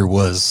Danger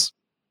was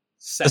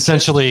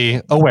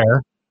essentially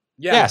aware.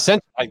 Yeah,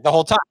 like the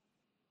whole time.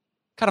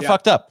 Kind of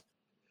fucked up.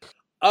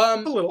 A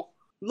little.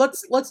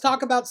 Let's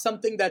talk about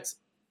something that's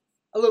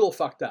a little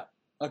fucked up.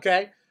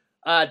 Okay.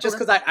 Just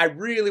because I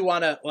really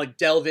want to like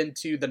delve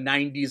into the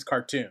 90s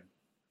cartoon.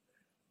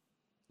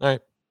 All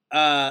right.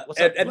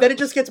 And then it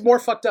just gets more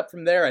fucked up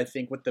from there, I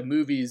think, with the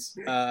movies.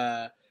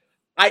 I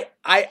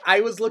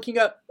was looking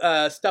up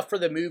stuff for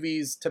the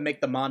movies to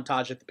make the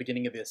montage at the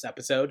beginning of this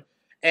episode,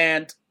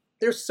 and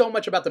there's so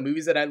much about the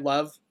movies that I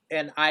love,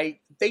 and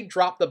they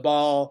drop the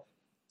ball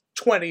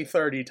 20,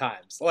 30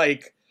 times,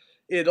 like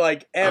in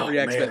like every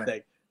X-Men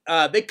thing.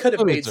 They could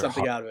have made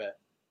something out of it.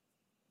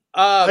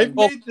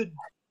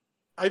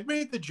 I've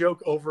made the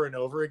joke over and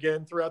over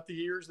again throughout the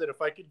years that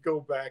if I could go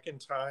back in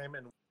time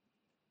and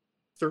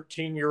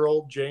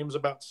 13-year-old James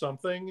about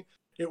something,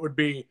 it would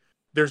be,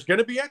 there's going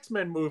to be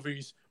X-Men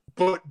movies,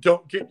 but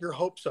don't get your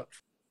hopes up.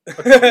 A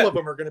couple of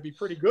them are going to be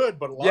pretty good,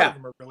 but a lot of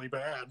them are really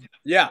bad.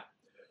 Yeah.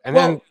 And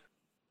then,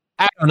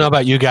 I don't know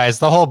about you guys,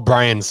 the whole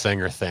Bryan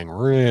Singer thing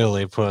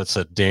really puts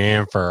a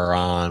damper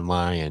on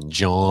my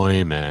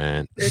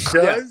enjoyment. It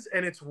does,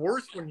 and it's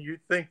worse when you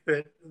think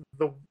that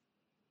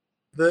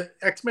the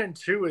X-Men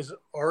 2 is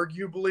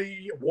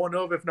arguably one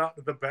of, if not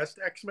the best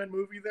X-Men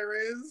movie there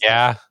is.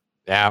 Yeah.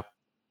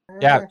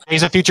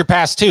 Days of Future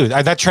Past too.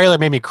 That trailer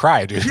made me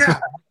cry, dude. Yeah.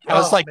 I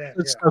was like,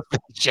 so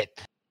shit.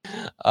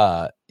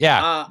 I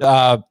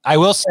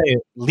will say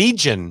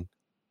Legion,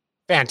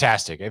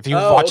 fantastic. If you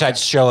watch that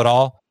show at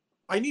all,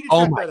 I need to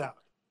check that out.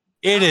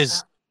 It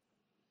is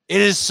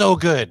so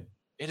good.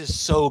 It is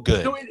so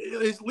good. So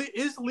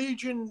is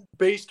Legion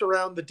based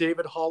around the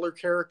David Haller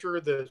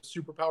character, the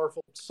super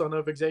powerful son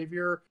of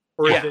Xavier,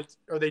 or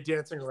are they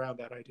dancing around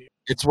that idea?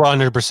 It's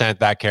 100%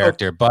 that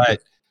character, but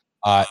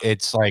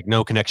it's like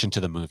no connection to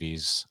the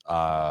movies.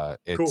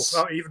 It's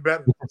cool. Even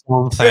better. It's its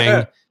own thing.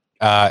 It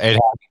has a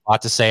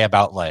lot to say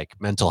about like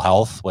mental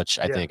health, which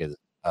I think is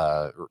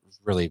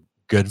really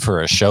good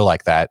for a show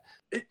like that.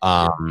 It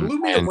blew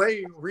me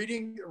away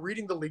reading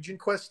the Legion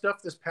Quest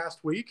stuff this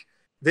past week.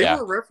 They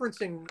were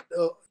referencing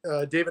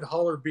David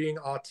Haller being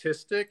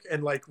autistic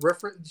and like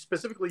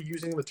specifically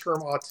using the term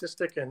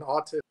autistic and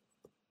autism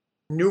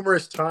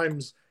numerous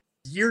times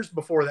years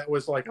before that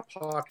was like a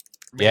popular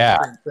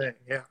thing.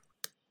 Yeah.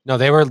 No,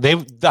 they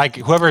like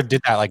whoever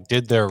did that like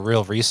did their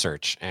real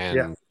research,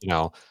 and you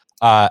know,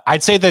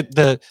 I'd say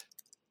that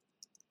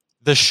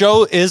the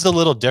show is a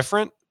little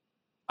different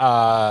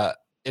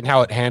in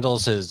how it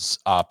handles his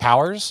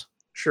powers.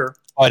 Sure,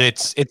 but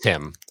it's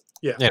him.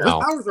 Yeah, his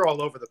powers are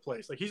all over the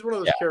place. Like he's one of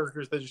those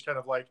characters that just kind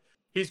of like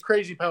he's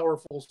crazy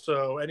powerful,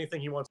 so anything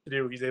he wants to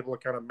do, he's able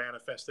to kind of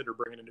manifest it or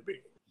bring it into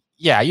being.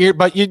 Yeah,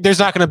 there's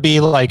not going to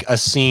be like a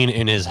scene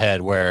in his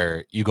head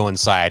where you go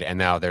inside and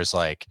now there's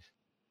like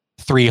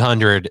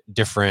 300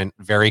 different,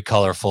 very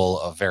colorful,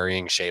 of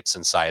varying shapes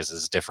and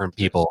sizes, different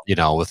people, you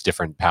know, with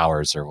different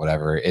powers or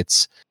whatever.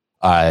 It's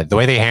the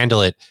way they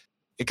handle it,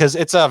 because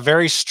it's a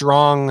very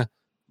strong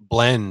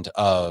blend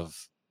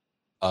of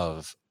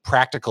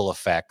practical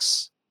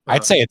effects.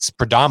 I'd say it's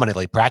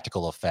predominantly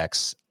practical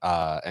effects,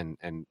 and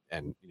you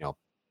know,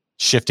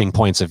 shifting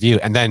points of view,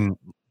 and then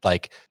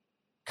like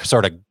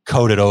sort of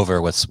coated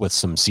over with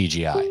some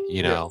CGI.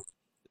 You know,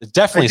 it's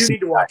definitely. I do need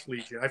to watch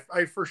Legion.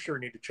 I for sure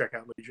need to check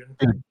out Legion.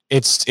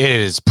 It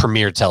is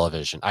premiere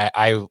television.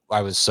 I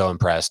was so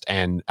impressed,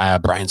 and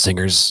Bryan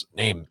Singer's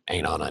name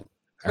ain't on it,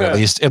 or at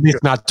least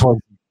not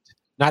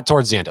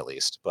towards the end, at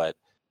least. But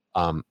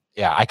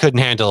I couldn't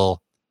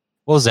handle.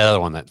 What was the other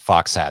one that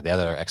Fox had? The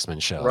other X-Men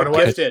show?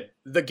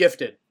 The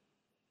Gifted.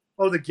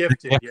 Oh, The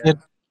Gifted. Yeah.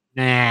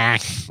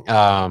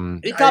 Nah.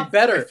 It got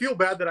better. I feel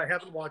bad that I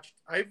haven't watched.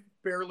 I've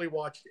barely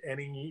watched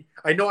any.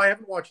 I know I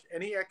haven't watched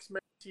any X-Men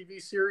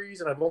TV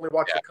series, and I've only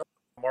watched a couple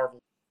of Marvel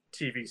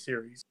TV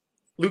series.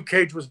 Luke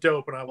Cage was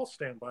dope, and I will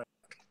stand by it.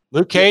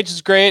 Luke Cage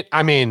is great.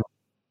 I mean,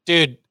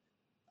 dude,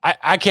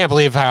 I can't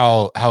believe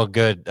how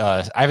good.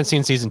 I haven't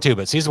seen season 2,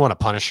 but season 1 of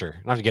Punisher.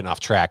 I'm not getting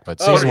off track,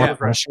 but season 1 of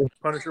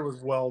Punisher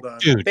was well done.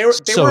 Dude, they were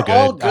so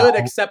all good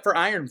except for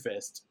Iron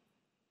Fist.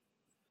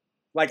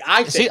 Like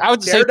I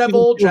would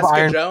Daredevil,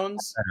 Jessica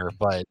Jones, better,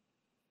 but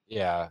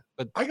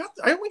but I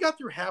only got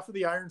through half of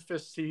the Iron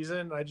Fist season,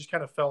 and I just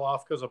kind of fell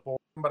off because of boredom.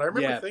 But I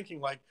remember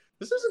thinking like,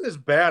 this isn't as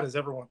bad as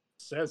everyone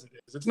says it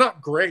is. It's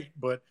not great,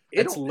 but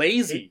it's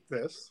lazy.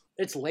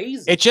 It's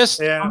lazy. It just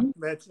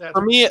that's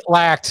for me it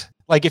lacked.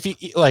 Like if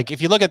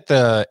you look at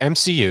the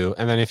MCU,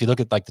 and then if you look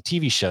at like the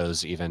TV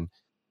shows, even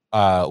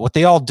what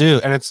they all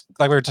do, and it's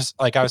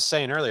like I was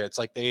saying earlier, it's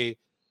like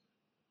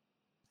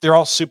they're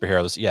all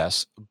superheroes,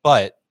 yes,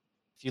 but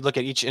if you look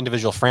at each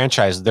individual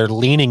franchise, they're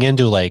leaning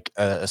into like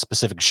a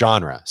specific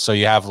genre. So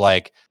you have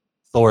like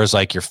Thor's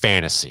like your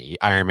fantasy,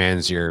 Iron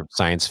Man's your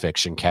science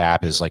fiction,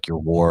 Cap is like your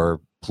war,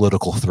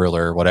 political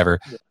thriller, whatever.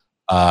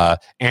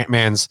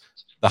 Ant-Man's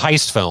the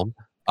heist film,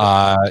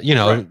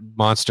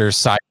 monsters,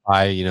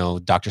 sci-fi,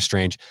 Doctor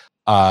Strange.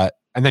 And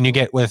then you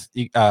get with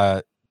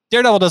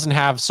Daredevil doesn't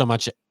have so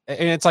much,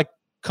 and it's like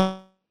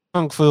kung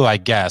fu, I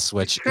guess,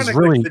 which is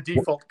really like the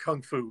default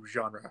kung fu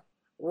genre.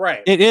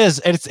 Right. It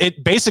is.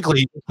 It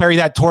basically carry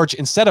that torch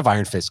instead of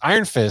Iron Fist.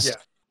 Iron Fist,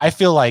 I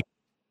feel like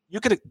you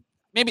could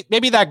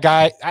maybe that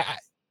guy.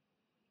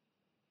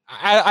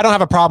 I don't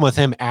have a problem with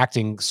him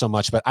acting so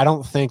much, but I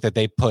don't think that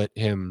they put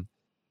him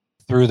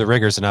through the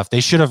rigors enough. They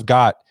should have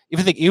got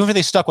even if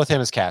they stuck with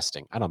him as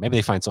casting. I don't know. Maybe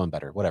they find someone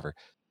better, whatever.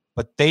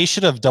 But they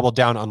should have doubled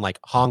down on like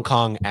Hong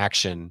Kong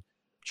action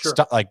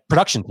stuff, like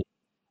production team.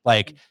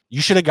 Like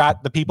you should have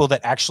got the people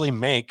that actually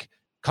make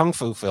kung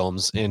fu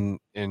films in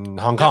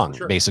Hong Kong,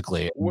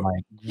 basically, and,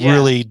 like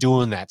really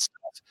doing that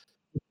stuff.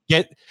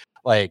 Get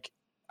like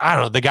I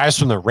don't know the guys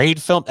from the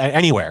Raid film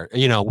anywhere,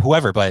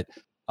 whoever. But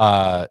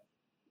I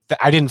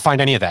didn't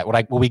find any of that.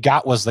 What we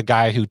got was the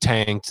guy who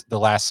tanked the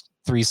last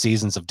 3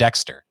 seasons of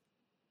Dexter.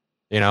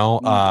 And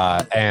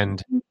I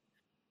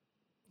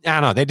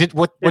don't know. They did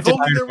what did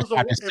Iron Fist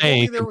have to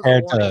say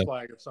compared to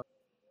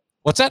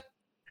what's that?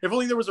 If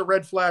only there was a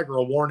red flag or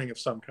a warning of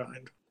some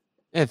kind.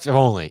 If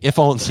only,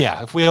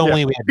 yeah. If we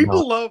only, we had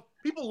people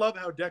love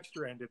how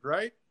Dexter ended,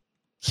 right?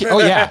 Oh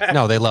yeah,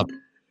 no, they love it.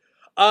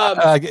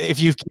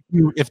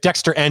 If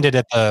Dexter ended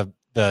at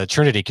the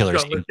Trinity Killer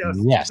scene,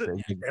 yes,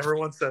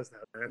 everyone says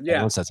that, man. Yeah,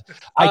 everyone says.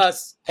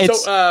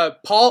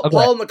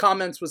 Paul in the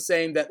comments was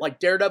saying that like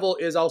Daredevil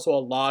is also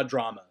a law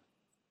drama,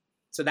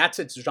 so that's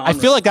its genre. I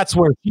feel like that's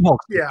where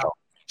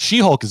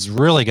She-Hulk is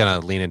really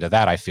gonna lean into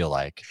that. I feel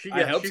like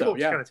I hope so.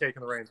 She-Hulk's kind of taking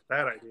the reins of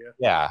that idea.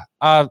 Yeah,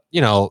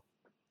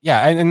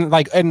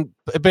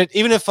 but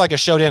even if like a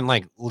show didn't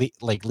like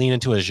lean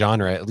into a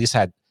genre, at least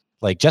had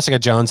like Jessica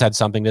Jones had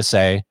something to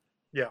say.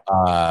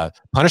 Yeah.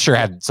 Punisher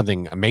had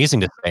something amazing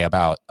to say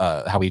about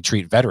how we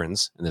treat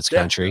veterans in this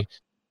country.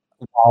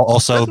 While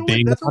also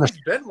that's always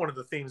been one of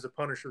the themes of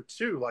Punisher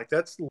too. Like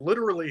that's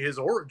literally his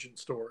origin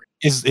story.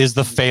 Is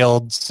the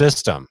failed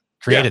system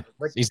created?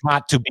 He's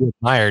not to be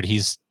admired.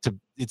 It's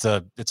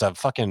a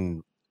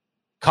fucking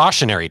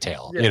cautionary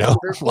tale.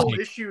 There's whole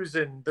issues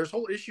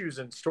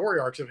and story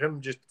arcs of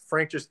him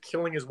Frank just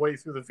killing his way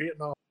through the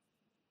Vietnam.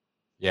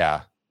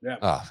 Yeah.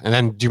 And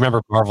then do you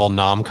remember Marvel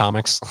Nom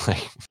comics?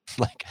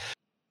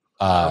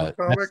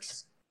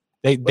 Comics.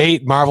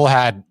 Marvel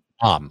had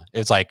Nom.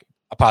 It's like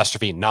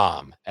apostrophe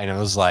Nom, and it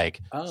was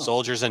like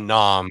soldiers in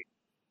Nom.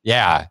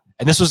 Yeah,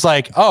 and this was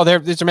like they're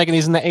making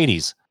these in the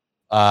 80s.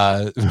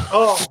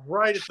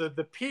 Right at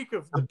the peak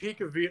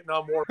of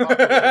Vietnam War.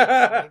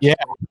 Yeah,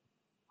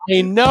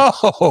 I know.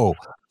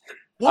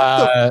 What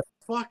the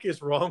fuck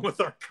is wrong with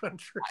our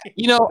country?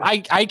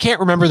 I can't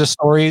remember the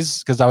stories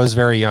because I was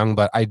very young,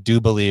 but I do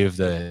believe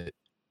that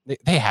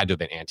they had to have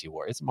been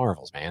anti-war. It's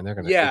Marvels, man. They're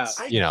gonna,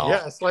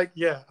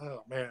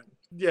 oh man,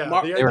 the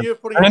idea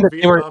of putting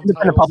they were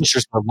independent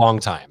publishers for a long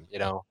time.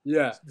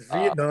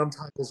 Vietnam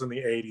titles in the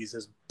 80s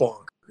is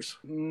bonkers.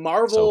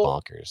 Marvel, so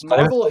bonkers.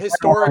 Marvel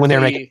historically. When they're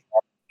making...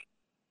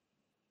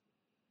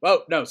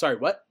 Oh no, sorry,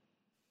 what?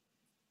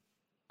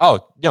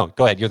 Oh no,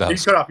 go ahead. You're the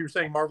host. You cut off. You were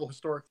saying Marvel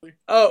historically.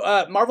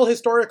 Marvel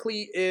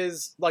historically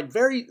is like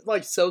very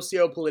like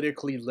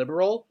socio-politically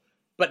liberal,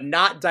 but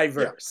not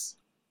diverse.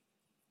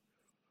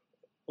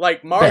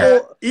 Like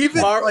Marvel,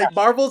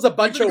 Marvel's a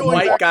bunch of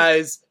white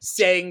guys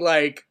saying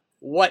like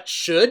what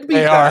should be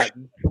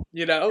done.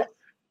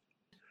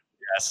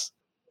 Yes,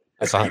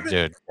 that's not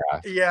dude.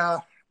 Yeah,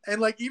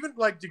 and like even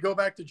like to go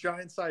back to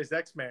giant-sized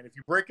X-Men, if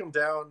you break them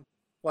down,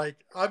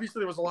 like obviously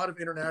there was a lot of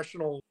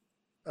international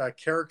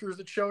characters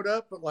that showed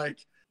up, but like,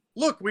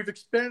 look, we've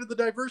expanded the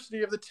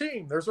diversity of the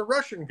team. There's a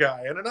Russian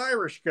guy and an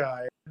Irish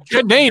guy,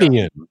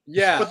 Canadian.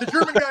 Yeah, but the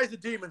German guy is a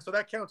demon, so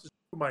that counts as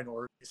 2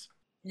 minorities.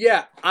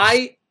 Yeah,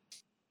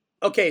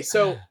 Okay,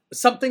 so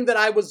something that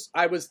I was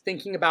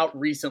thinking about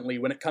recently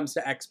when it comes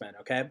to X-Men,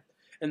 okay?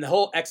 And the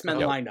whole X-Men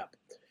lineup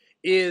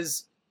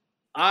is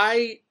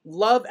I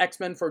love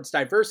X-Men for its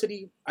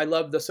diversity. I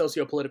love the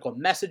socio-political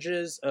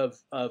messages of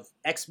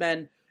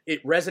X-Men.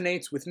 It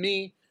resonates with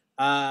me.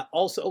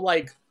 Also,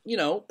 like,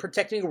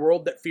 protecting a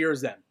world that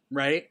fears them,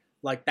 right?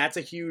 Like, that's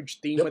a huge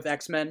theme with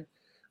X-Men.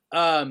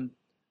 And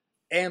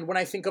when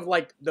I think of,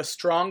 like, the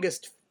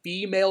strongest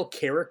female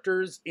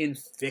characters in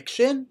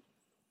fiction...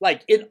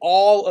 Like, in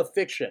all of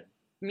fiction,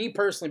 me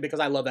personally,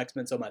 because I love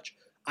X-Men so much,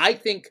 I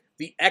think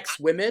the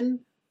X-Women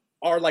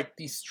are, like,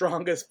 the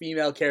strongest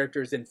female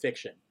characters in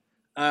fiction.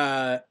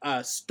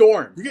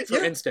 Storm,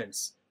 for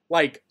instance.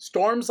 Like,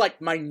 Storm's,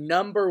 like, my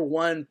number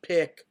 1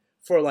 pick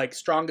for, like,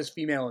 strongest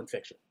female in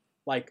fiction.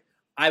 Like,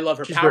 I love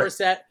her power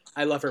set.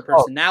 I love her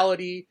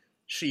personality.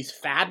 She's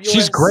fabulous.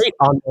 She's great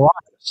on the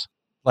lives.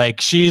 Like,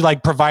 she,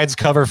 like, provides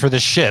cover for the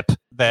ship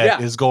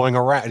that is going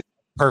around.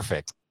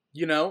 Perfect.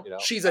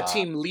 She's a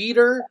team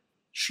leader.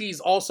 She's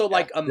also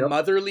like a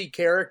motherly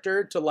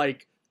character to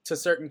like to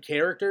certain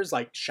characters,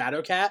 like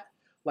Shadowcat,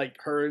 like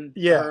her and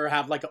her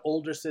have like an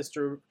older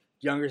sister,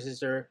 younger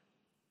sister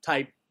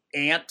type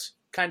aunt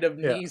kind of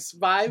niece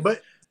vibe.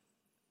 But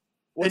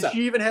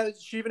she even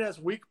has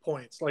weak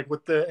points, like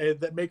with the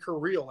that make her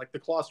real, like the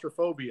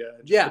claustrophobia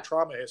and just the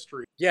trauma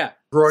history. Yeah,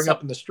 growing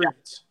up in the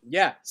streets.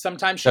 Yeah,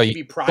 sometimes she can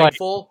be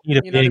prideful. You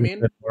know what I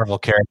mean? Marvel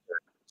character.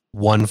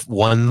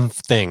 One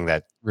thing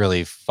that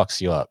really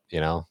fucks you up, you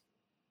know?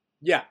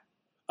 Yeah.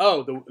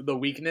 Oh, the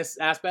weakness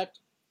aspect.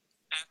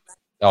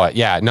 Oh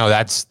yeah, no,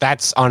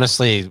 that's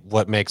honestly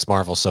what makes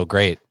Marvel so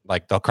great.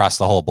 Like across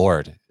the whole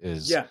board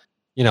is,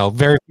 you know,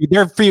 there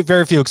are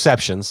very few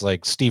exceptions.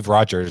 Like Steve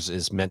Rogers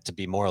is meant to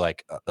be more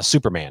like a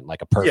Superman,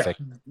 like a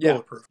perfect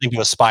thing to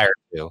aspire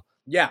to.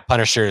 Yeah,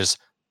 Punisher's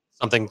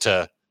something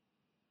to,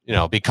 you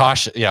know, be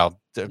cautious, you know,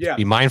 to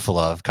be mindful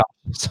of.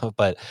 So,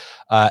 but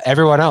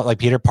everyone else, like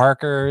Peter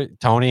Parker,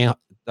 Tony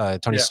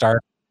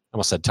Stark, I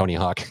almost said Tony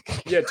Hawk.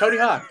 Yeah, Tony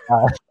Hawk.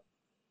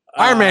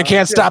 Iron Man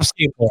can't stop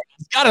skateboarding.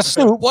 He's got a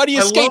suit. What do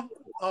you skate?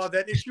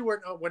 That issue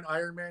when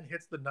Iron Man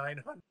hits the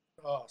 900.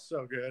 Oh,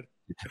 so good.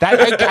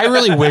 I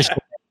really wish.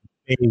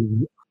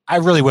 I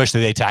really wish that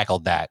they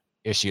tackled that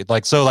issue.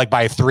 Like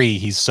by 3,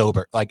 he's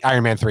sober. Like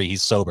Iron Man 3,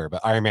 he's sober,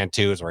 but Iron Man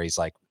 2 is where he's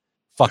like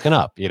fucking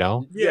up. You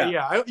know?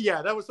 Yeah.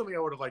 That was something I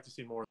would have liked to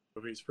see more in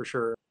the movies for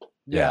sure.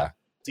 Yeah.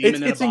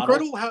 It's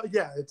incredible how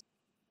it's.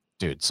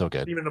 Dude, so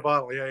good. Demon in a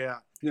bottle. Yeah.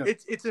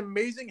 It's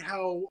amazing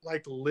how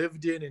like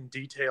lived in and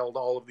detailed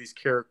all of these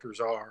characters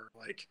are.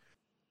 Like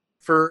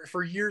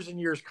for years and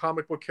years,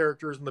 comic book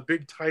characters and the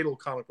big title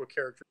comic book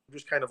characters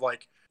just kind of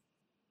like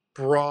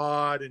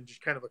broad and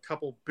just kind of a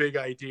couple big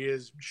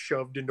ideas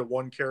shoved into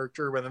one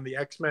character. But then the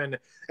X-Men,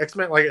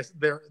 like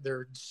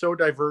they're so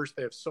diverse.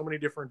 They have so many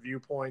different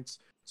viewpoints,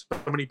 so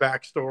many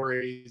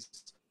backstories.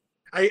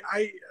 I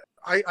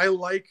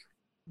like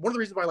one of the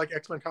reasons why I like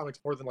X-Men comics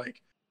more than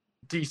like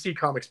DC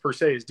comics per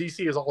se is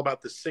DC is all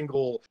about the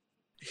singular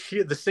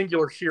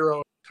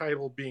hero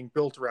title being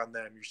built around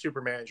them. Your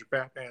Supermans, your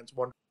Batmans,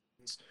 Wonder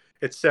Womans,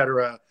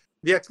 etc.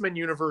 The X-Men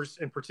universe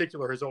in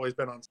particular has always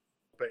been on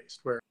based,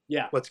 where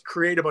let's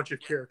create a bunch of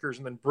characters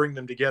and then bring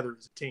them together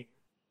as a team.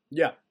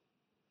 Yeah.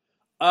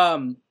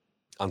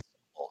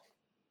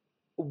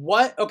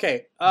 What?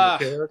 Okay.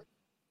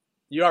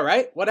 You all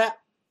right? What?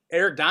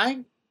 Eric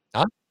dying?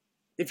 Huh?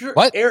 If you're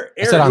what? Eric,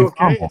 you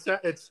okay?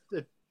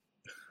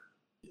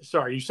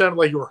 Sorry, you sounded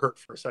like you were hurt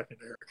for a second,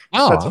 Eric.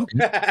 Oh,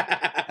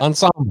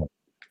 ensemble.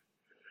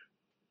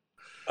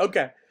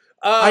 Okay.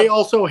 I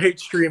also hate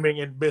streaming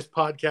and miss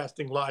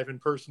podcasting live in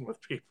person with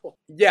people.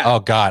 Yeah. Oh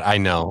God, I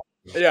know.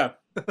 Yeah.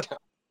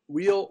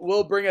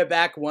 We'll bring it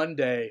back one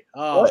day.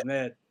 Oh what?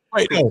 Man.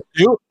 Wait, no,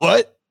 you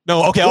what?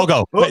 No, okay, I'll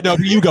go. Wait, no,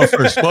 you go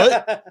first.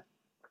 What?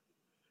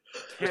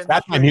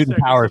 That's my mutant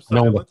power.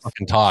 No one to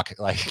fucking talk.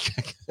 Like,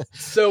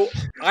 so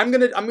I'm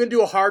gonna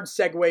do a hard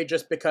segue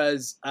just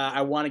because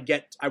I want to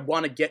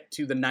get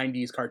to the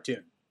 '90s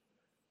cartoon.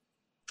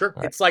 Sure.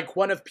 It's like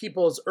one of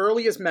people's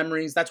earliest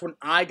memories. That's when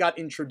I got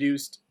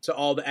introduced to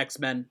all the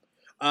X-Men.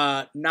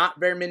 Not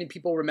very many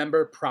people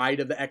remember Pride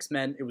of the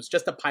X-Men. It was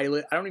just a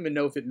pilot. I don't even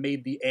know if it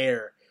made the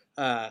air.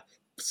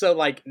 So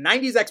like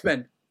 '90s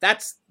X-Men.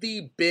 That's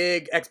the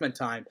big X-Men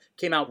time.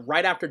 Came out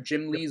right after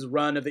Jim Lee's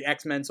run of the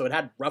X-Men, so it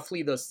had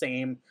roughly the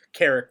same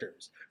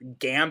characters.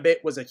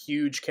 Gambit was a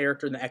huge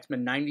character in the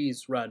X-Men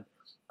 90s run.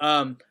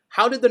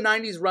 How did the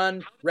 90s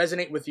run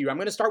resonate with you? I'm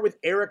going to start with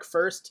Eric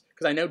first,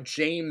 because I know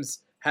James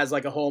has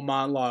like a whole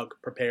monologue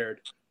prepared.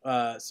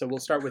 So we'll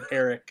start with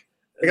Eric.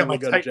 I got my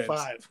type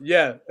 5.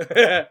 Yeah.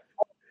 I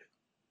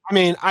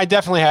mean, I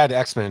definitely had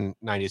X-Men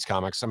 90s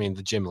comics. I mean,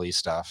 the Jim Lee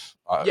stuff,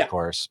 of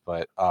course,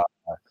 but...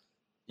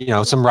 you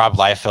know, some Rob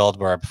Liefeld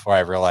before I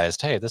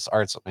realized, hey, this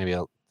art's maybe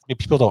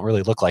people don't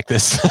really look like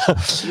this.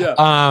 Yeah.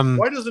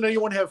 Why doesn't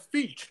anyone have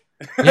feet?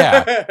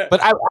 Yeah.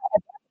 But at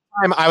the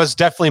time, I was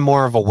definitely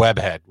more of a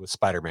webhead with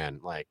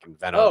Spider-Man, like and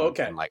Venom. Oh,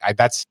 okay. And like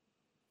that's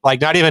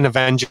like not even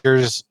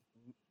Avengers.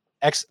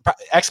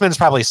 X-Men's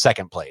probably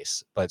second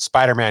place, but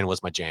Spider-Man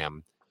was my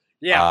jam.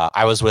 Yeah.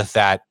 I was with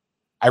that.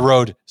 I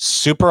rode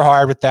super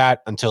hard with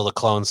that until the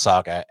Clone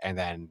Saga, and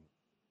then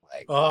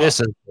like this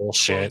is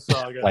bullshit.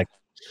 Like,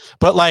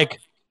 but like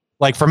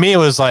for me, it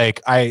was like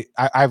I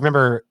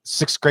remember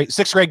sixth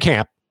grade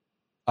camp.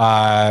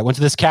 Went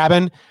to this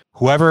cabin.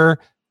 Whoever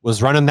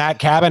was running that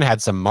cabin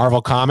had some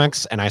Marvel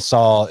comics, and I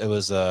saw it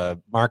was a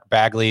Mark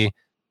Bagley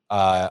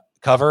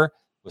cover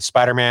with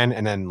Spider-Man,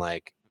 and then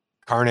like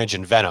Carnage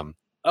and Venom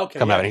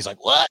come out, and he's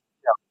like, "What?"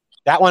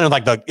 That one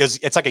like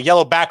it's like a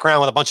yellow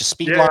background with a bunch of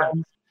speed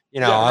lines.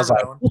 You know, I was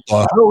like, "What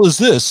the hell is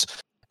this?"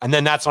 And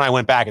then that's when I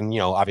went back and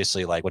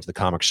obviously like went to the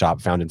comic shop,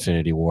 found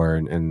Infinity War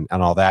and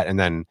all that, and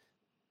then.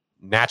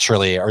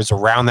 Naturally, it was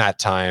around that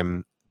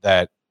time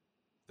that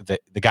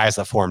the guys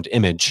that formed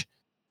Image,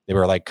 they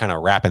were like kind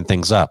of wrapping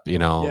things up.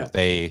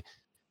 They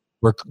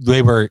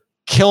were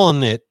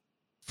killing it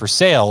for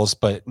sales,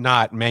 but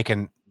not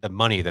making the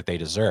money that they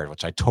deserved,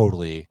 which I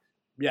totally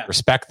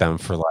respect them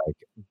for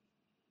like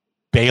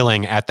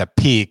bailing at the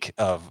peak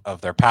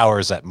of their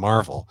powers at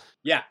Marvel.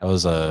 Yeah, that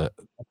was a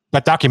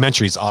that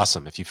documentary is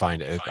awesome if you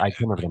find it. I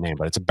can't remember the name,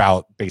 but it's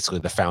about basically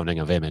the founding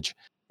of Image.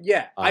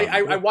 Yeah,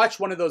 I watched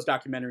one of those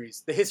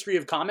documentaries, The History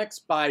of Comics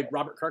by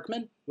Robert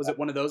Kirkman. Was it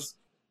one of those?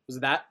 Was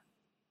it that?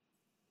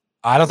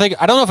 I don't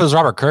know if it was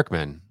Robert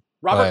Kirkman.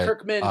 Robert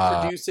Kirkman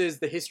produces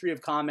The History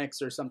of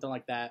Comics or something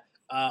like that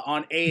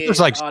on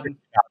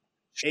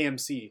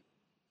AMC.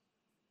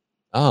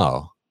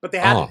 Oh. But they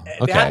had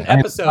an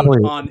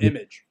episode on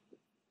Image.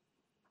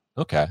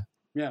 Okay.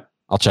 Yeah.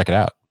 I'll check it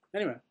out.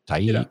 Anyway.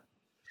 You know.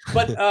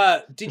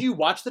 But did you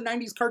watch the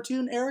 90s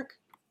cartoon, Eric?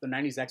 The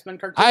 90s X-Men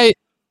cartoon?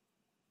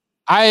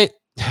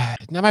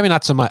 Maybe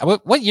not so much.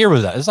 What year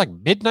was that? It was like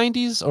mid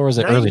 90s or was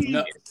it early?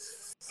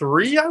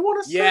 93, I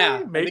want to say.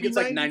 Yeah, maybe I think it's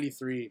like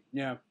 93.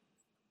 Yeah.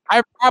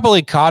 I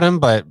probably caught him,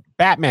 but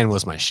Batman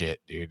was my shit,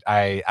 dude.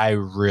 I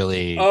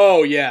really.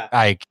 Oh yeah.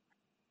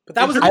 But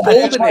that was a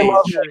golden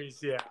age.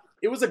 Yeah.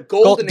 It was a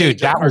golden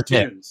age of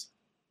cartoons.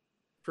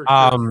 For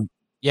sure.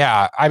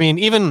 Yeah. I mean,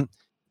 even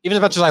as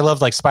much as I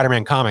loved like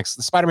Spider-Man comics,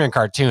 the Spider-Man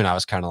cartoon, I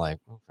was kind of like,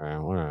 okay,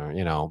 whatever,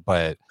 you know.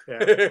 But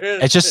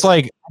it's just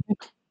like,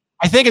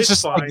 I think it's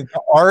just like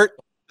the art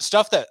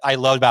stuff that I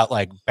loved about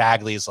like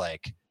Bagley's,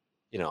 like,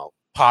 you know,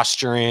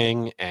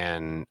 posturing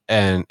and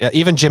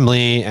even Jim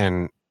Lee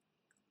and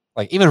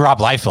like even Rob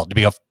Liefeld, to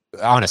be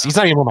honest. He's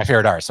not even one of my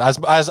favorite artists. I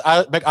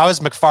was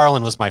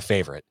McFarlane was my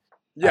favorite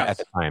at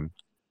the time.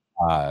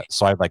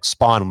 So I like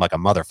Spawn like a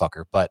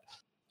motherfucker, but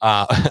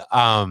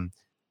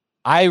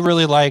I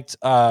really liked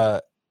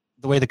the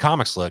way the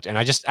comics looked, and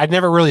I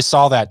never really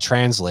saw that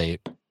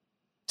translate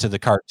to the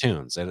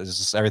cartoons. It was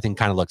just everything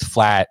kind of looked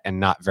flat and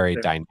not very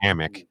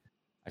dynamic.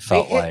 I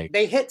felt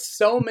they hit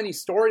so many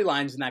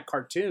storylines in that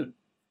cartoon.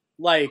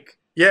 Like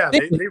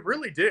they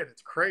really did.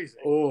 It's crazy.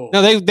 Oh.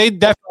 No, they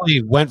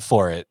definitely went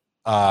for it.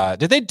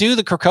 Did they do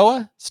the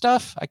Krakoa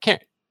stuff? I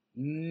can't.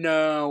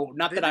 No,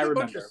 not that I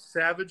remember. A bunch of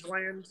Savage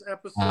Lands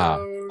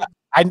episodes.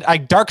 I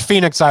Dark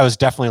Phoenix. I was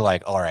definitely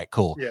like, all right,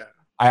 cool. Yeah.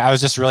 I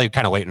was just really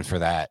kind of waiting for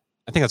that.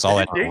 I think that's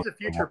all. Days of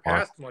Future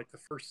Past in like the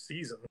first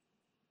season.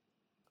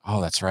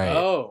 Oh, that's right.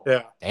 Oh,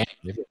 yeah. Damn,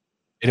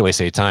 didn't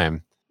waste any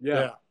time.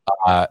 Yeah.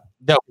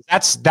 No,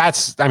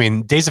 that's. I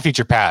mean, Days of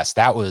Future Past.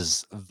 That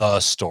was the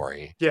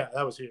story. Yeah,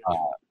 that was huge.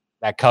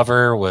 That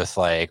cover with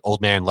like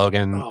Old Man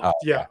Logan.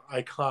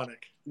 Iconic.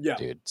 Yeah,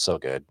 dude, so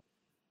good.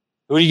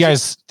 Who do you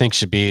guys think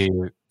should be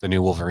the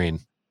new Wolverine?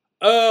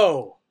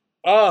 Oh,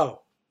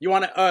 you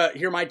want to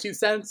hear my 2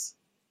 cents?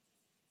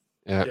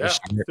 I'm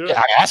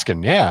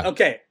asking. Yeah.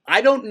 Okay,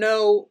 I don't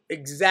know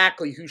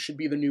exactly who should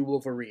be the new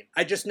Wolverine.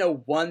 I just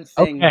know one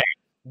thing. Okay.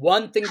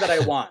 One thing that I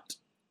want.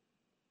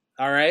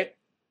 All right.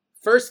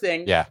 First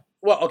thing. Yeah.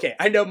 Well, okay.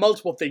 I know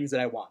multiple things that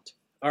I want.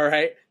 All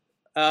right.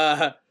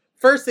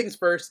 First things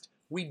first.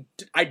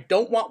 I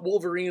don't want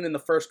Wolverine in the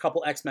first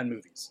couple X-Men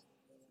movies.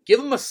 Give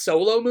him a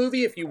solo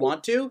movie if you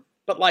want to,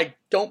 but like,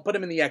 don't put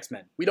him in the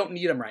X-Men. We don't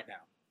need him right now.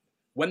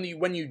 When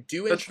you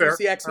do introduce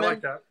the X-Men,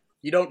 like that.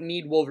 You don't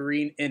need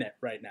Wolverine in it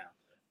right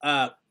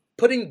now.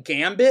 Putting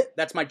Gambit,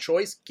 that's my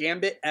choice.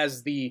 Gambit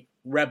as the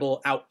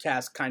rebel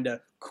outcast kind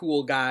of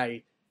cool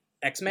guy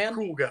X-Man.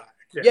 Cool guy.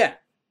 Yeah.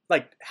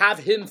 Like, have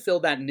him fill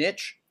that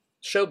niche.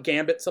 Show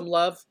Gambit some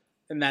love,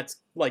 and that's,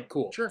 like,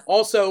 cool. Sure.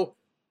 Also,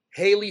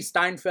 Haley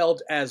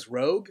Steinfeld as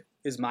Rogue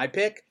is my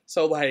pick.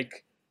 So,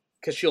 like,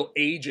 because she'll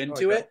age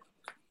into it.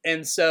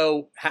 And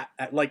so,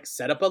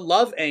 set up a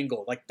love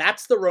angle. Like,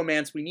 that's the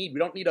romance we need. We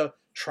don't need a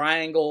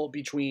triangle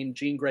between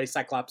Jean Grey,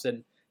 Cyclops,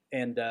 and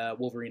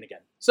Wolverine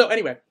again. So,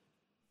 anyway,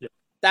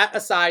 that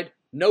aside,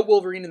 no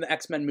Wolverine in the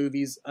X-Men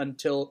movies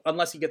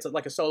unless he gets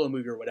like a solo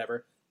movie or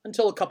whatever,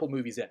 until a couple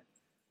movies in.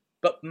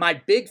 But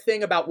my big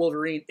thing about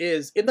Wolverine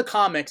is, in the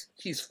comics,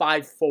 he's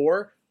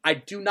 5'4". I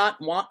do not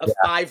want a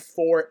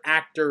 5'4"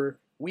 actor.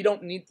 We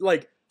don't need,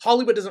 like,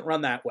 Hollywood doesn't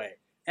run that way,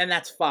 and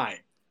that's fine.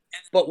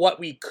 But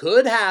what we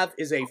could have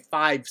is a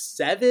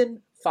 5'7",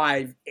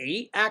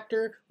 5'8"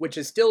 actor, which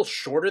is still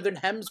shorter than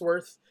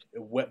Hemsworth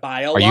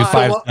by a lot. Are you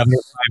 5'7", 5'8"?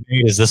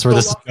 Is this where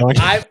this is going?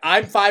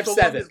 I'm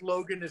 5'7".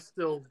 Logan is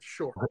still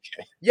short.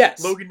 Okay.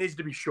 Yes. Logan needs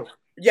to be short.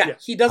 Yeah,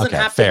 he doesn't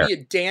have to be a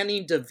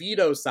Danny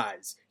DeVito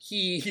size.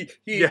 He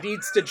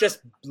needs to just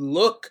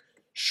look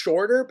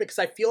shorter, because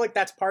I feel like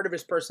that's part of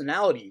his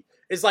personality.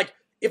 Is like,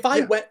 if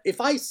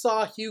I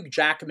saw Hugh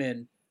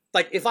Jackman,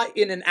 like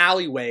in an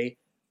alleyway,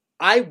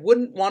 I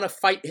wouldn't want to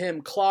fight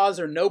him claws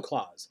or no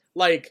claws.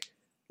 Like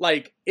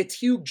it's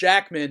Hugh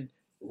Jackman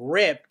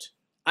ripped.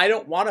 I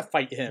don't want to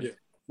fight him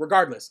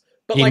regardless.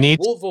 But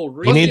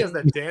Wolverine has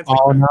that dancing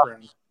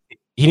background.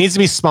 He needs to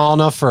be small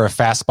enough for a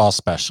fastball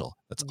special.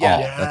 That's all.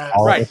 That's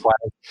all right.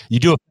 You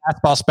do a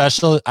fastball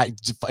special, I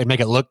make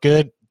it look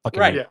good.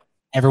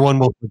 Everyone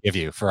will forgive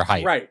you for a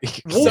height. Right.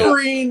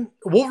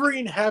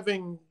 Wolverine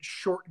having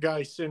short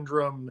guy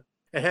syndrome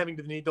and having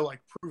the need to like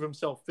prove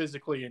himself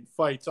physically in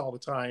fights all the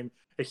time,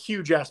 a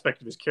huge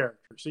aspect of his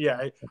character. So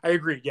I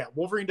agree. Yeah,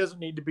 Wolverine doesn't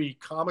need to be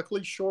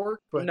comically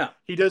short, but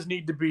he does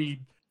need to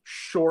be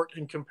short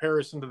in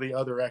comparison to the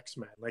other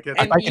X-Men. Like, if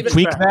I could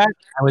tweak that,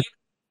 I would.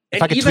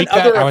 If I could tweak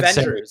that, I would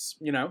Avengers,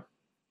 say, you know.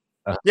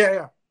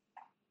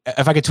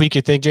 If I could tweak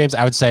your thing, James,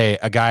 I would say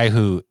a guy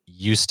who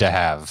used to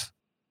have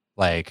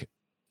like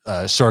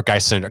short guy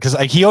syndrome, because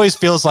like he always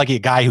feels like a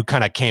guy who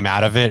kind of came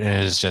out of it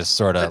and is just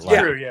sort of like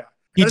true, yeah.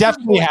 He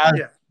definitely has.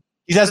 Yeah.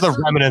 He has the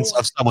remnants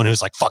of someone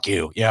who's like fuck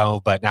you, you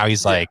know. But now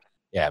he's like,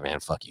 yeah, man,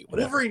 fuck you.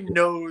 Whatever. Wolverine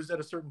knows at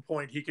a certain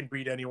point he can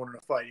beat anyone in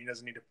a fight. He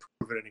doesn't need to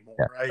prove it anymore,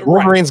 right?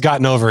 Wolverine's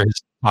gotten over his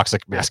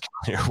toxic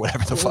masculinity or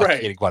whatever the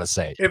fuck you want to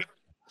say.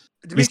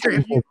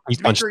 Dimitri,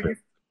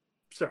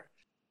 sorry.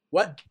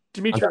 What?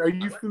 Dimitri, are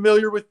you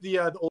familiar with the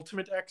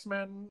Ultimate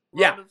X-Men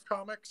run of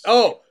comics?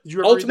 Oh, did you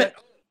ever Ultimate. read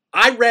that?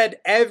 I read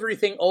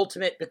everything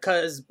Ultimate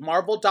because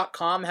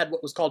Marvel.com had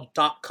what was called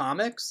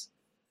 .comics.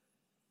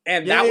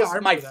 And that was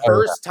my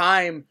first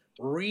time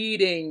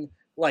reading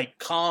like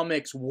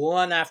comics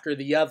one after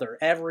the other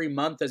every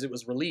month as it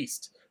was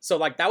released. So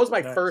like that was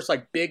my first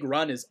like big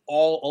run is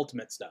all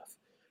Ultimate stuff.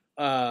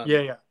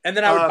 And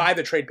then I would buy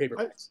the trade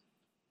paperbacks.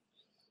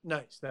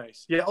 Nice.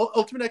 Yeah,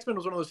 Ultimate X-Men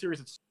was one of those series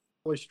that's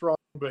really strong,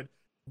 but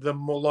the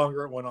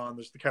longer it went on,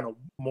 there's the kind of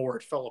more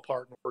it fell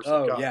apart and worse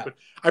it got. Yeah.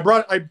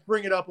 But I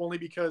bring it up only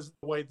because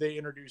the way they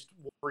introduced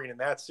Wolverine in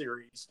that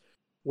series,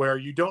 where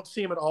you don't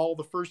see him at all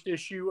the first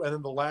issue, and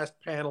then the last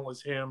panel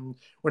is him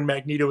when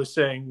Magneto is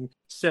saying,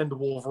 send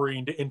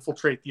Wolverine to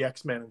infiltrate the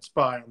X-Men and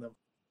spy on them.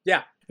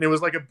 Yeah. And it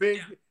was like a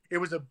big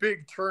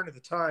turn at the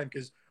time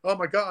because, oh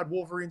my God,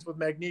 Wolverine's with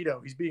Magneto.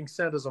 He's being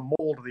sent as a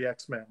mole to the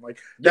X-Men. Like,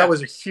 that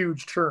was a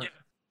huge turn.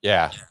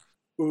 Yeah.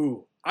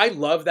 Ooh, I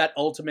love that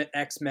Ultimate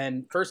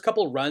X-Men first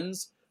couple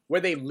runs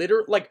where they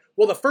literally, like,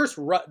 well, the first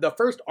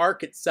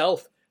arc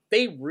itself,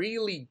 they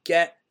really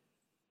get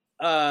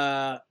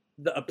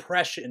the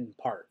oppression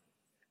part.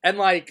 And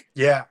like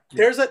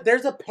there's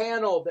a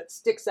panel that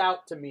sticks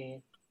out to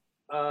me.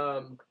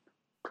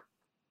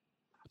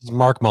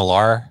 Mark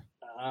Millar.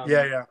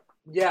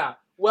 Yeah.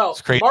 Well,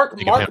 It's crazy.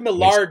 Mark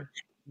Millar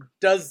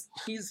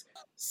he's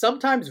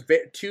sometimes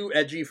too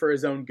edgy for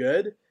his own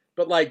good,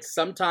 but like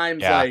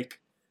sometimes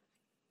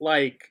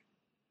like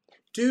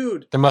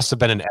dude, there must have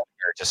been an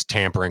editor just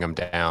tampering him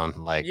down.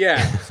 Like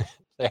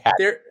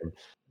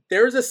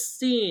there's a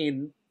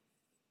scene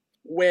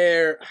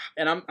where,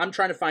 and I'm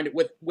trying to find it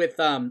with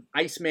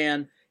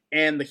Iceman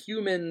and the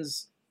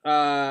humans.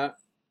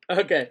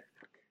 Okay,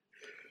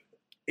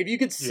 if you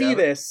could see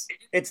this,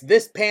 it's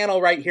this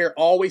panel right here.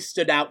 Always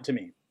stood out to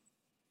me,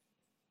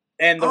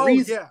 and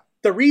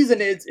the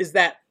reason is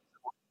that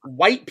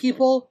white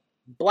people,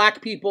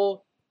 black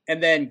people,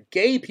 and then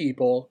gay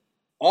people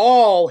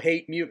all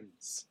hate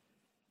mutants,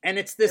 and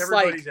it's this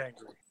Everybody's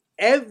angry.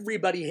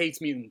 Everybody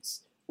hates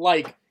mutants.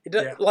 Like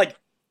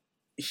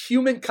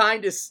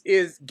humankind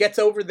is gets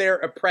over their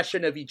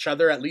oppression of each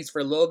other, at least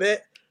for a little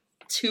bit,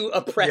 to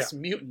oppress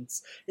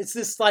mutants. It's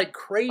this like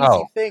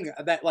crazy thing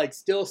that like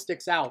still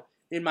sticks out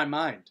in my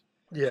mind.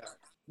 Yeah.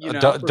 You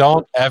know?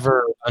 Don't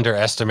ever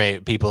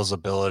underestimate people's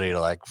ability to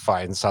like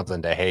find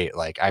something to hate.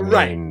 Like, I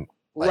mean,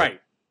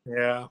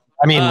 Yeah.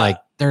 I mean, like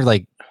they're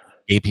like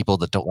gay people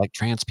that don't like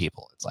trans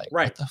people. It's like,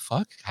 what the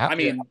fuck? I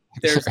mean,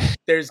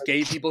 there's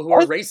gay people who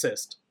are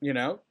racist, you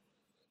know?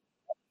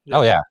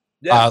 Oh yeah.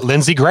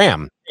 Lindsey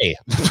Graham. Hey.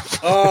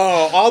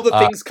 All the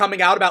things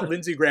coming out about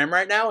Lindsey Graham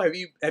right now. Have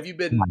you been? Have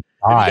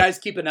you guys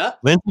keeping up?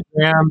 Lindsey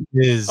Graham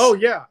is. Oh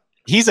yeah.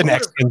 He's an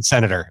ex-con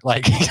senator.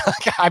 Like,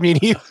 I mean,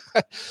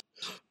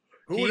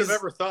 Who would have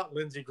ever thought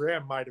Lindsey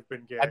Graham might have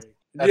been gay?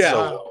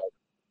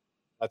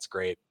 That's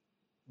great.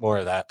 More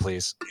of that,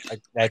 please.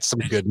 That's some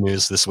good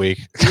news this week.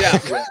 Yeah.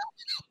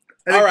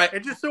 All right.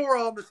 And just so we're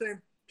all on the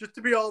same, just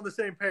to be all on the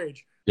same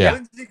page. Yeah.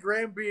 Lindsey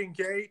Graham being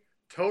gay,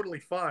 totally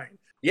fine.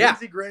 Yeah.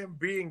 Lindsey Graham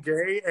being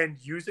gay and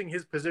using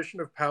his position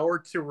of power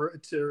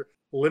to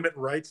limit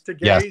rights to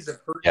gays and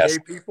hurt gay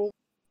people,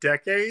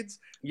 decades.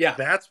 Yeah.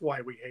 That's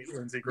why we hate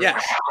Lindsey Graham.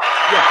 Yeah.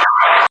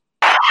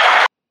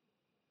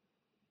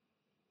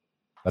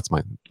 That's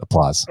my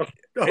applause.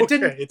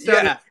 Okay.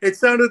 It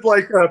sounded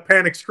like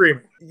Panic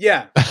screaming.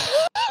 Yeah.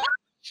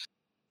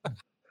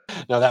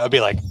 No, that would be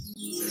like.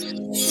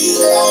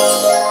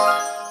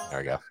 There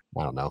we go.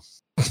 I don't know.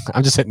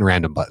 I'm just hitting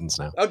random buttons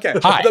now. Okay.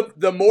 Hi.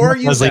 The more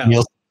you Leslie know.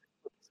 Nielsen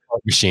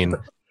machine.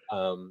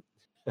 So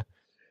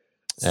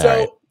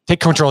right.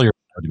 Take control of your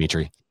show,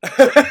 Dimitri.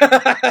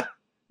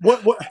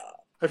 What?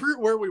 I forget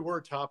where we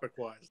were topic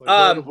wise.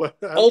 Like,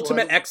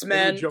 Ultimate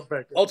X-Men,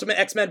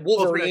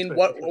 Wolverine.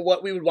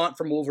 What we would want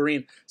from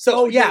Wolverine.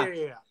 So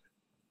yeah.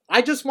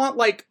 I just want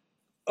like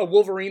a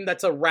Wolverine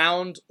that's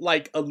around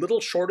like a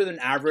little shorter than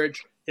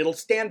average. It'll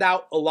stand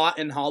out a lot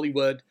in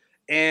Hollywood,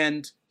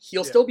 and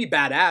he'll still be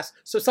badass.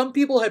 So some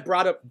people had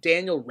brought up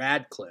Daniel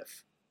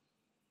Radcliffe.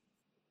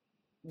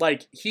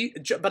 Like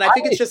but I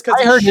think it's just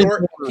because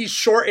he's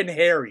short and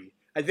hairy.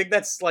 I think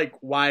that's like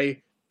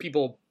why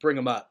people bring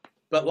him up.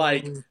 But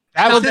like there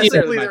have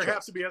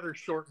to be other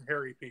short and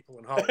hairy people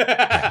in Hollywood.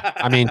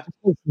 I mean,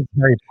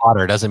 Harry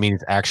Potter doesn't mean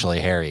he's actually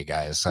hairy,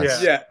 guys.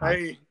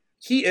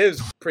 He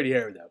is pretty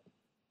hairy though.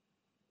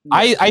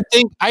 I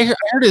think I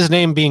heard his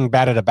name being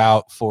batted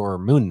about for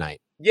Moon Knight.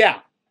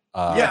 Yeah.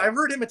 I've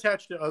heard him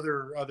attached to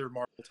other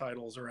Marvel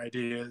titles or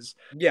ideas.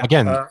 Yeah.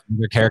 Again,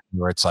 their character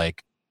where it's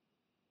like,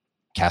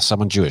 cast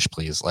someone Jewish,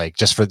 please. Like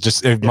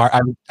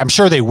I'm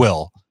sure they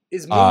will.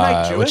 Is Moon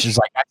Knight Jewish? Which is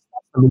like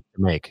for me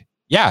to make.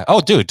 Yeah.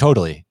 Oh, dude,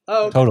 totally.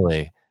 Oh, okay.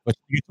 Totally. Which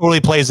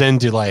totally plays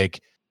into like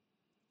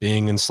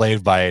being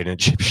enslaved by an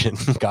Egyptian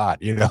god.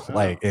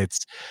 Like it's.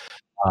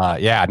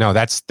 Yeah. No,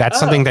 that's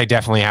something they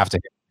definitely have to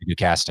do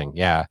casting.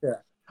 Yeah. Yeah.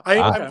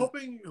 I'm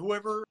hoping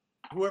whoever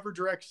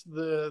directs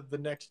the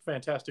next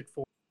Fantastic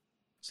Four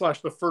 /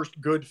 the first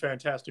good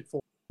Fantastic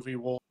Four movie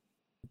will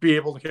be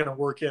able to kind of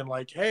work in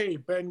like, hey,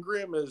 Ben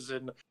Grimm is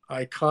an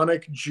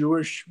iconic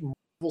Jewish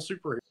Marvel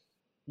superhero.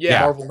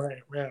 Yeah. Marvel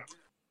name. Yeah.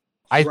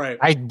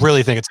 I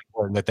really think it's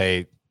important that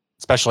they,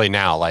 especially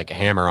now, like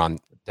hammer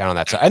down on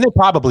that side, and they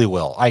probably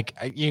will. Like,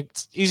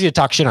 it's easy to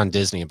talk shit on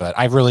Disney, but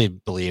I really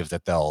believe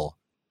that they'll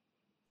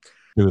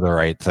do the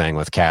right thing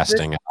with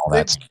casting and all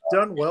that stuff.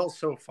 Done well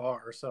so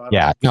far. So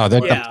the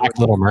Black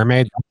Little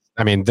Mermaid.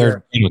 I mean, they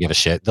don't give a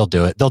shit. They'll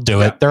do it.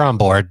 They're on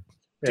board,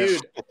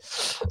 dude.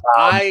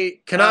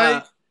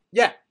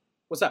 Yeah.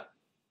 What's up?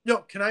 Yo,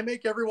 can I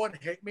make everyone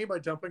hate me by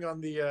jumping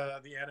on the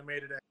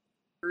animated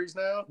series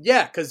now?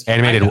 Yeah, because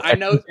animated. I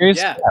know. Series?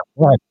 Yeah.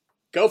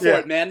 Go for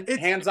it, man.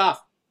 Hands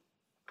off.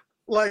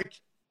 Like,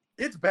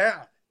 it's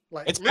bad.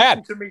 Like, it's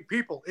bad to me,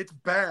 people. It's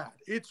bad.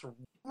 It's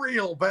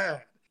real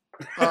bad.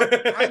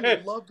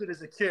 I loved it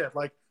as a kid.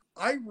 Like,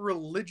 I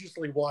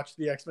religiously watched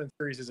the X-Men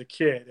series as a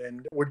kid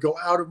and would go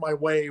out of my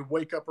way,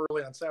 wake up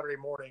early on Saturday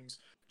mornings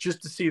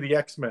just to see the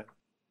X-Men.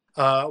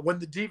 When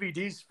the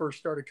DVDs first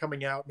started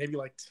coming out, maybe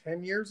like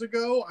 10 years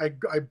ago,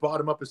 I bought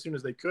them up as soon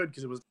as they could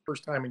because it was the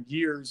first time in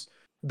years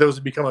those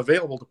had become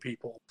available to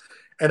people.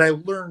 And I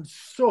learned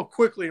so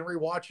quickly in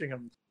rewatching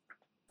them,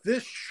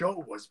 this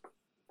show was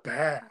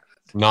bad.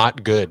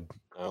 Not good.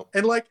 No.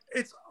 And like,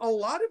 it's a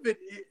lot of it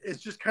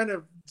is just kind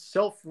of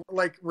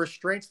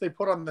restraints they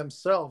put on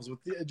themselves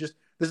with this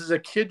is a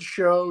kid's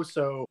show,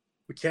 so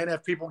we can't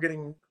have people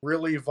getting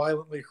really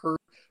violently hurt.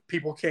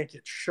 People can't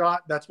get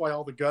shot. That's why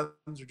all the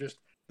guns are just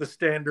the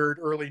standard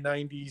early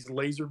 90s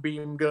laser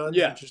beam guns.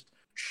 Yeah. That just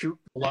shoot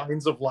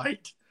lines of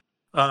light.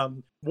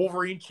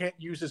 Wolverine can't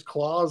use his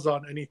claws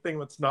on anything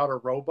that's not a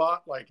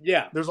robot. Like,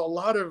 there's a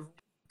lot of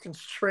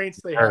constraints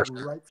they have.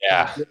 Right.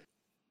 Yeah.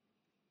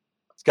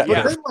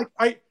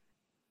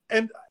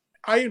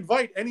 I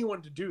invite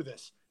anyone to do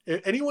this.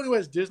 Anyone who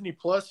has Disney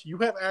Plus, you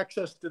have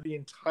access to the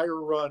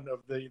entire run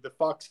of the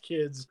Fox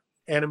Kids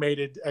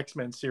animated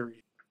X-Men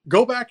series.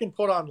 Go back and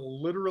put on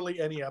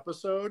literally any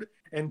episode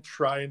and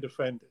try and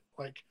defend it.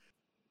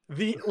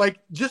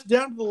 Just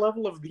down to the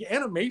level of the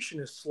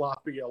animation is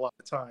sloppy a lot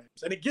of times,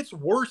 and it gets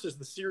worse as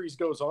the series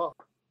goes on.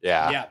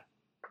 Yeah.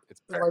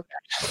 It's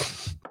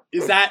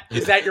is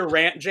that your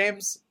rant,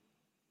 James?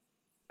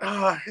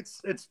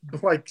 It's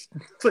like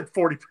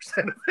 40%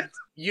 of it.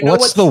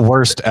 What's the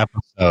worst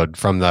episode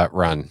from that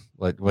run?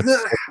 What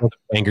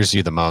angers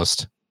you the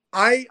most?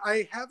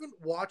 I haven't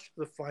watched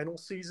the final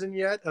season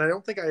yet, and I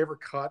don't think I ever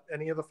caught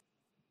any of the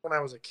when I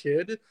was a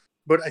kid.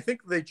 But I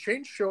think they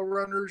changed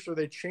showrunners or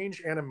they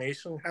changed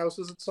animation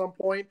houses at some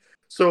point.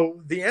 So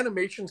the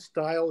animation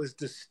style is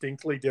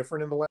distinctly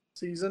different in the last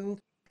season,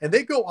 and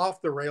they go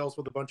off the rails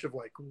with a bunch of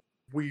like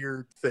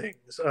weird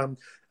things.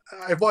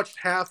 I've watched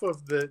half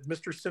of the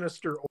Mr.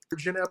 Sinister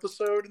origin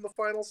episode in the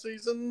final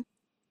season.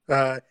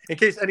 In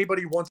case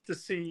anybody wants to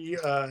see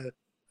a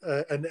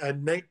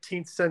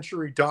 19th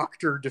century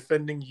doctor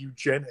defending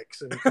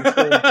eugenics and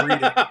controlled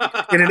breeding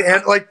in an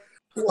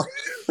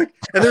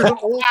and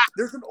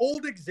there's an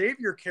old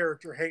Xavier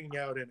character hanging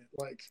out in it.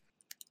 Like,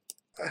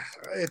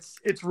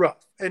 it's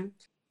rough, and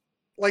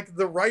like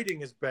the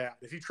writing is bad.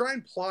 If you try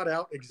and plot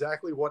out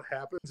exactly what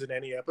happens in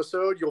any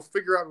episode, you'll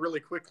figure out really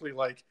quickly,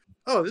 like,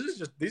 oh,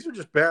 these are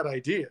just bad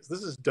ideas.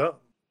 This is dumb.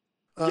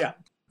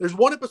 There's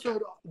one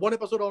episode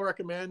I'll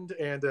recommend,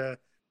 and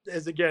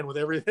as again with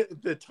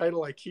the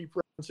title I keep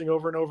referencing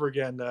over and over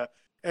again,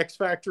 X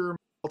Factor,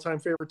 all-time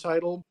favorite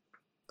title.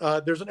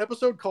 There's an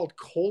episode called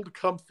Cold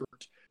Comfort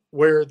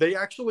where the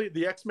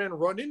X-Men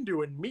run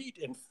into and meet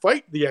and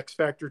fight the X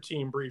Factor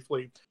team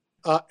briefly.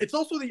 It's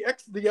also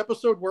the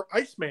episode where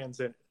Iceman's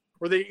in it,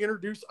 where they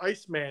introduce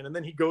Iceman and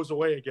then he goes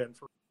away again.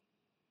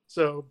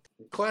 So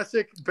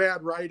classic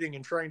bad writing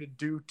and trying to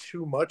do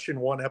too much in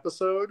one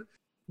episode.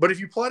 But if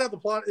you try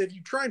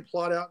and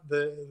plot out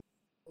the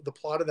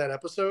plot of that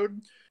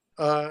episode,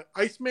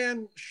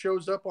 Iceman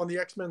shows up on the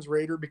X-Men's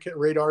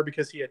radar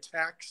because he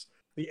attacks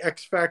the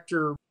X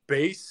Factor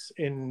base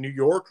in New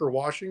York or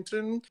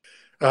Washington.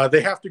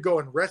 They have to go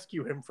and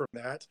rescue him from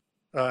that.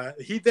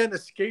 He then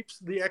escapes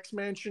the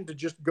X-Mansion to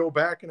just go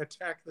back and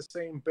attack the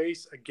same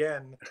base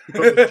again,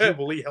 but with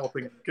Jubilee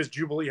helping him, because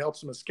Jubilee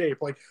helps him escape.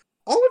 Like,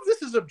 all of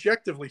this is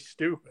objectively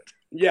stupid.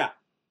 Yeah.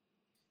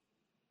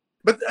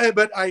 But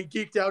I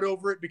geeked out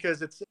over it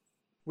because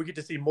we get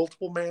to see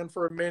Multiple Man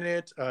for a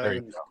minute.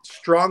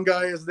 Strong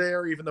Guy is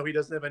there, even though he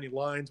doesn't have any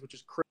lines, which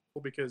is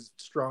critical because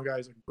Strong Guy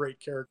is a great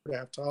character to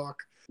have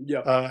talk.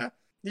 Yeah.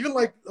 Even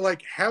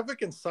like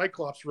Havoc and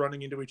Cyclops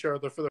running into each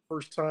other for the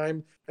first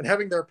time and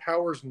having their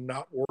powers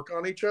not work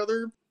on each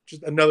other,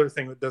 just another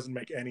thing that doesn't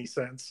make any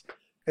sense.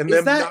 And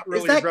is that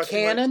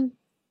canon?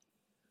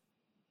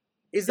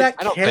 Is that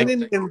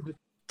canon in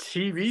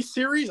TV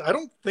series, I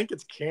don't think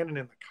it's canon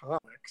in the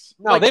comics.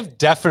 No, they've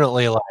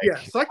definitely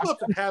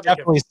Cyclops and Havoc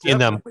definitely seen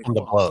them from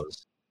the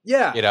blows.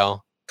 Yeah,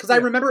 because I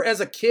remember as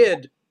a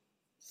kid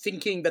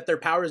thinking that their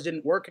powers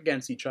didn't work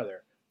against each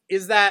other.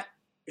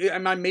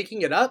 Am I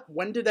making it up?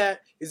 When did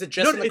that? Is it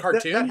just in the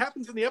cartoon? That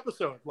happens in the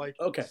episode.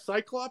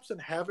 Cyclops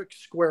and Havoc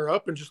square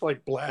up and just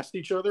blast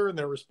each other in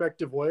their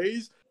respective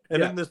ways,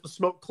 and then the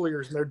smoke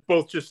clears, and they're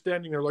both just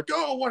standing there like,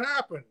 "Oh, what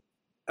happened?"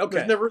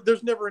 Okay,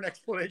 there's never an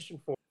explanation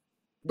for it.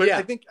 But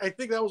I think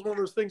that was one of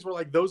those things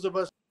where those of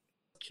us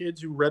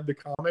kids who read the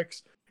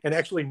comics and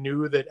actually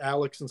knew that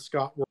Alex and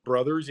Scott were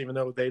brothers, even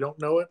though they don't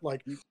know it,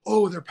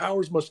 their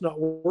powers must not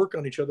work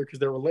on each other because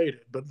they're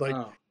related. But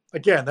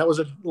again, that was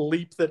a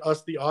leap that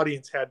us, the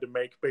audience, had to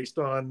make based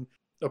on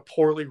a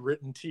poorly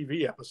written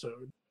TV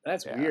episode.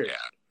 That's weird.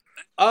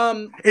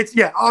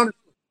 Honestly,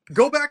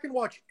 go back and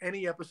watch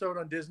any episode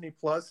on Disney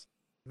Plus.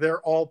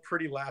 They're all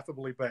pretty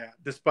laughably bad,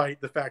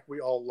 despite the fact we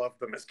all love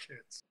them as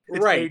kids.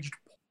 It's aged.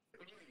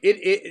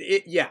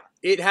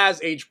 It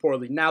has aged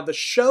poorly. Now, the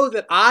show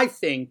that I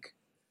think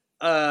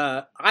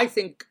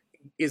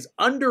is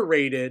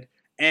underrated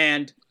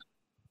and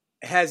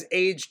has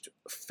aged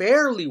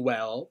fairly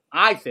well,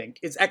 I think,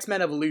 is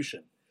X-Men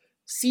Evolution.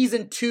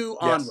 Season 2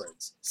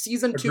 onwards.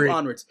 Season 2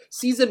 onwards.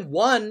 Season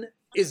 1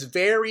 is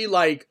very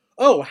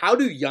how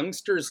do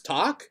youngsters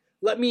talk?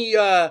 Let me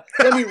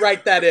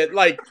write that in.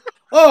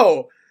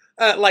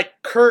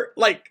 Kurt,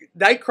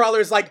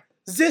 Nightcrawler's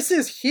this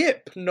is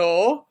hip,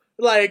 no?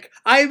 I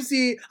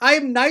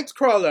am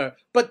Nightcrawler,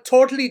 but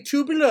totally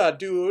tubular,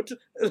 dude.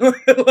 I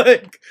feel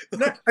like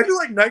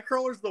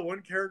Nightcrawler's the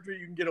one character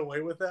you can get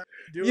away with that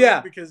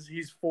doing because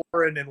he's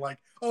foreign and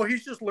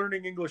he's just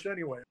learning English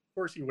anyway. Of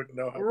course he wouldn't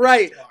know how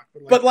to talk.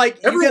 But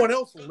everyone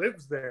else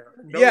lives there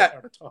and knows how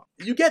to talk.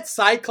 You get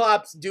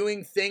Cyclops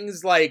doing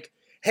things like,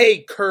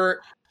 "Hey,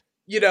 Kurt,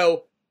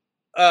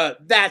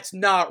 that's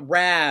not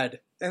rad."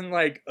 And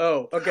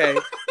oh, okay.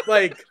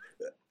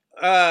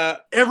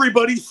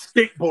 Everybody's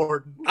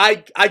skateboarding.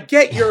 I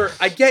get you're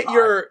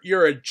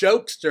a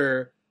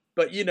jokester,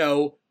 but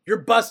you're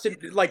busting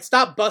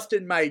stop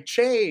busting my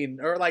chain,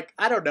 or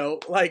I don't know,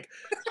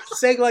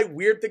 saying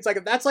weird things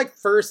that's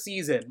first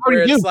season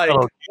where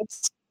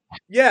it's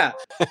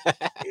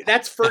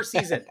that's first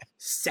season.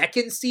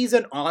 Second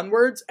season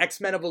onwards,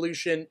 X-Men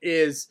Evolution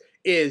is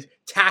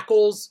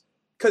tackles,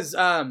 because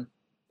I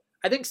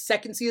think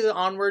second season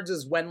onwards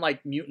is when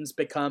mutants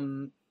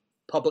become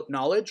public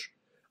knowledge.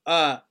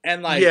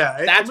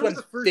 That's when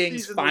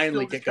things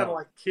finally get going.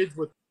 Like kids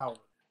with power.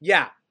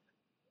 Yeah.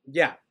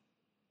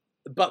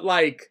 But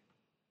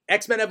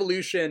X-Men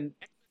Evolution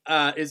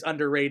is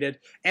underrated,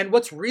 and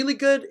what's really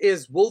good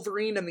is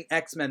Wolverine and the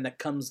X-Men that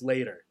comes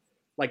later.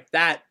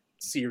 That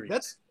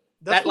series.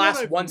 That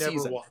lasts one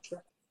season. Watched.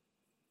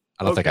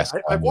 I don't think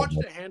I've watched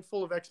a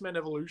handful of X-Men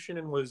Evolution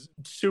and was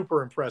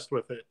super impressed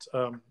with it.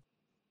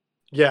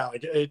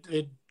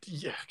 It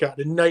got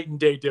a night and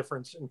day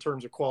difference in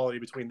terms of quality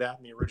between that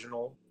and the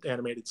original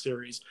animated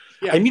series.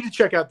 I need to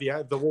check out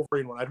the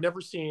Wolverine one. I've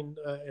never seen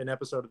an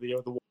episode of the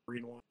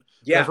Wolverine one.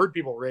 I've heard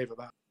people rave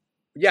about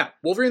it.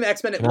 Wolverine and the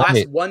X-Men, it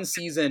lasts one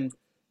season,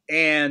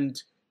 and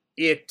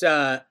it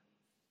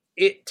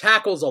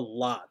tackles a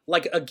lot.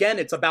 Again,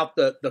 it's about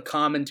the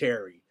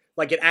commentary.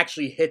 It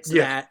actually hits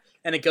that,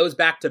 and it goes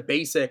back to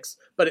basics,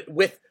 but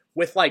with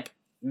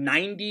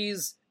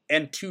 90s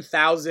and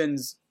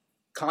 2000s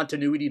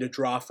continuity to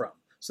draw from.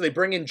 So they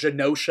bring in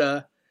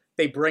Genosha,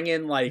 they bring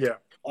in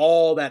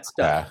all that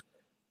stuff,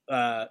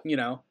 and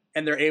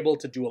they're able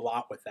to do a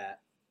lot with that.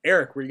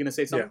 Eric, were you going to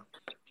say something?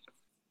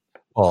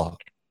 Well,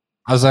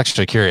 I was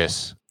actually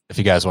curious if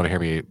you guys want to hear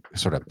me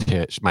sort of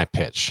pitch my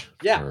pitch.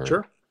 Yeah,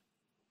 sure.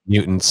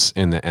 Mutants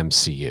in the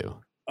MCU.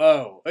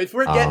 Oh, if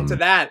we're getting to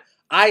that,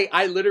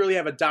 I literally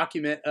have a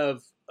document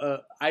of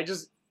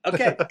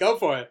go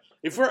for it.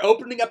 If we're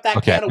opening up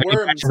that can of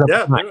worms, do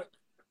it. All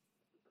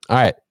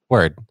right.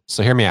 Word.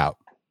 So hear me out.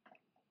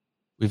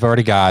 We've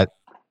already got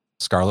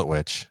Scarlet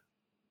Witch,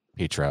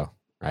 Pietro,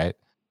 right?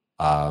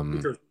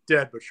 Pietro's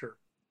dead, but sure.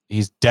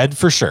 He's dead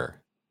for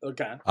sure.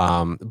 Okay.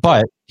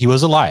 But he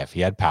was alive. He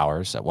had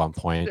powers at one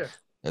point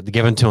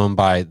given to him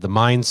by the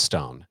Mind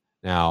Stone.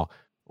 Now,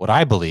 what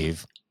I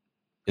believe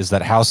is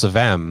that House of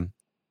M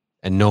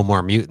and No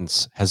More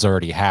Mutants has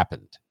already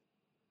happened.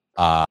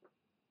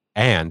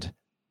 And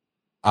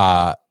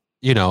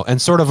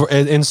sort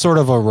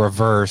of a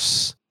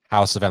reverse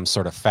House of M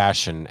sort of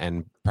fashion,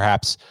 and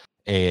perhaps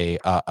a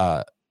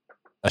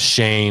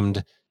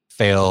ashamed,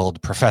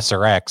 failed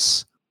Professor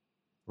X,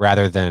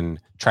 rather than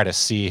try to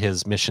see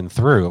his mission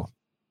through,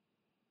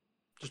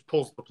 just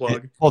pulls the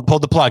plug.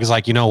 Pulled the plug. Is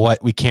you know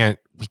what, we can't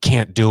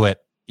do it.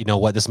 You know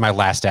what, this is my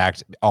last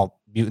act. All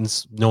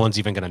mutants, no one's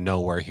even gonna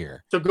know we're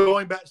here. So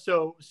going back,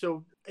 so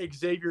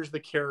Xavier's the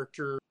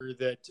character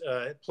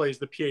that plays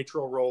the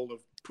Pietro role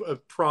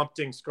of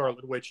prompting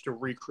Scarlet Witch to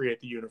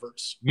recreate the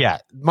universe. Yeah,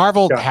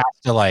 Marvel has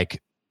to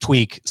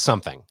tweak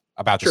something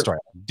about the story.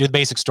 Do the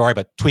basic story,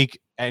 but tweak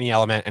any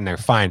element, and they're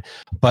fine.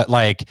 But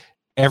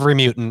every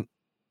mutant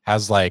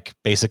has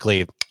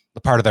basically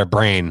the part of their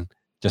brain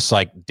just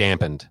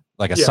dampened.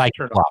 like a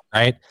psychic block,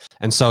 right?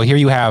 And so here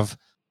you have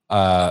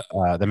the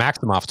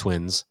Maximoff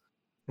twins,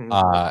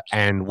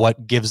 and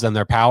what gives them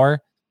their power?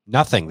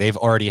 Nothing. They've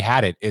already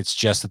had it. It's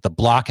just that the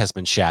block has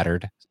been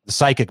shattered. The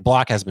psychic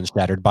block has been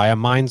shattered by a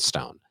Mind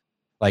Stone.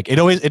 Like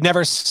it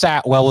never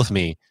sat well with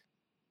me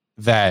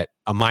that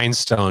a Mind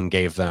Stone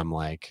gave them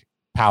like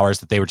powers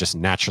that they were just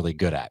naturally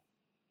good at.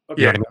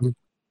 Okay. You know what I mean?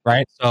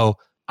 Right. So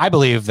I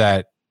believe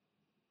that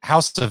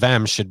House of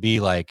M should be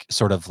like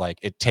sort of like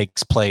it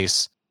takes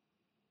place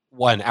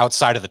one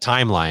outside of the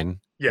timeline.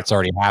 It's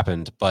already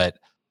happened, but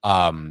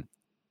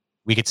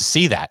we get to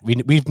see that.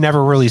 We've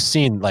never really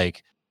seen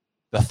like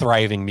the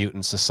thriving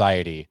mutant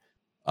society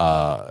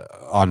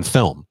on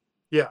film.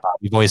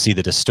 We've always see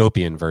the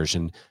dystopian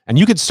version, and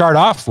you could start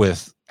off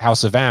with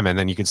House of M, and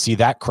then you could see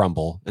that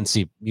crumble and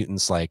see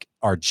mutants like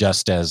are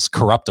just as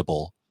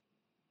corruptible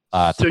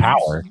to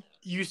power.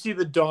 You see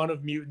the dawn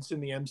of mutants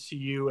in the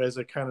MCU as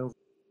a kind of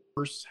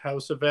reverse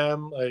House of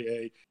M,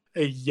 a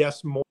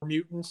yes more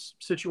mutants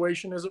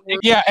situation, as it were.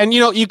 Yeah, and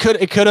you could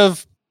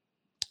have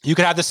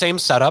the same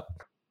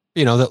setup,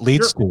 that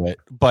leads to it,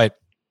 but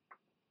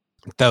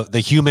the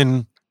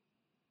human,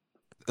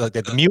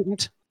 the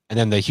mutant, and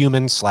then the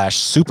human /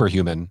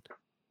 superhuman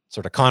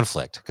sort of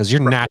conflict, because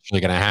you're naturally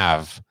going to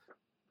have,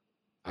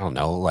 I don't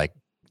know, like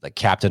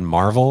Captain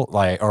Marvel,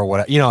 or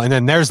what, and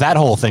then there's that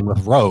whole thing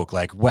with Rogue,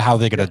 like how are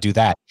they going to do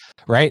that,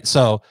 right?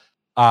 So,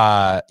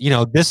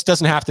 this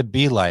doesn't have to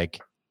be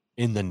like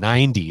in the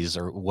 90s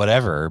or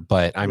whatever,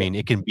 but I mean,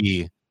 it can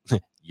be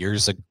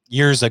years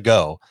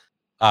ago,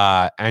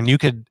 and you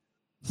could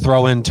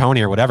throw in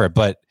Tony or whatever,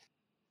 but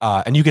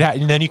and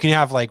then you can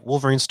have like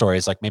Wolverine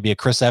stories, like maybe a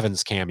Chris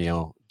Evans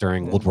cameo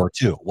during World War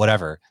II,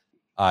 whatever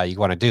you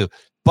want to do.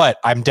 But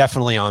I'm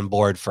definitely on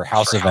board for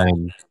House of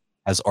M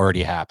has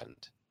already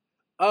happened.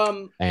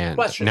 And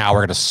question. Now we're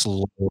going to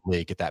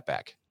slowly get that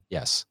back.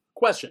 Yes.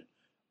 Question.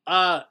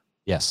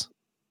 Yes.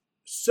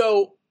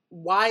 So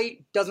why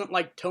doesn't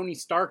like Tony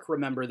Stark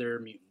remember their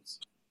mutants?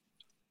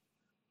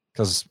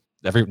 Because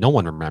no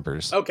one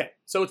remembers. Okay,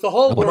 so it's the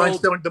whole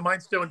world. The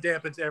Mind Stone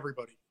dampens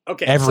everybody.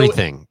 Okay,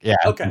 everything. So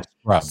okay,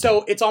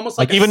 so it's almost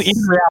like even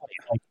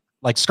reality.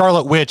 Like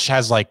Scarlet Witch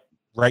has like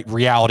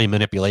reality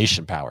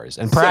manipulation powers,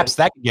 and perhaps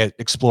that can get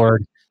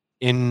explored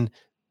in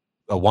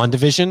a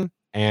WandaVision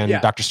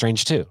and Doctor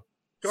Strange too.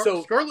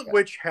 So Scarlet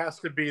Witch has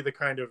to be the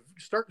kind of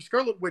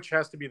Scarlet Witch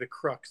has to be the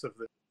crux of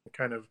the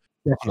kind of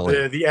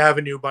the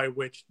avenue by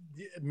which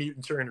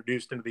mutants are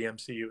introduced into the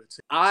MCU.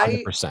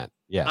 100%.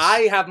 Yes.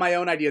 I have my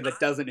own idea that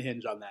doesn't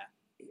hinge on that.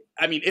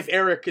 I mean, if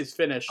Eric is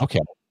finished, okay.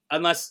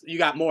 Unless you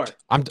got more.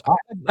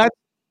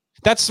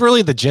 That's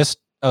really the gist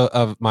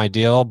of my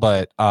deal,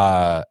 but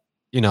I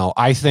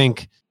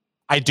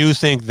do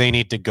think they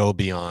need to go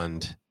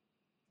beyond.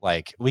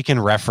 Like we can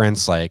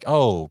reference like,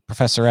 oh,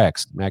 Professor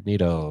X,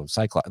 Magneto,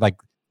 Cyclops, like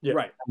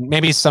right.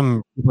 Maybe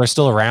some people are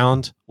still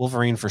around,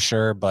 Wolverine for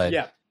sure,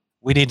 but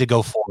we need to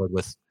go forward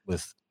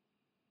with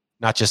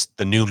not just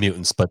the new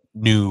mutants, but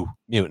new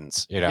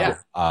mutants.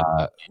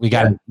 We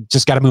got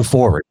to move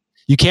forward.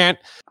 You can't,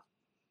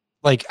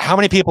 like, how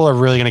many people are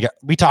really going to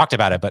we talked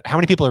about it, but how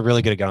many people are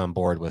really going to get on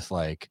board with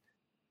like,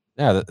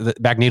 the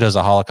Magneto's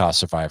a Holocaust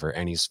survivor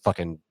and he's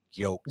fucking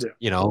yoked,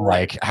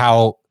 like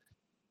how,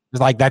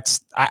 like that's,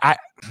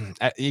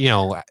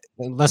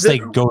 unless they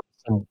go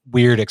some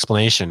weird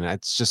explanation,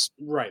 it's just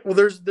right. Well,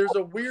 there's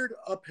a weird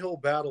uphill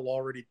battle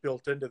already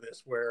built into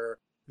this where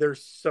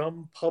there's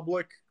some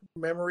public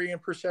memory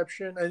and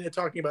perception, and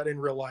talking about in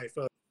real life,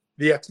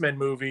 the X-Men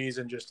movies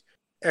and just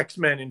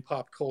X-Men in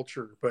pop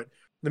culture. But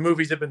the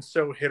movies have been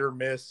so hit or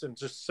miss and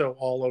just so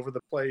all over the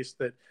place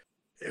that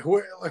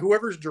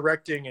whoever's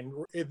directing and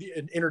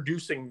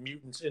introducing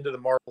mutants into the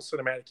Marvel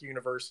Cinematic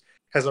Universe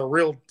has a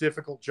real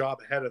difficult job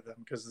ahead of them,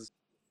 because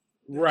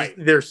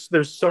there's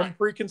some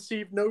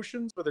preconceived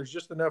notions, but there's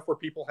just enough where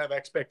people have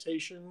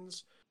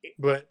expectations.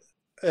 But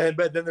then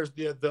there's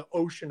the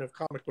ocean of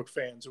comic book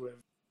fans who have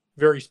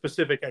very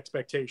specific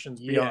expectations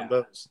beyond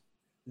those.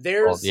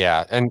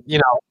 And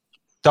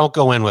don't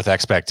go in with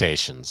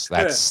expectations.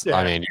 That's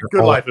I mean,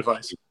 you're good life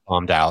advice.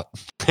 Bombed out.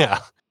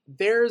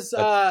 There's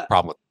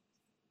problem.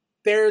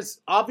 There's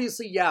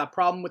obviously a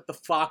problem with the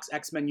Fox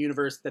X-Men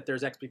universe, that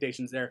there's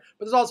expectations there,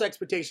 but there's also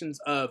expectations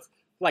of,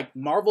 like,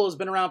 Marvel has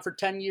been around for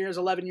 10 years,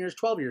 11 years,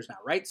 12 years now,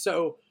 right?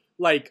 So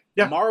like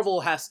Marvel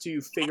has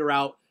to figure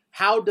out,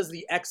 how does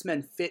the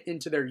X-Men fit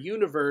into their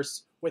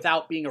universe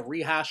without being a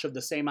rehash of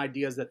the same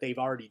ideas that they've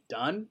already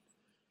done?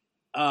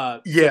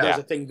 So there's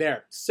a thing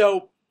there.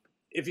 So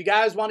if you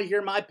guys want to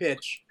hear my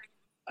pitch,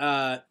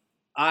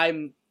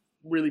 I'm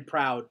really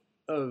proud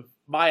of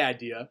my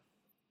idea.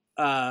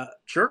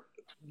 Sure.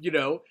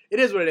 It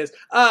is what it is.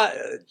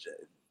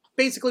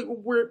 Basically,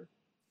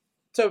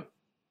 to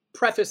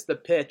preface the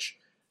pitch,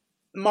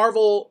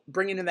 Marvel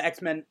bringing in the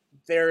X-Men,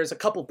 there's a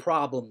couple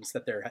problems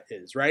that there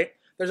is, right?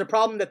 There's a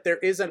problem that there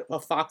isn't a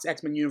Fox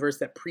X-Men universe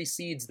that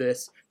precedes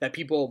this, that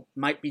people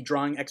might be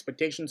drawing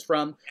expectations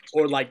from,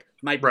 or like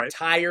might be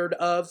tired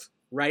of,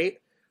 right?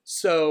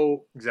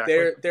 So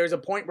there's a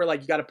point where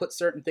like you got to put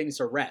certain things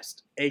to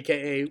rest,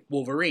 aka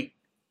Wolverine.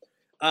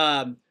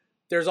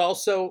 There's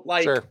also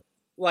like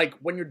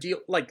when you're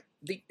like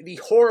the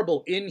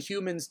horrible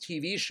Inhumans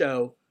TV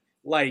show,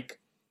 like,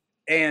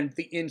 and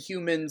the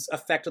Inhumans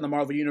effect on the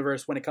Marvel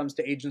Universe when it comes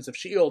to Agents of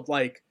S.H.I.E.L.D.,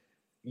 like,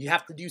 you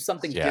have to do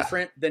something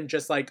different than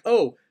just like,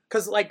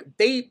 because like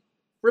they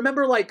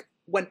remember like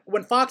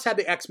when Fox had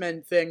the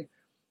X-Men thing,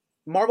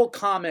 Marvel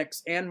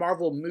Comics and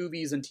Marvel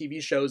movies and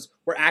TV shows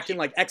were acting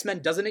like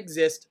X-Men doesn't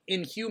exist.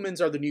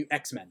 Inhumans are the new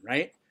X-Men,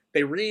 right?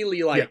 They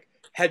really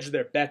hedge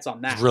their bets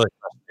on that. It's really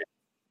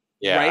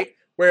right?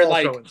 Where also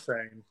like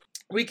insane.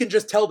 We can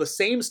just tell the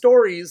same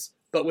stories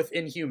but with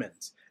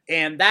Inhumans,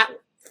 and that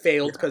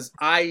failed because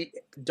I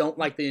don't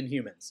like the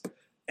Inhumans,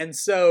 and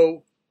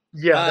so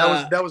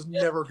that was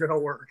never gonna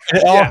work.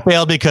 It all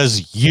failed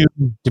because you,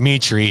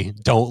 Dimitri,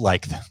 don't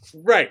like them,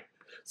 right?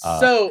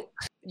 So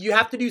you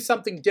have to do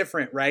something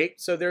different, right?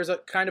 So there's a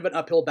kind of an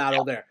uphill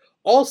battle there.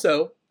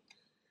 Also,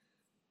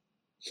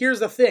 here's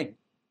the thing.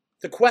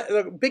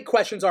 The big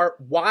questions are,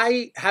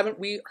 why haven't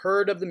we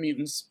heard of the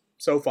mutants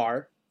so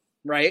far,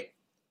 right?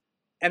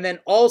 And then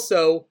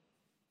also,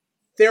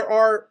 there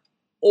are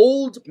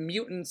old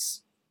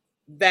mutants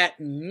that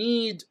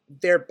need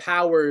their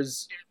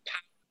powers.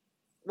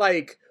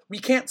 Like, we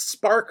can't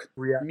spark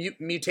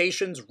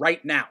mutations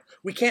right now.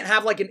 We can't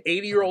have like an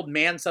 80-year-old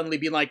man suddenly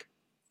be like,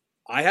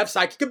 I have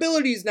psychic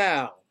abilities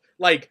now.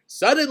 Like,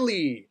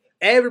 suddenly,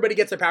 everybody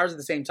gets their powers at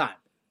the same time.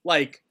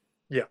 Like,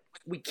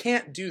 we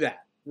can't do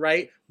that,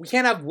 right? We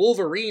can't have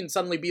Wolverine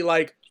suddenly be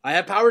like, I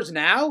have powers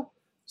now?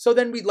 So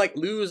then we'd like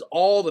lose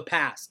all the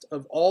past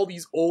of all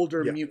these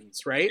older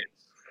mutants, right?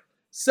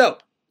 So,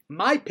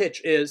 my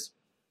pitch is,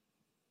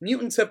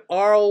 mutants have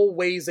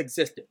always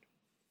existed.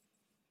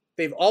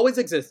 They've always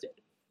existed.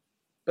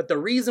 But the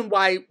reason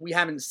why we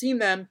haven't seen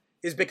them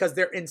is because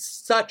they're in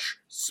such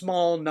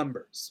small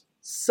numbers.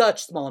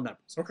 Such small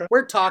numbers. Okay.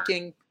 We're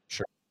talking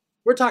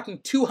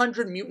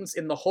 200 mutants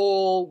in the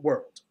whole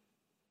world.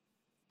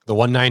 The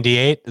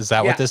 198, is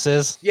that what this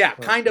is? Yeah,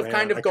 kind of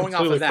going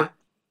off of that.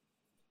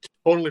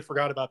 Totally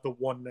forgot about the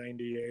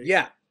 198.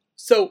 Yeah.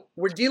 So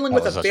we're dealing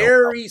with a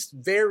very,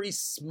 very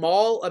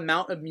small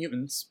amount of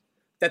mutants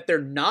that they're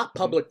not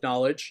public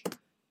knowledge,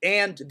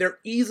 and they're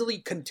easily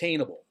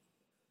containable.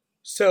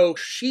 So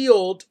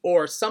S.H.I.E.L.D.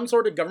 or some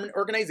sort of government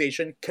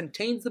organization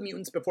contains the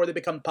mutants before they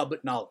become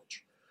public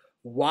knowledge.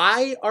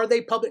 Why are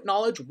they public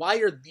knowledge? Why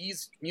are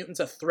these mutants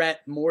a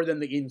threat more than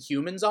the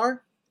Inhumans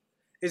are?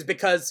 Is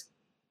because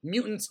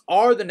mutants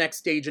are the next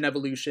stage in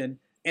evolution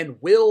and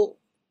will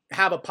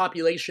have a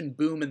population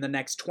boom in the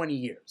next 20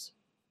 years.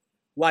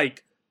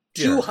 Like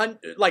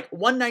 200, like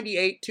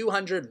 198,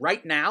 200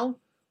 right now,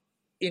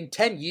 in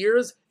 10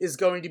 years is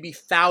going to be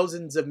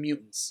thousands of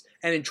mutants.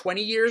 And in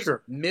 20 years,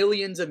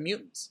 millions of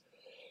mutants.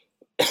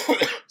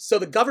 So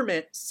the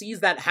government sees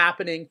that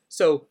happening.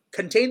 So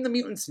contain the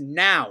mutants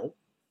now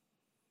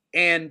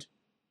and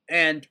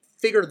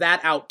figure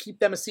that out. Keep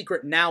them a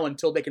secret now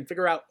until they can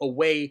figure out a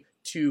way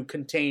to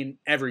contain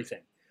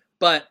everything.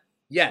 But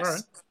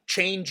yes,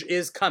 change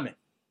is coming,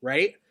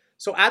 right?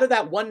 So out of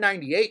that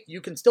 198, you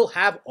can still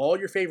have all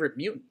your favorite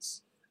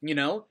mutants, you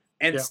know,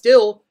 and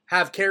still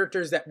have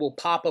characters that will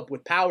pop up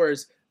with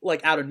powers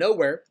like out of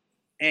nowhere.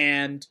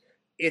 And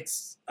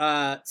it's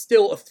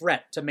still a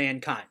threat to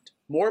mankind.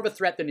 More of a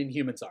threat than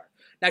Inhumans are.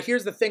 Now,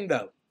 here's the thing,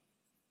 though.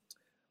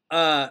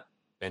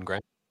 Ben Grimm?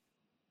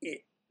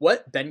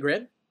 What? Ben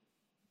Grimm?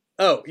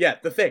 Oh, yeah,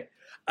 the thing.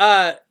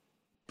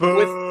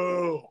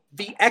 Boo!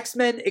 The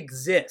X-Men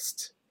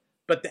exist,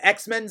 but the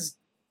X-Men's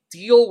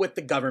deal with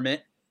the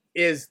government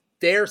is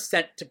they're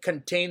sent to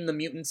contain the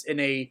mutants in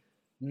a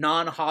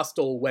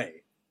non-hostile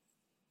way.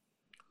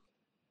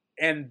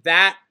 And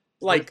that,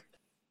 like,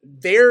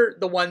 they're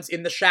the ones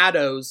in the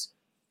shadows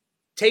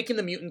taking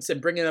the mutants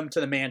and bringing them to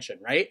the mansion,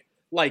 right?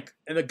 Like,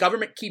 and the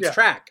government keeps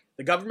track.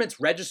 The government's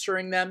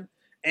registering them,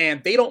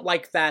 and they don't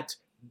like that.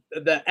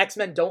 The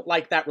X-Men don't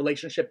like that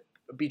relationship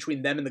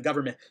between them and the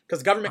government, because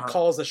the government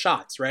calls the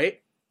shots,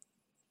 right?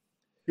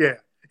 Yeah.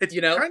 It's,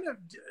 you know, kind of,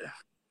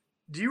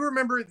 do you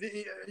remember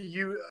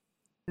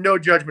no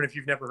judgment if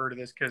you've never heard of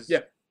this, because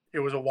it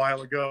was a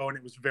while ago and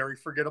it was very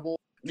forgettable.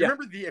 Do you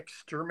remember the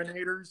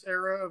Exterminators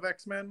era of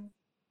X-Men?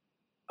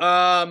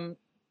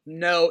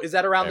 No. Is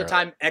that around the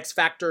time X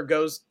Factor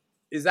goes?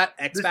 Is that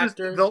X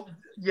Factor?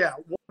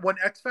 When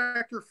X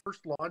Factor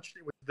first launched,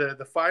 it was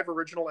the 5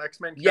 original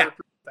X-Men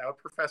characters without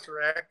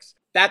Professor X.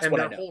 That's what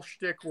I know. And their whole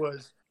shtick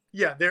was,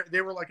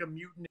 they were like a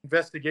mutant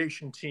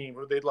investigation team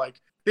where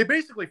they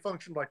basically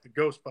functioned like the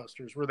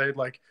Ghostbusters, where they'd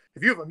like,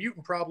 if you have a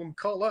mutant problem,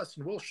 call us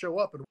and we'll show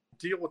up and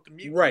we'll deal with the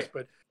mutants. Right.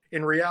 But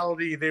in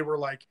reality, they were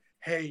like,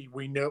 hey,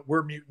 we know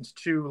we're mutants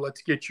too.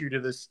 Let's get you to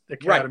this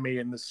academy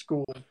and this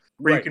school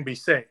where you can be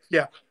safe.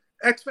 Yeah.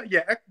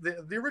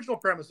 The original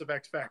premise of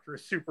X Factor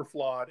is super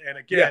flawed, and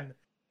again,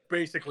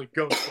 basically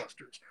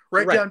Ghostbusters.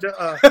 Down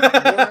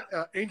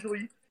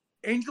to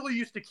Angel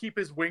used to keep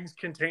his wings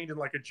contained in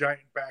like a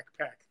giant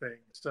backpack thing.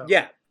 So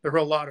there were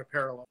a lot of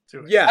parallels to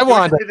it. Yeah, I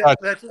wanted to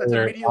that's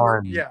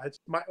immediately. It's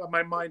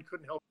my mind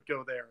couldn't help but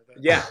go there.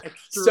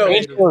 So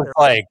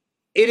like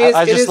it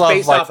is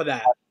based off of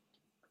that.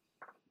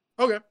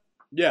 Okay.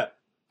 Yeah,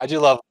 I do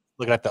love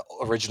looking at the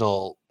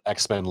original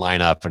X-Men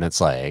lineup, and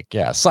it's like,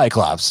 yeah,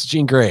 Cyclops,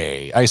 Jean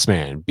Grey,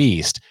 Iceman,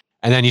 Beast,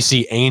 and then you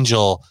see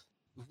Angel.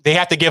 They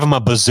have to give him a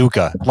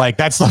bazooka. Like,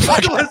 that's the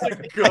fucking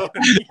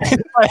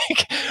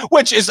like,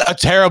 which is a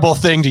terrible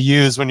thing to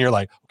use when you're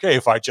like, okay,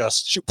 if I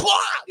just shoot,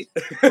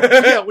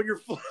 yeah, when you're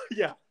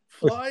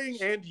flying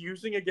and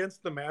using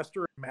against the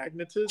master of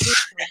magnetism.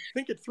 Like,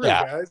 think it through,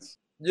 guys.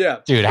 Yeah,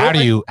 dude, how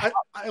do you?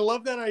 I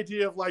love that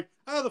idea of like,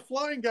 the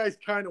flying guy's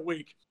kind of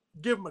weak.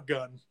 Give him a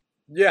gun.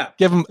 Yeah,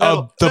 give him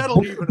that'll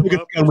even him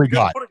up. Gun we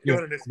got. Put a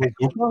gun in his hand.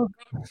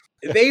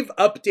 They've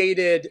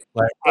updated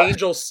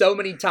Angel so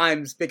many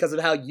times because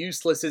of how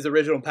useless his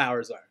original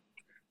powers are.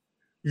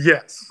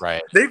 Yes,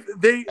 right.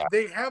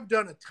 They have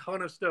done a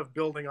ton of stuff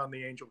building on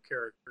the Angel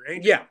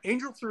character.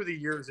 Angel through the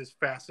years is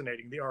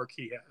fascinating. The arc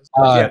he has.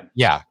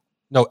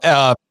 No,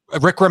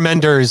 Rick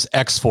Remender's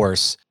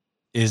X-Force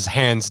is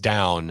hands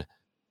down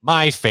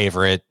my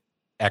favorite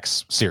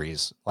X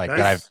series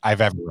that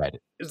I've ever read.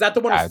 Is that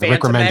the one with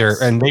Rick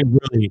Remender? And they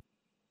really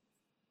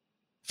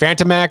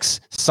Phantom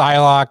X,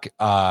 Psylocke,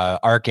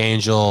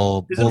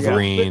 Archangel,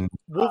 Wolverine.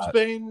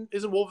 Wolfsbane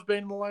isn't Wolfsbane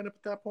in the lineup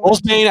at that point?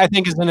 Wolfsbane, I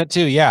think, is in it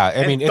too. Yeah,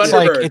 I mean, it's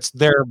like it's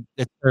their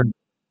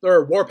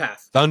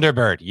Warpath.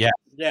 Thunderbird, yeah.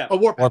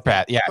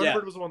 Warpath, yeah.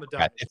 Thunderbird was the one that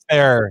died. It's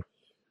their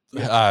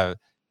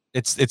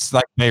it's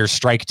like their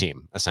strike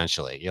team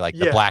essentially. You're like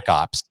the Black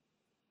Ops,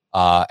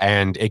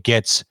 and it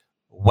gets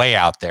way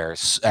out there.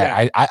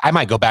 I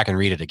might go back and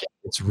read it again.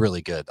 It's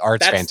really good.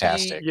 Art's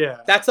fantastic.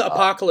 That's the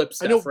Apocalypse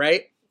stuff,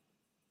 right?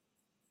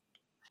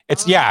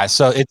 It's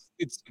so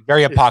it's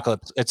very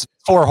Apocalypse. It's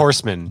Four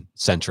Horsemen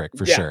centric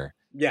for sure.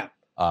 Yeah.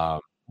 And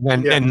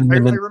I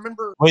remember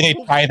the way they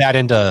tie that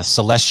into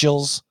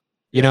Celestials,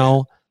 you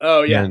know.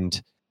 Oh yeah.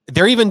 And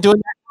they're even doing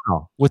that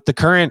now with the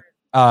current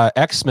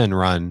X-Men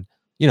run.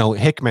 You know,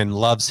 Hickman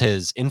loves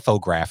his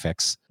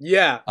infographics.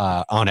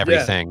 On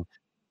everything.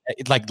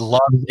 It like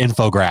loves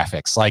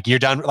infographics. Like, you're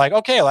done. Like,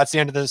 okay, well, that's the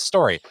end of the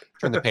story.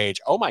 Turn the page.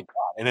 Oh my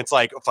god! And it's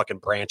like fucking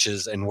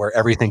branches and where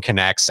everything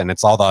connects, and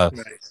it's all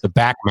the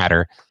back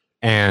matter.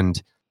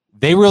 And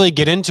they really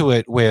get into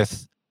it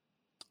with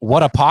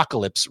what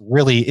Apocalypse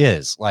really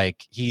is.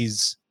 Like,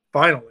 he's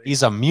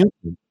a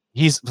mutant.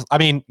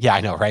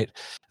 I know, right?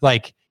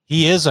 Like,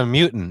 he is a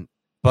mutant,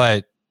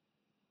 but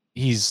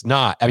he's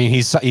not. I mean,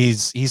 he's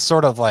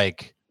sort of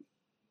like,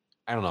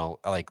 I don't know,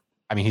 like.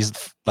 I mean, he's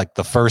like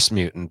the first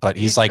mutant, but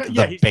he's like he's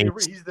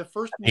the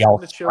first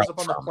mutant that shows up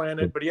on the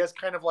planet, but he has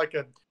kind of like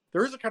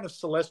there is a kind of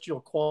celestial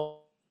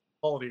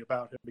quality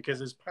about him because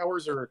his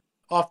powers are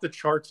off the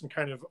charts and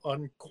kind of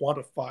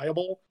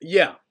unquantifiable.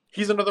 Yeah.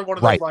 He's another one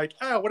of those like,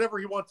 whatever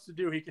he wants to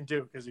do, he can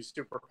do because he's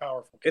super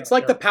powerful. It's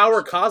like the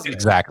power cosmic.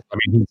 Exactly. I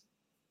mean,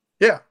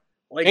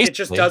 like it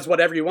just does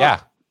whatever you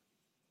want.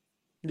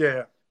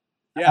 Yeah.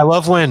 I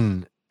love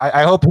when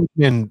I hope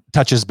Hickman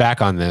touches back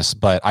on this,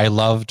 but I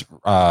loved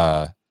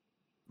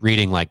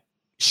reading like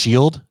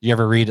Shield. You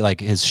ever read like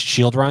his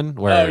Shield run?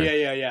 Where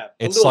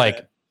it's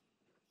like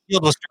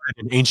Shield was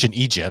started in ancient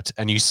Egypt,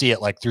 and you see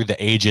it like through the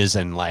ages,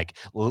 and like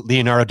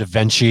Leonardo da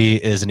Vinci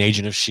is an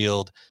agent of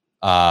Shield.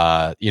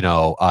 Nostradamus,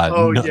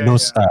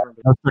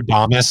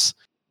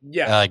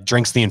 like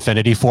drinks the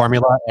Infinity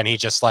Formula, and he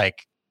just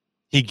like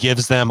he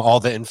gives them all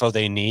the info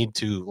they need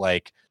to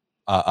like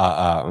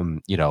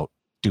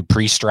do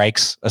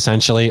pre-strikes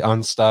essentially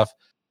on stuff,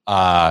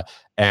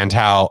 and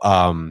how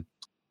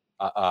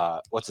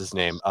what's his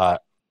name?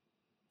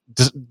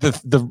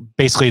 The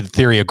basically the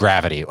theory of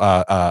gravity.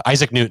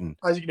 Isaac Newton.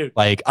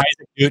 Like,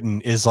 Isaac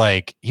Newton is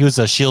like, he was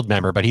a Shield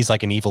member, but he's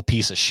like an evil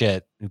piece of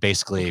shit.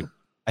 Basically,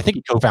 I think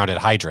he co-founded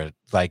Hydra.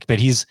 Like, but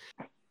he was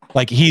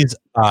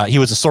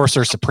a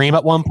Sorcerer Supreme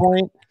at one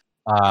point.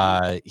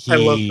 I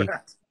love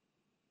that.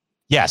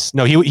 Yes,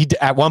 no, he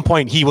at one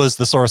point he was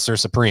the Sorcerer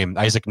Supreme,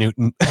 Isaac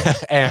Newton,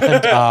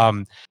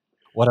 and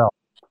what else?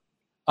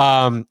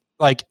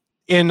 Like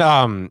in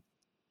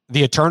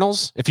the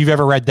Eternals, if you've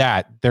ever read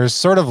that, there's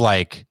sort of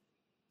like,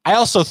 I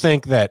also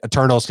think that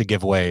Eternals could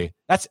give away.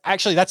 That's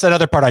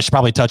another part I should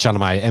probably touch on in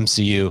my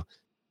MCU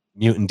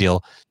mutant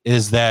deal,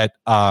 is that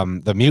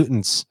the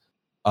mutants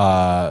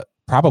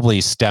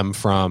probably stem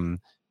from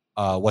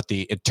what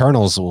the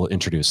Eternals will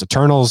introduce.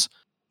 Eternals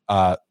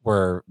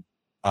were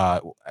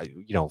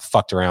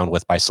fucked around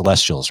with by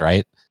Celestials,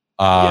 right?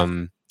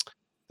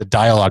 The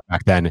dialogue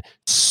back then,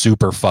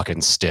 super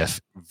fucking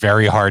stiff,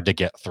 very hard to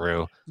get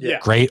through. Yeah.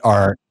 Great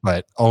art,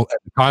 but the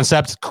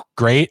concept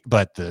great,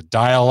 but the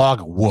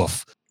dialogue,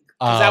 woof.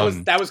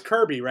 That was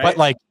Kirby, right? But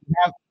like,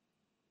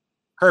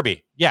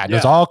 Kirby, it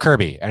was all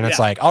Kirby, and it's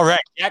like, all right,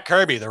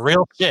 Kirby, the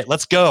real shit,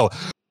 let's go.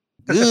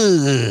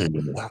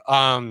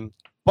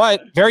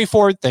 But very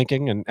forward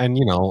thinking, and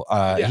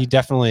he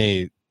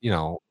definitely,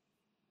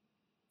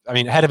 I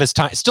mean, ahead of his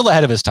time, still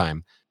ahead of his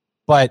time.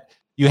 But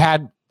you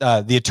had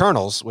the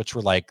Eternals, which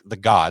were like the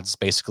gods,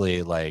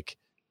 basically like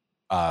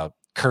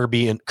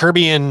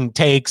Kirby-an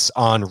takes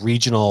on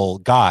regional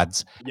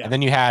gods. Yeah. And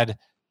then you had,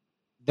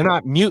 they're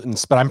not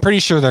mutants, but I'm pretty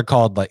sure they're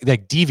called like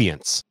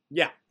deviants.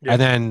 Yeah.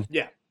 And then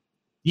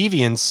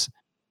deviants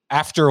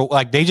after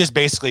like they just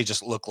basically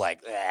just look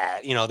like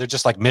they're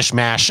just like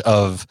mishmash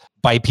of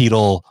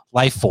bipedal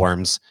life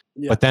forms.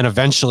 Yeah. But then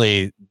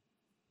eventually,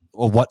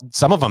 what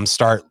some of them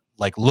start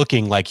like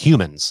looking like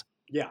humans.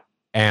 Yeah.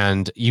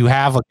 And you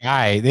have a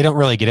guy, they don't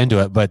really get into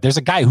it, but there's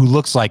a guy who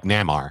looks like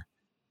Namor.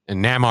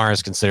 And Namor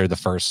is considered the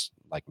first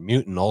like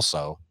mutant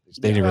also.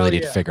 They didn't really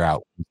need to figure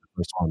out the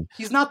first one.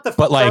 He's not the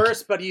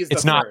first, but he's the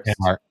first. It's not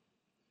Namor.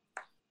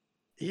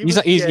 He's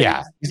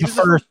the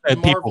first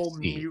Marvel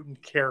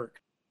mutant character.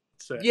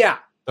 Yeah.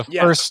 The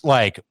first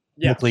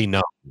publicly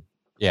known.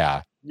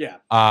 Yeah. Yeah.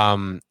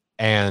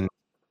 And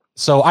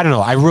so I don't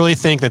know. I really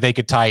think that they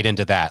could tie it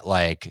into that.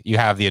 Like you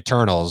have the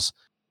Eternals,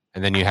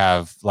 and then you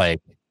have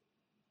like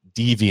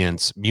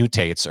deviants,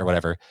 mutates, or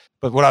whatever.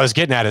 But what I was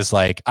getting at is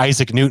like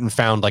Isaac Newton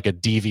found like a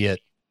deviant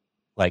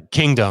like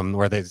kingdom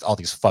where there's all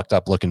these fucked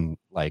up looking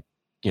like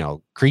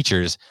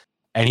creatures,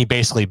 and he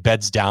basically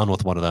beds down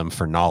with one of them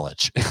for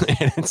knowledge.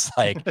 And it's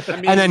like,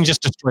 and then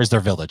just destroys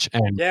their village.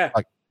 And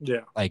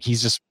like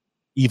he's just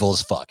evil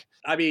as fuck.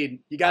 I mean,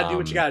 you gotta do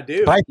what you gotta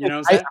do. You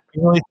know what I'm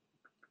saying?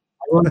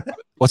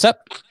 What's up?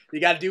 You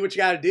gotta do what you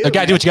gotta do. You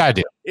gotta do what you gotta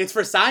do. It's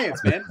for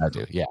science, man. I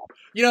do, yeah.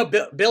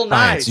 Bill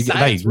Nye,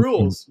 science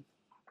rules.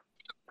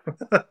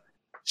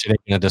 Shit ain't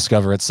gonna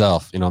discover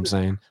itself. You know what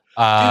I'm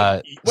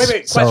saying?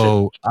 Wait.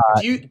 So,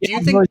 question. Do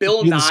you think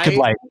Bill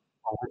Nye?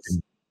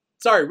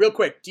 Sorry, real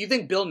quick. Do you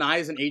think Bill Nye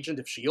is an agent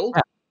of S.H.I.E.L.D.?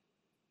 Yeah.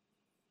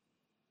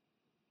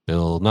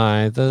 Bill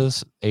Nye,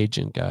 the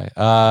agent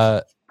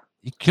guy.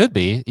 He could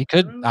be. He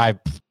could.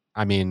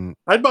 I mean,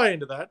 I'd buy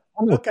into that.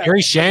 Okay.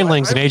 Gary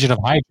Shandling's an agent of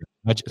Hydra.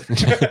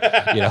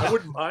 I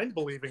wouldn't mind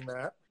believing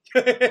that.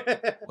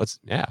 I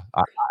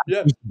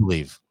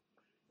believe.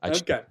 I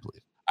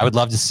would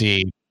love to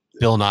see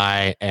Bill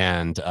Nye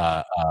and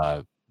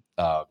the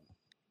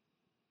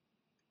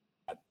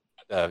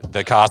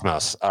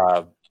Cosmos.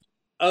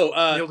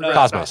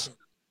 Cosmos.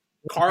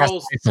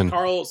 Carl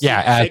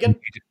Sagan?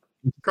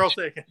 Carl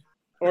Sagan.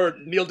 Or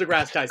Neil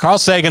deGrasse Tyson. Carl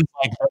Sagan's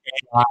like the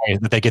AI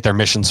that they get their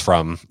missions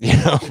from,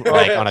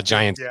 like on a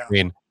giant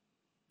screen.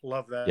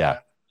 Love that. Yeah.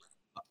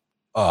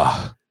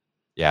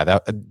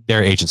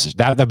 Their agents.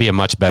 That'd be a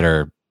much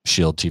better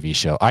S.H.I.E.L.D. TV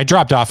show. I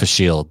dropped off of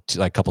S.H.I.E.L.D.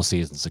 like a couple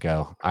seasons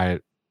ago. The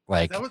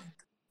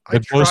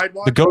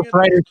Ghost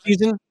Rider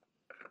season.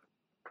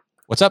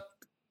 What's up?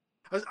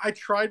 I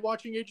tried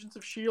watching Agents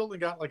of S.H.I.E.L.D. and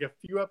got like a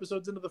few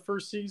episodes into the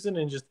first season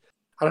and just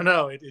I don't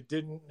know, it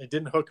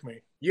didn't hook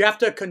me. You have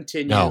to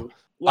continue. No.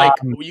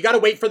 You got to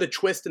wait for the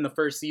twist in the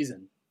first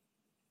season.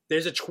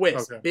 There's a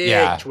twist,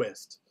 big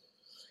twist.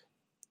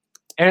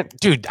 And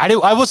dude,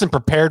 I wasn't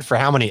prepared for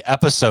how many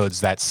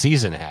episodes that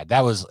season had.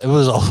 I was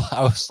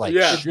like,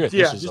 shit.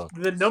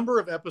 The number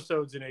of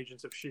episodes in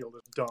Agents of S.H.I.E.L.D.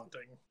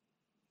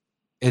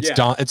 is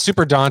daunting. It's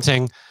super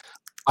daunting.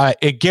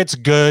 It gets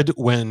good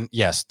when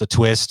the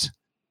twist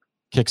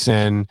kicks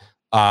in,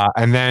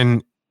 and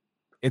then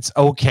it's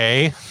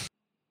okay.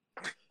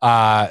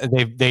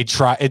 They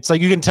try. It's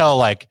like you can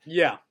tell,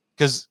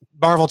 because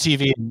Marvel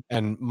TV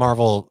and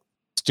Marvel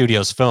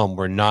Studios film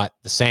were not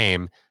the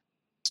same.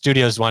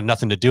 Studios wanted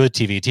nothing to do with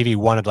TV. TV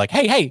wanted like,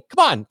 hey,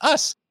 come on,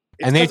 us.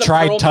 And they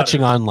tried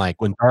touching on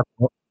like when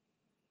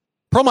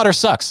Perlmutter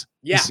sucks.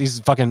 Yeah, he's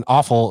a fucking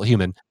awful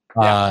human.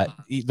 But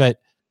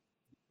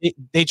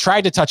they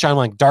tried to touch on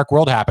like Dark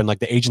World happened. Like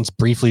the agents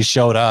briefly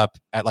showed up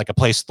at like a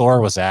place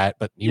Thor was at,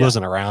 but he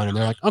wasn't around. And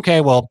they're like,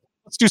 okay, well,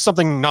 let's do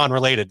something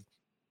non-related.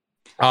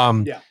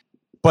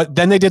 But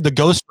then they did the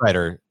Ghost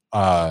Rider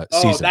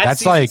season.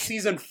 That's like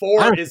season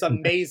 4 is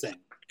amazing.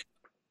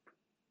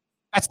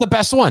 That's the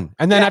best one.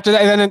 And then after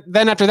that,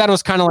 then after that, it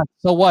was kind of like,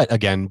 so what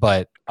again?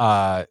 But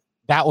that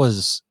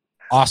was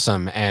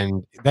awesome.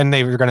 And then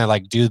they were gonna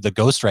like do the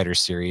Ghost Rider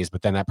series,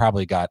 but then that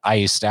probably got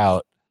iced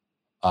out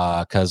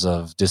because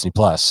of Disney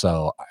Plus.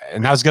 So,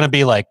 and that was gonna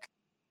be like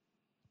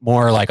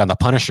more like on the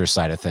Punisher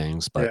side of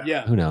things. But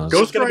who knows?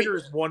 Ghost Rider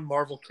is one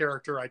Marvel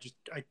character I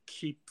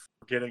keep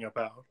forgetting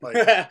about.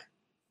 Like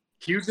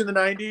huge in the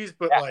 90s,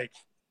 but like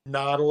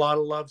not a lot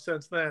of love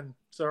since then.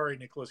 Sorry,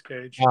 Nicolas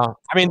Cage.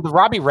 I mean, the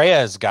Robbie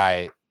Reyes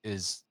guy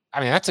is.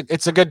 I mean,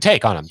 it's a good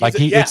take on him. Like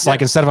it's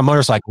like instead of a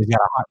motorcycle, he's got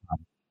a hot rod.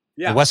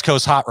 Yeah, the West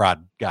Coast hot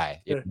rod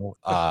guy.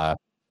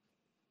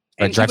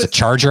 Drives a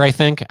Charger, I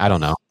think. I don't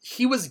know.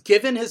 He was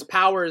given his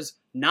powers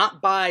not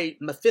by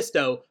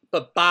Mephisto,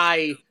 but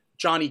by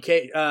Johnny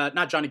Cage.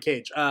 Not Johnny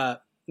Cage.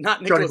 Not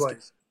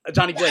Nicholas.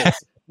 Johnny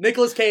Blaze.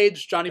 Nicolas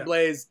Cage, Johnny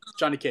Blaze,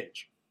 Johnny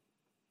Cage.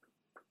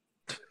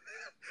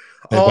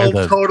 All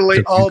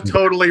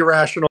totally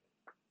rational.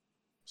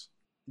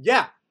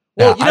 Yeah.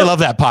 Well, I love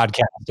that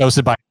podcast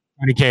hosted by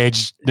Johnny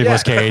Cage,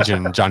 Nicolas Cage,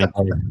 and Johnny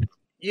Blaze.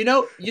 You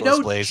know,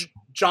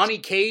 Johnny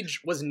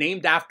Cage was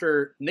named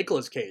after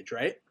Nicolas Cage,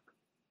 right?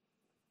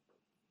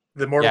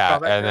 The Mortal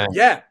Kombat.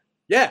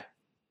 Yeah.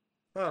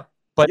 Huh.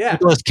 But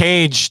Nicolas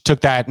Cage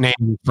took that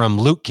name from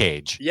Luke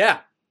Cage.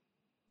 Yeah.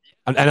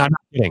 And I'm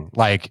not kidding.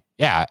 Like,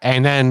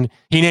 and then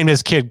he named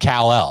his kid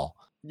Kal-El.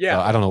 Yeah.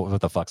 I don't know what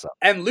the fuck's up.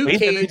 And Luke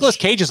Cage. Nicolas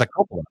Cage is a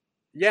Coppola.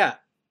 Yeah.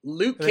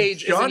 Luke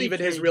Cage isn't even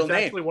his real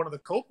name. Actually one of the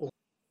Coppola.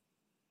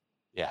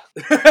 Yeah.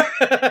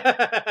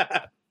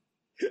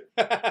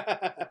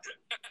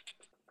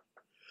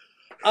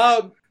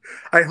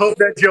 I hope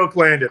that joke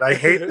landed. I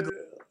hate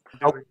the.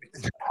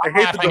 I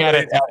hate laughing at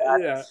it.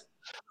 Yeah.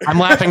 I'm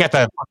laughing at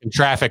the fucking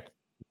traffic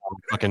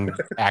fucking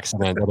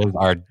accident that is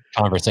our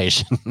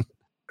conversation.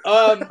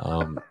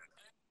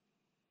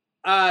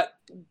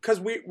 Because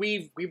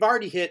we've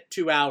already hit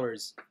 2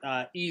 hours,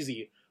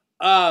 easy.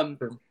 I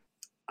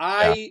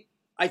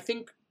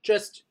think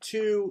just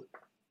to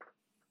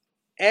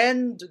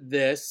end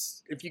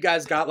this, if you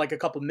guys got like a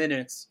couple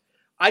minutes,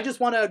 I just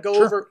want to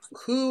go over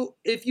who,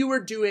 if you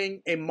were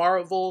doing a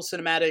Marvel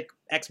Cinematic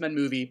X-Men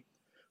movie,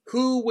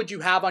 who would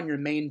you have on your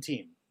main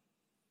team?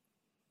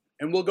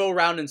 And we'll go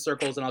around in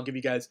circles, and I'll give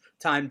you guys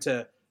time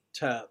to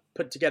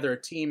put together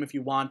a team if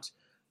you want,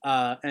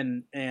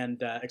 and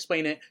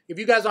explain it. If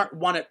you guys aren't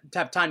want to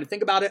have time to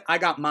think about it, I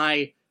got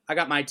my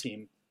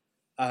team,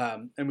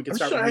 and we can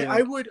start.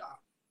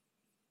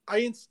 I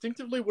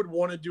instinctively would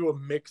want to do a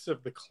mix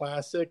of the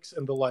classics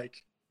and the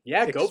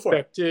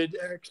expected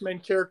X-Men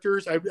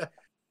characters.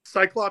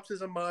 Cyclops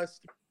is a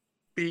must.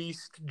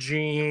 Beast,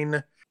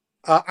 Jean.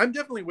 I'm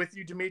definitely with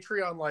you,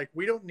 Dimitri, on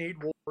we don't need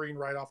Wolverine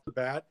right off the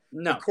bat.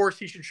 No. Of course,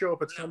 he should show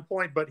up at some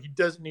point, but he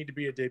doesn't need to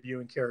be a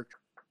debuting character.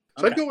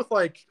 So I'd go with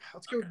let's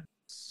go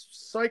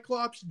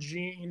Cyclops,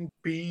 Jean,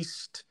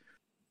 Beast,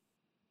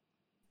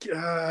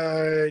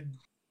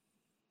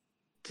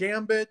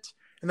 Gambit,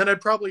 and then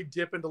I'd probably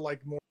dip into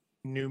more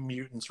New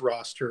Mutants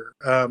roster.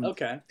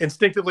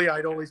 Instinctively,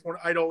 I'd always want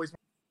Multiple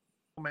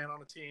Man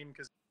on a team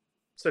because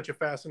such a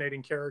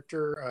fascinating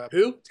character.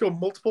 Who? Let's go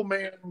Multiple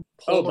Man,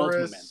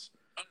 Polaris. Multiple Man.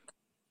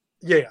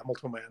 Yeah,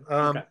 Multiple Man.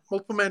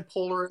 Multiple Man,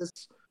 Polaris.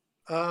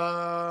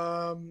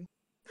 Fuck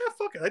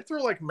it. I'd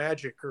throw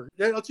Magic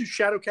let's do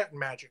Shadowcat and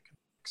Magic.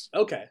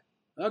 Okay.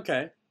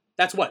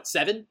 That's what,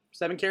 7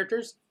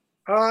 characters?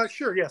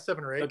 Sure. Yeah,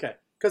 7 or 8. Okay.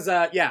 Because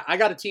I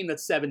got a team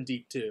that's 7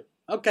 deep too.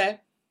 Okay,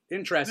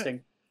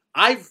 interesting.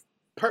 Yeah.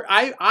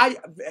 I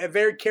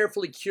very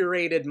carefully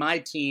curated my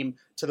team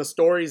to the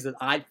stories that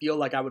I feel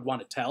like I would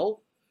want to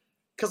tell.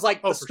 Because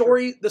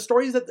the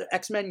stories that the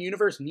X-Men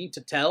universe need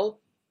to tell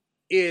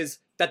is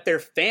that their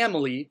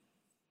family,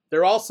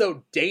 they're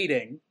also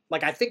dating.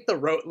 I think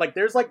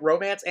there's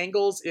romance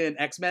angles in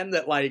X-Men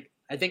that I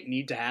think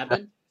need to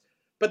happen.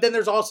 But then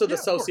there's also the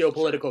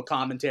socio-political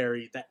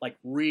commentary that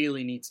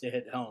really needs to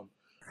hit home.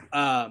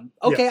 I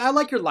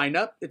like your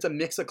lineup. It's a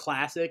mix of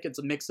classic. It's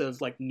a mix of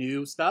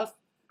new stuff.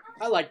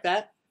 I like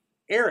that.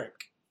 Eric,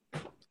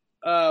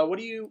 what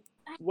do you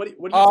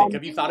think?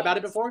 Have you thought about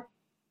it before?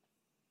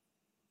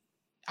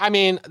 I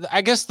mean,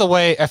 I guess I'm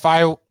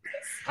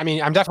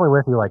definitely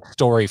with you.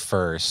 Story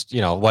first.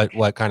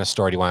 What kind of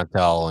story do you want to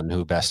tell, and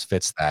who best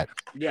fits that?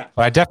 Yeah.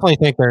 But I definitely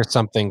think there's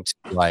something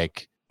to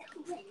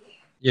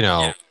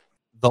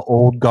the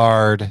old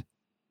guard,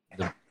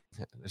 let's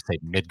say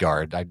mid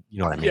guard. You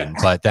know what I mean? Yeah.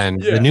 But then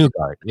the new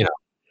guard.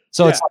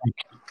 So it's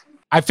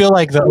I feel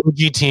like the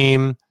OG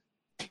team,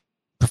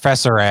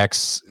 Professor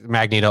X,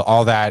 Magneto,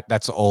 all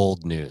that's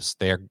old news.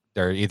 They're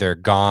either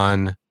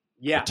gone,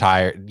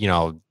 retired,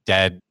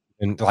 dead,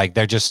 and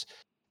they're just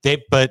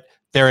but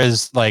there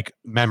is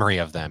memory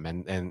of them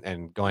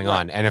and going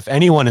on. And if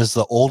anyone is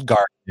the old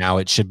guard now,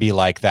 it should be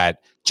that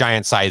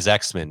giant size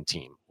X-Men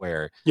team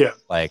where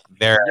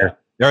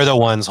they're the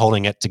ones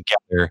holding it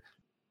together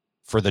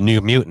for the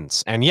New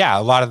Mutants. And a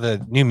lot of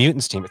the New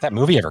Mutants team, if that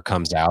movie ever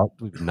comes out,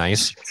 would be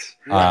nice.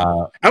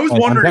 I was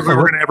wondering if we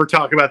were going to ever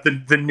talk about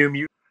the New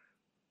Mutants.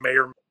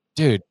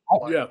 Dude,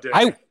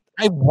 I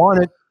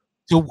want it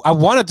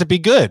to be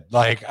good.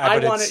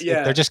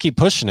 If they just keep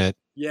pushing it.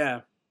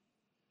 Yeah.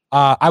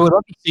 I would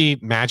love to see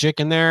Magic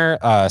in there.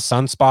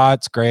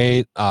 Sunspot's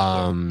great.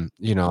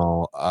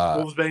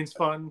 Wolfsbane's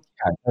fun.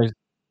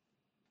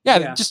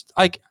 Just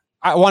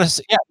I want to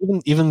see,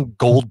 even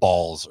gold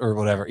balls or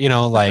whatever.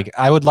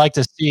 I would like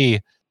to see.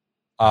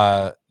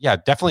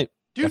 Definitely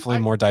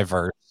more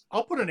diverse.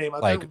 I'll put a name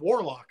out there.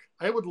 Warlock.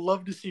 I would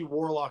love to see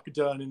Warlock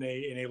done in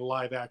a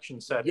live action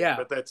setting. Yeah.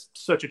 But that's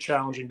such a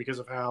challenging because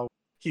of how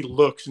he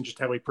looks and just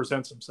how he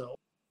presents himself.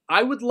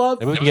 I would love.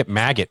 Maybe we can get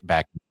Maggot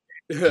back.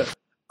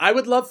 I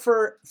would love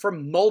for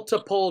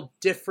multiple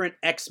different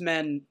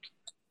X-Men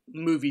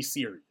movie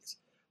series.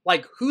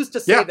 Who's to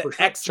say that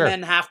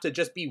X-Men have to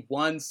just be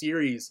one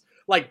series?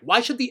 Why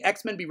should the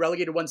X-Men be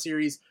relegated to one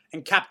series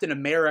and Captain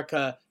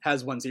America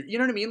has one series? You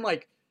know what I mean?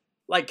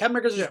 Captain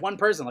America's just one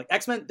person.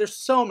 X-Men, there's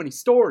so many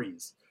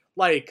stories.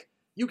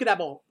 You could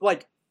have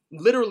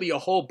literally a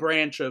whole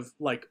branch of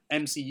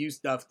MCU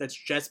stuff that's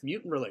just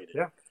mutant related.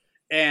 Yeah.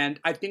 And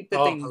I think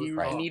that they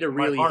need to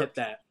really hit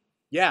that.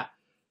 Yeah.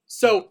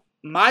 So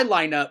my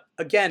lineup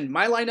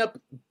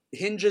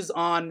hinges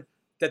on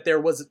that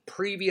there was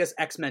previous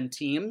X-Men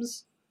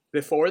teams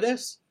before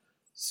this.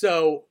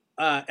 So,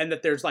 and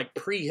that there's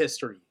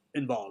prehistory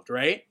involved,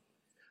 right?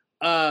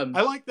 I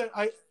like that.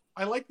 I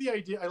like the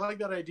idea. I like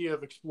that idea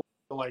of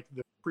exploring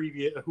the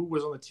previous, who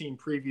was on the team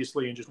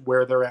previously and just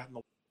where they're at in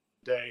the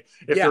day,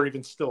 if they're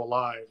even still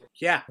alive.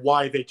 Yeah.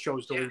 Why they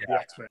chose to leave the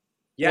X-Men.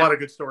 Yeah. A lot of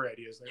good story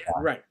ideas there. Yeah.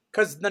 Right.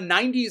 Because the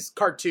 90s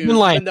cartoon,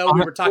 even though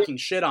we were talking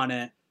shit on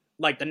it,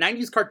 the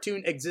 90s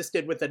cartoon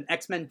existed with an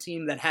X-Men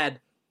team that had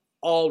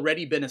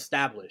already been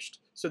established.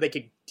 so they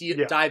could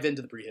dive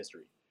into the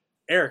prehistory.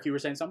 Eric, you were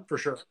saying something? For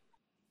sure.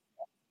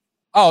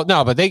 Oh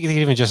no, but they can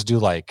even just do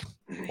like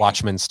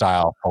Watchmen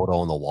style photo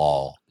on the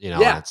wall,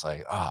 and it's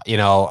like,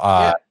 and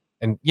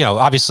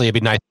obviously it'd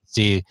be nice to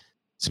see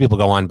some people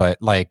go on, but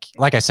like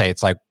I say,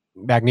 it's like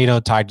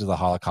Magneto tied to the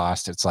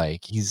Holocaust. It's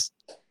like he's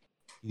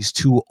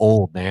too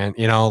old, man.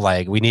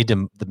 Like we need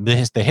to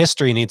the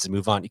history needs to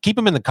move on. You keep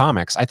him in the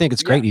comics. I think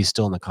it's great he's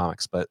still in the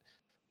comics, but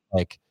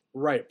like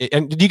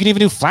and you can even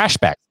do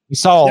flashbacks. We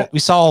saw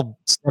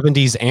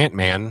 70s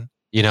Ant-Man,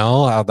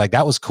 like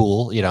that was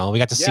cool. We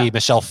got to see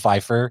Michelle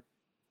Pfeiffer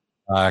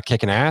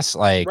kicking ass.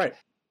 Like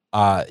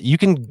you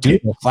can do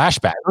the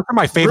flashback. Those are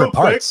my favorite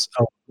parts.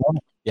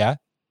 Yeah.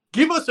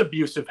 Give us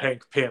abusive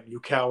Hank Pym, you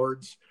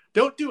cowards.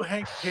 Don't do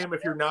Hank Pym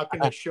if you're not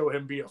going to show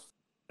him be a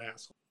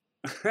asshole.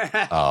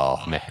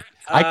 Oh man,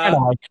 I kind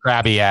of like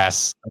crabby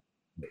ass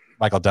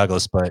Michael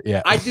Douglas, but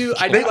yeah, I do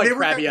like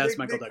crabby ass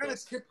Michael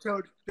Douglas.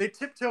 They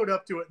tiptoed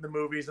up to it in the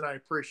movies, and I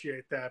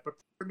appreciate that. But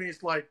for me,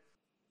 it's like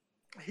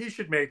he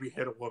should maybe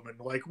hit a woman.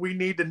 Like we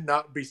need to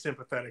not be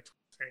sympathetic to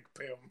Hank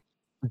Pym.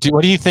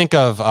 What do you think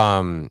of?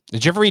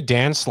 Did you ever read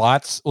Dan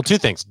Slott's? Well, two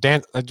things.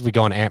 We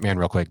go on Ant-Man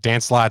real quick.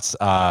 Dan Slott's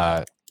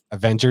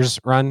Avengers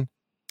run,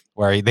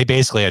 where they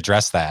basically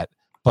address that,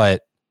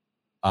 but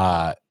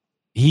they've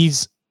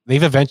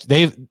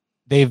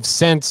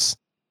since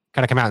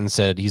kind of come out and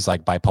said he's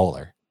like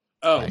bipolar.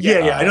 Oh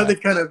yeah. I know they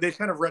kind of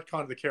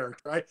retconned the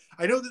character.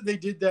 I know that they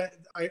did that.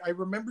 I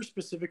remember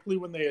specifically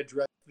when they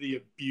addressed the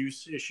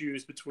abuse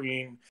issues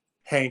between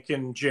Hank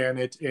and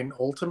Janet in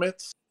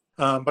Ultimates.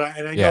 But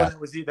I know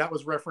that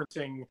was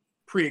referencing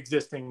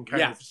pre-existing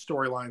kind of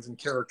storylines and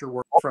character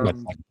work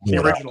from the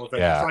original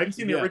Avengers. So I haven't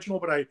seen the original,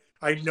 but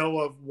I know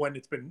of when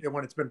it's been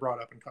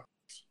brought up in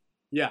comics.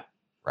 Yeah.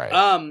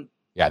 Right.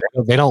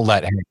 They don't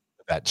let Hank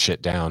put that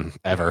shit down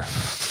ever.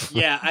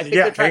 Yeah, I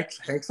think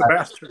Hank's a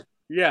bastard.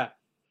 Yeah.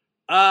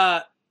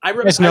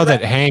 You guys know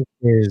that Hank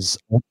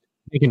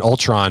and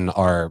Ultron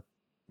are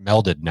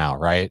melded now,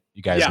 right?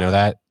 You guys know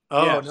that?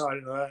 Oh no, I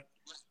didn't know that.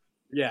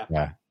 Yeah.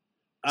 Yeah.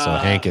 So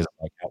Hank is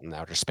like out in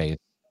outer space.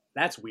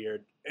 That's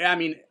weird. I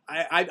mean,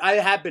 I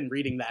have been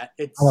reading that.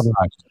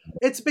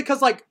 It's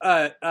because like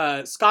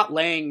Scott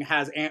Lang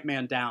has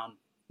Ant-Man down.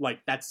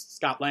 Like that's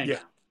Scott Lang. Yeah.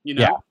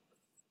 Yeah.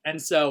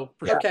 And so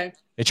okay.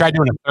 They tried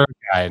doing a third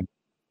guy and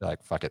they're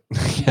like, fuck it.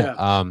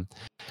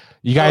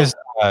 You guys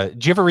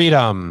did you ever read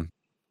oh,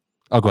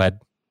 go ahead.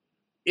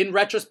 In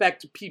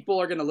retrospect,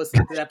 people are going to listen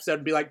to the episode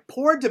and be like,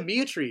 poor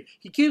Dimitri.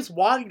 He keeps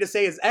wanting to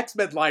say his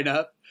X-Men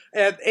lineup,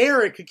 and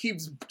Eric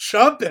keeps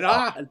jumping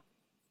on.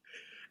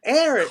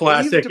 Eric,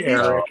 classic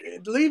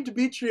leave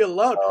Dimitri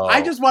alone. Oh.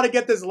 I just want to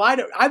get this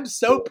lineup. I'm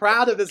so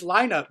proud of this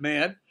lineup,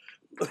 man.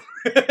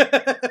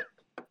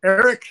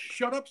 Eric,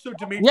 shut up so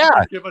Dimitri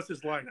can give us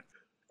his lineup.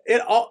 It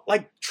all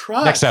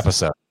trust. Next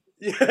episode.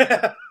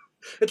 Yeah.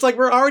 It's like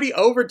we're already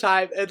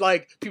overtime, and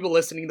like people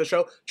listening to the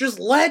show,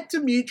 just let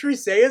Dimitri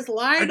say his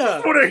lineup. I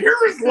just want to hear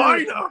his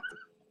lineup.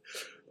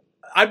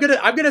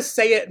 I'm gonna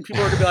say it, and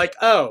people are gonna be like,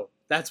 "Oh,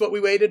 that's what we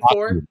waited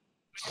for."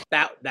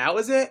 That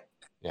was it.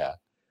 Yeah.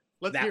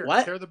 Let's hear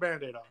it. Tear the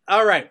Band-Aid off.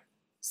 All right,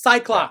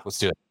 Cyclops. Yeah, let's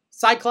do it.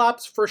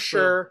 Cyclops for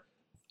sure.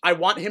 I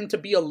want him to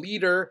be a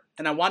leader,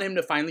 and I want him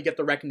to finally get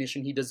the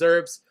recognition he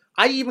deserves.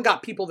 I even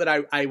got people that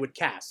I would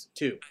cast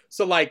too.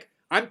 So like.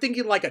 I'm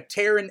thinking like a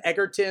Taron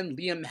Egerton,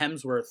 Liam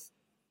Hemsworth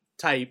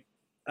type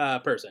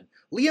person.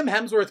 Liam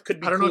Hemsworth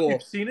could be cool. I don't know if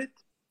you've seen it.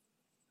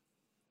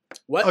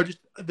 What? Oh,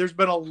 there's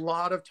been a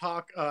lot of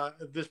talk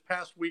this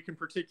past week in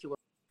particular.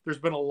 There's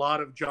been a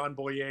lot of John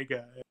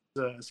Boyega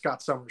as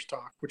Scott Summers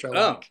talk, which I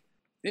like.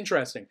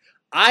 Interesting.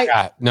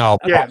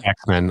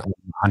 X-Men,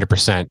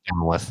 100%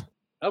 down with.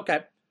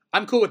 Okay,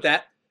 I'm cool with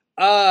that.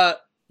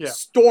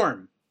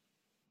 Storm.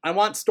 I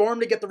want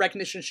Storm to get the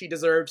recognition she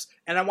deserves,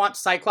 and I want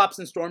Cyclops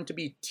and Storm to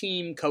be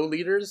team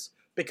co-leaders,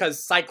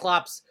 because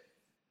Cyclops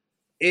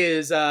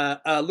is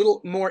a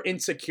little more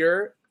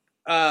insecure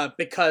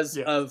because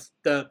of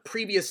the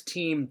previous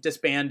team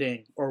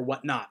disbanding or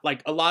whatnot.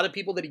 Like, a lot of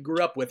people that he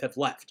grew up with have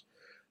left.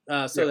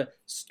 The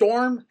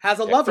Storm has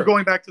a lover. So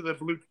going back to the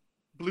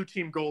blue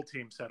team, gold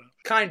team setup.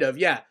 Kind of,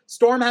 yeah.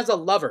 Storm has a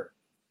lover,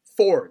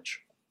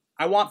 Forge.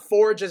 I want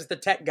Forge as the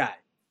tech guy.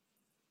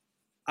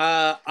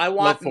 I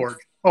want Forge.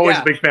 Always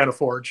a big fan of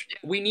Forge.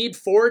 We need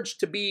Forge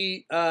to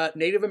be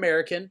Native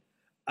American,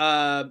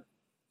 and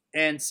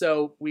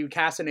so we would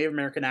cast a Native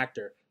American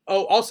actor.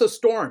 Oh, also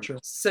Storm,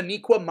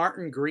 Sonequa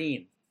Martin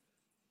Green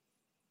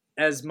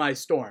as my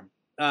Storm.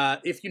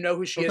 If you know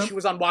who she is, she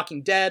was on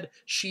Walking Dead.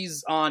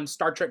 She's on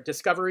Star Trek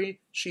Discovery.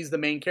 She's the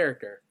main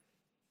character.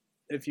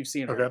 If you've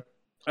seen her.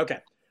 Okay.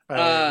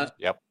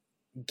 Yep.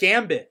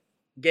 Gambit.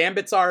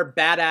 Gambit's our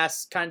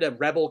badass kind of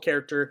rebel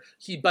character.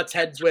 He butts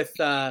heads with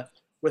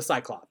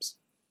Cyclops.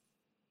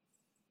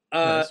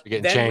 Nice. We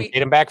getting Channing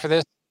Tatum back for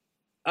this?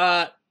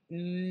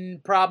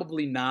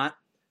 Probably not.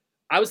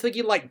 I was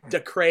thinking like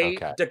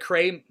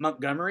Decray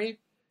Montgomery,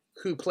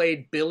 who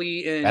played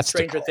Billy in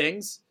Stranger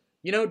Things.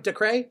 You know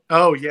Decray?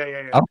 Oh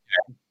yeah.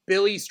 Okay.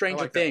 Billy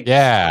Stranger Things.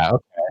 Yeah.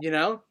 Okay. You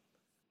know,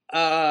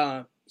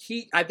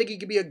 I think he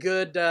could be a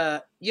good,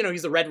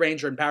 he's the Red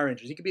Ranger in Power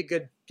Rangers. He could be a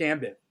good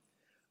Gambit.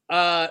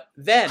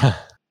 Then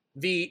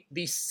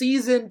the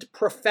seasoned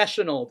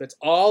professional that's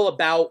all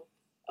about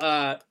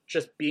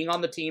just being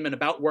on the team and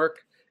about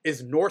work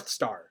is North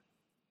Star.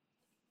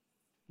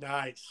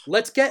 Nice.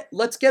 Let's get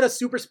a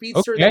super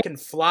speedster that can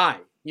fly.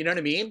 You know what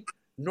I mean?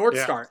 North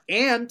Star.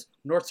 And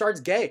North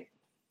Star's gay.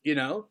 You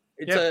know?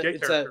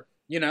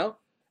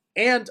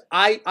 And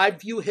I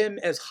view him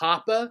as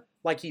Happa,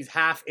 like he's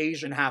half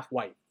Asian, half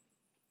white.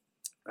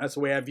 That's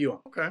the way I view him.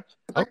 Okay.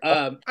 All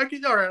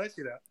right, I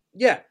see that.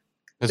 Yeah.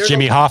 It's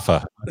Jimmy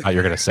Hoffa, I thought you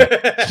were going to say.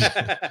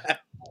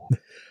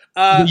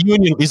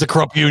 He's a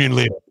corrupt union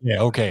leader.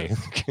 Yeah, okay.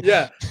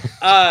 Yeah.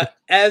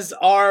 As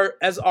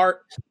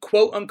our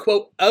quote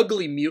unquote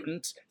ugly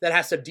mutant that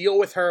has to deal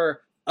with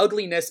her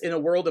ugliness in a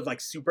world of like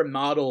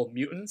supermodel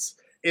mutants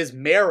is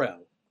Marrow.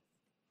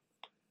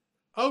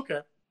 Okay.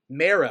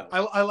 Marrow.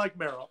 I like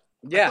Marrow.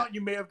 Yeah. I thought you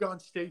may have gone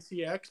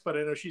Stacy X, but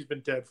I know she's been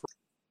dead for.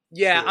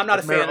 Yeah, I'm not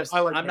a fan of.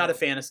 I'm not a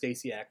fan of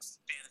Stacy X.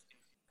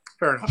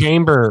 Fair enough.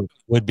 Chamber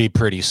would be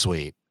pretty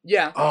sweet.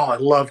 Yeah. Oh, I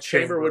love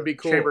Chamber. Chamber would be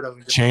cool.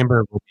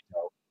 Chamber would be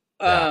dope.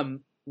 Yeah.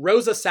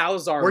 Rosa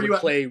Salazar would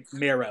play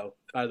Marrow.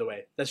 By the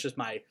way, that's just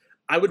my.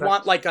 I would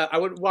want like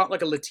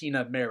a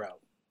Latina Marrow.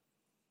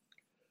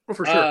 Oh,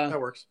 for sure, that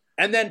works.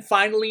 And then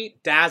finally,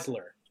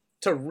 Dazzler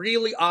to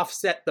really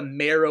offset the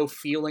Marrow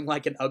feeling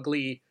like an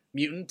ugly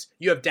mutant.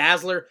 You have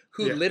Dazzler,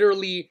 who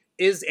literally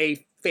is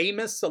a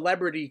famous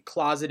celebrity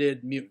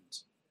closeted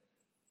mutant.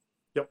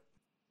 Yep.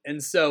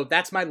 And so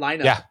that's my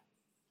lineup. Yeah.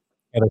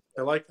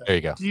 I like that. There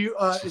you go. Do you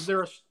is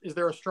there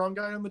a strong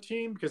guy on the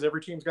team? Because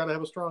every team's got to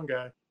have a strong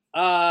guy.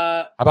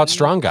 How about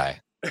strong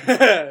guy?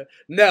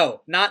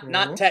 No,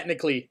 not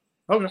technically.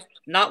 Okay.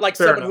 Not like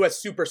someone who has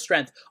super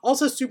strength.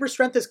 Also, super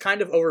strength is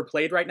kind of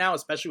overplayed right now,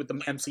 especially with the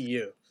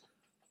MCU.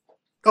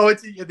 Oh,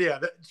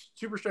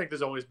 super strength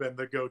has always been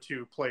the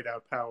go-to played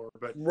out power,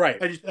 but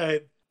right.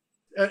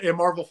 A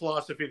Marvel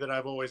philosophy that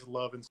I've always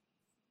loved is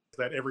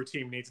that every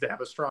team needs to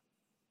have a strong.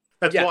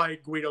 That's why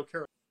Guido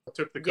Caroll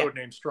took the code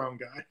name Strong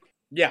Guy.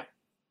 Yeah.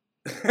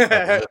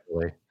 That's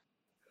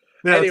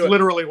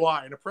literally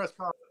why. In a press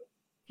conference,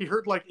 he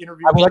heard like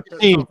interviews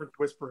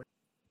whispering.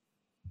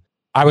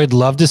 I would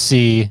love to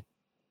see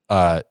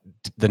the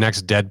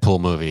next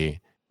Deadpool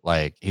movie.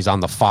 Like he's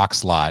on the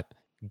Fox lot,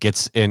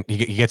 gets in,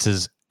 he gets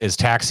his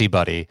taxi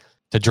buddy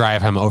to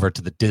drive him over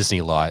to the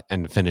Disney lot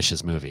and finish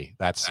his movie.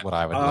 That's what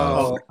I would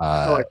love.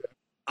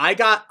 I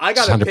got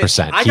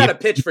 100%. I got a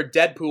pitch for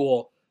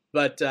Deadpool,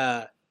 but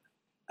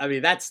I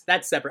mean that's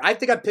separate. I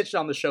think I've pitched it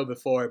on the show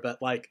before,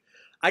 but like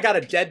I got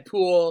a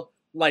Deadpool,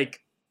 like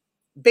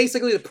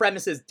basically the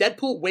premise is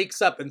Deadpool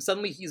wakes up and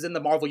suddenly he's in the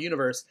Marvel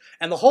universe,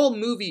 and the whole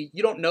movie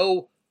you don't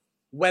know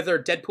whether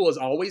Deadpool has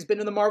always been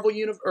in the Marvel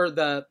universe or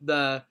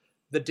the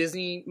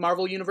Disney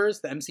Marvel universe,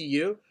 the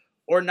MCU,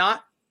 or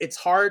not. It's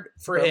hard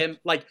for him,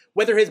 like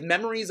whether his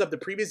memories of the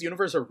previous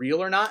universe are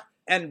real or not,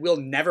 and we'll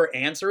never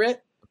answer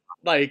it.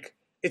 Like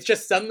it's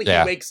just suddenly he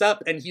wakes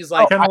up and he's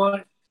like,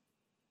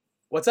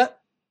 "What's that?"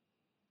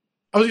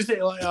 I was gonna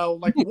say,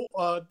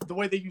 the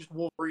way they used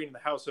Wolverine in the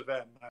House of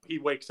M. He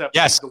wakes up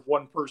and he's the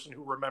one person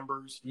who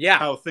remembers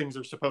how things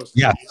are supposed to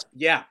be.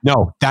 Yeah.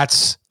 No,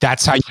 that's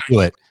how you do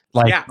it.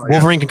 Like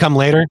Wolverine can come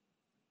later.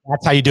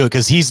 That's how you do it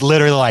because he's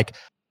literally like,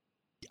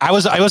 I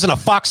was in a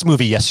Fox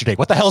movie yesterday.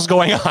 What the hell's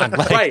going on?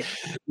 Like, like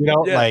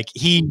what are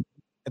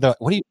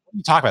you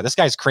talking about? This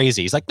guy's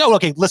crazy. He's like, no,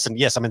 okay, listen,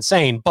 yes, I'm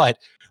insane, but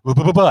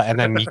and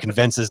then he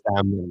convinces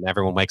them and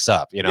everyone wakes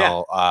up.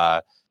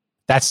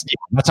 That's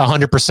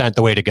 100%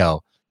 the way to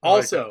go.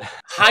 Also,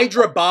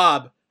 Hydra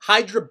Bob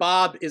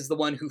is the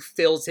one who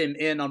fills him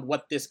in on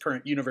what this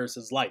current universe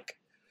is like.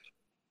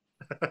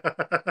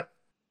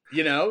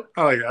 Oh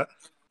my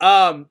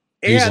god.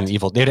 He's an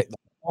evil.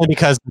 Only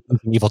because he's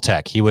an evil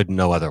tech. He would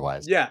know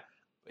otherwise. Yeah.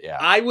 Yeah.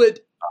 I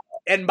would.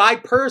 And my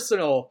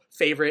personal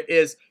favorite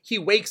is he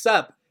wakes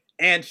up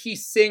and he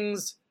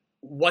sings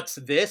 "What's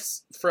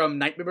This" from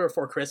Nightmare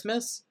Before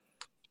Christmas.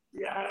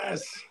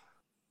 Yes.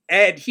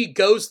 And he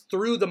goes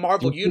through the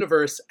Marvel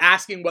universe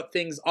asking what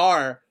things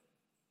are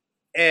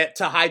to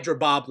Hydra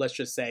Bob, let's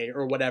just say,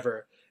 or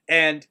whatever.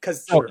 And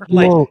because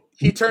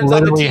he turns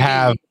on the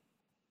TV.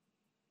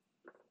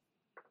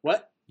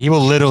 What?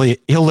 He'll literally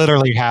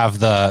have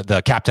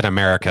the Captain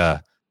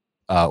America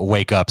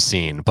wake up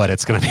scene, but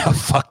it's gonna be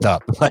fucked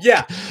up.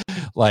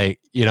 Like,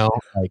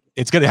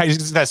 it's gonna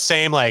have that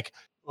same kind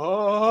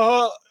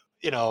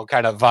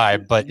of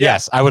vibe. But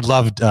yes, I would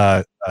love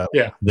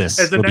this.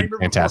 As a Nightmare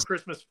Before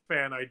Christmas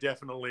fan, I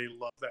definitely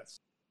love that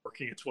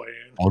working its way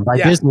in. Owned by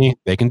Disney,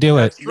 they can do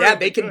it. Yeah,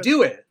 they can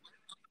do it.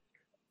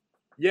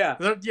 Yeah.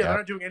 They're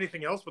not doing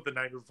anything else with the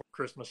Nightmare Before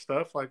Christmas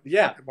stuff. Like,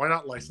 why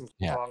not license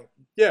the song?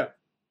 Yeah.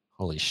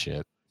 Holy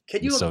shit.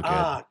 Can you so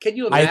good. Can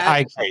you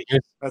imagine?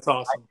 That's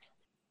awesome.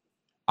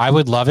 I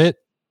would love it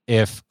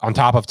if, on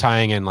top of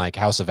tying in like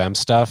House of M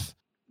stuff,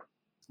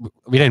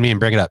 we didn't even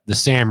bring it up. The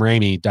Sam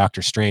Raimi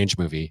Doctor Strange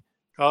movie.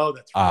 Oh,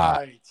 that's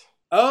right.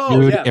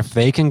 Dude, if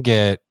they can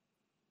get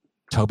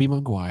Tobey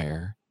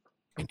Maguire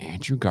and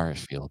Andrew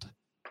Garfield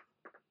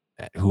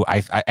who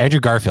Andrew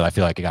Garfield, I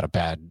feel like he got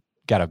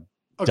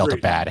dealt a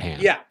bad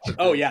hand. Yeah.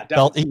 Oh yeah.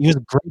 Definitely. He was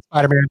a great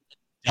Spider-Man,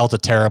 dealt a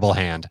terrible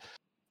hand.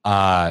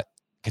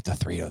 Get the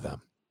three of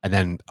them, and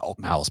then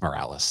Miles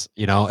Morales.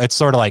 You know, it's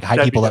sort of like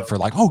hype people up for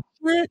like, oh,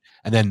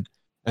 and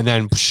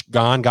then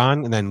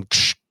gone, and then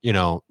you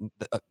know,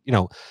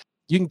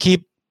 you can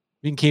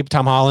keep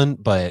Tom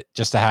Holland, but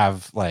just to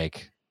have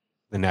like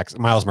the next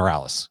Miles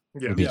Morales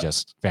would be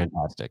just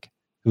fantastic.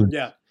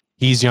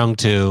 He's young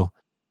too,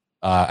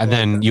 and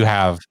then you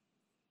have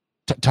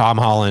Tom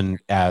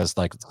Holland as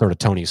like sort of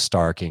Tony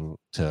Starking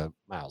to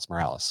Miles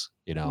Morales,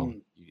 you know,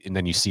 and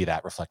then you see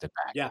that reflected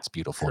back. Yeah, it's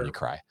beautiful, and you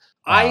cry.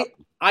 I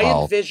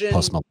envision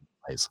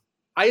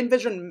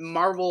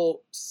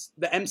Marvel,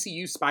 the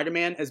MCU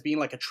Spider-Man, as being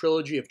like a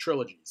trilogy of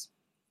trilogies,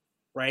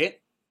 right?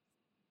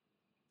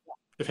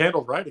 If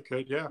handled right, it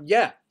could, yeah.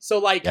 Yeah. So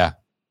like,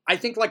 I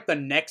think like the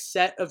next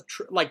set of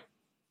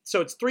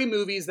so it's 3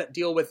 movies that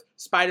deal with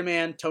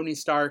Spider-Man, Tony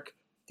Stark,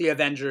 the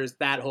Avengers,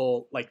 that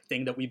whole like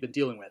thing that we've been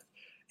dealing with.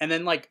 And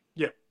then like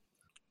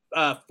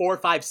 4,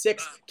 5,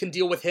 6 can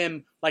deal with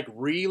him like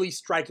really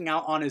striking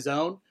out on his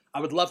own. I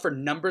would love for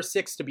number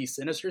 6 to be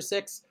Sinister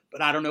Six, but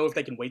I don't know if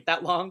they can wait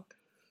that long.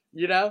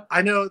 You know?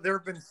 I know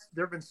there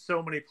have been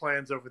so many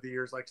plans over the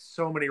years. Like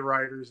so many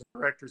writers and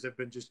directors have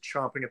been just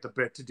chomping at the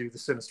bit to do the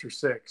Sinister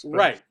Six.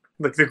 Right.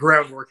 Like the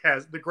groundwork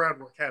hasn't been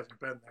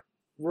there.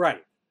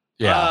 Right.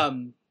 Yeah.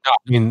 I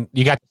mean,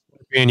 you got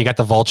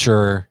the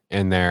Vulture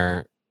in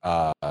there.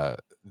 Yeah,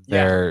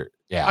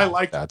 I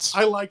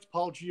liked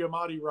Paul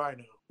Giamatti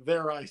Rhino.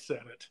 There, I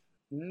said it.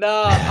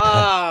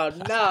 No,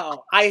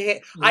 no,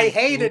 I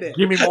hated it.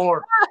 Give me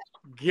more.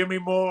 Give me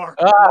more.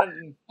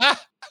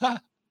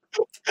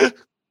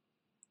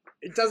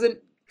 It doesn't.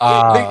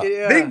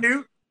 They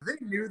knew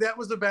that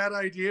was a bad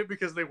idea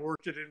because they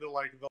worked it into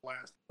like the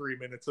last 3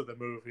 minutes of the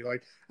movie.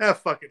 Like,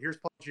 fuck it. Here's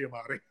Paul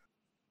Giamatti.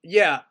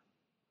 Yeah.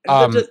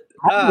 It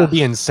would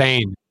be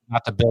insane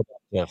not to build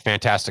up the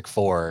Fantastic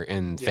Four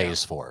in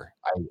Phase 4.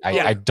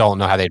 I don't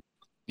know how they.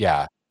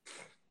 Yeah.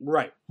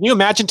 Right. Can you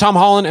imagine Tom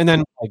Holland and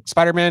then like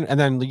Spider-Man and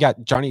then you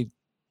got Johnny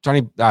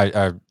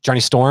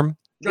Storm,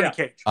 Johnny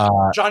Cage,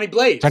 Johnny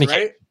Blaze,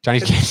 right? Johnny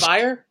Cage,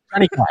 Fire,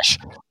 Johnny Cash.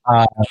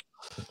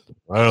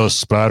 Well,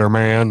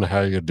 Spider-Man,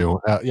 how you doing?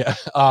 Yeah.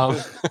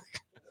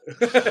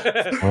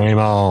 Flame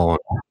on,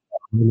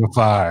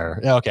 fire.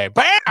 Okay,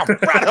 bam,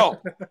 right home.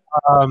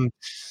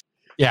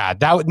 Yeah,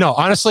 that would no.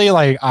 Honestly,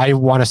 like I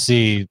want to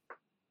see,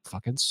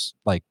 fucking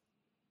like.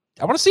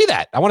 I want to see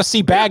that. I want to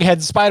see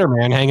Baghead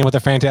Spider-Man hanging with the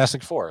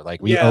Fantastic Four.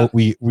 Like we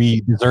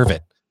deserve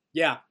it.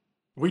 Yeah,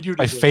 we do.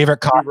 My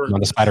favorite costume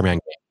on the Spider-Man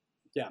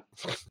game.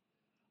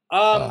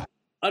 Yeah.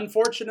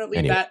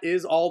 Unfortunately, that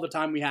is all the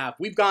time we have.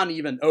 We've gone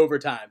even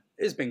overtime.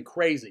 It's been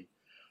crazy.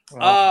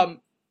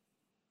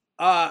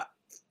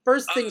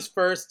 First things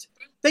first.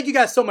 Thank you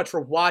guys so much for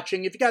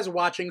watching. If you guys are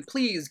watching,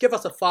 please give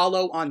us a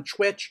follow on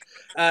Twitch.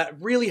 It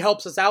really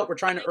helps us out. We're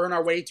trying to earn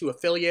our way to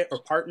affiliate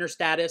or partner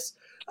status.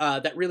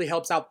 That really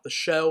helps out the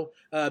show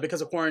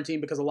because of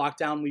quarantine, because of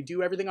lockdown. We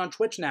do everything on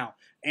Twitch now,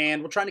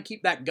 and we're trying to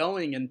keep that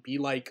going and be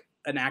like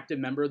an active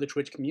member of the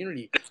Twitch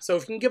community. So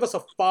if you can give us a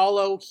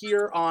follow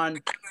here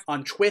on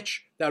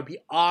Twitch, that would be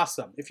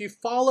awesome. If you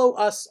follow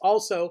us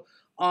also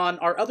on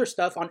our other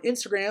stuff on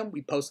Instagram,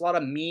 we post a lot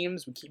of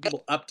memes. We keep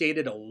people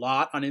updated a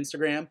lot on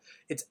Instagram.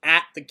 It's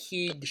at the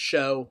KEEG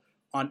Show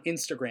on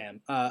Instagram.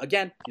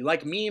 Again, you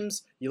like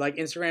memes, you like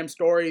Instagram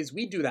stories,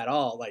 we do that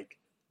all. Like,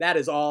 that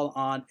is all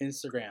on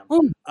Instagram.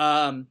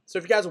 So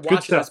if you guys are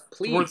watching us,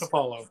 please. Worth a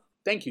follow.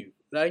 Thank you.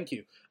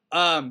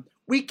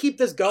 We keep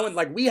this going.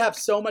 Like, we have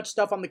so much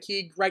stuff on the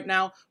KEEG right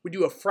now. We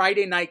do a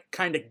Friday night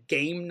kind of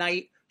game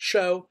night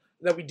show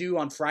that we do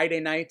on Friday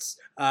nights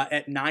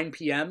at 9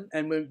 p.m.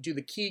 And we do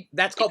the KEEG.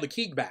 That's called the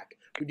KEEG Back.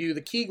 We do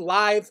the KEEG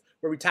Live,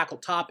 where we tackle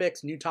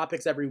new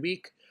topics every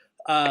week.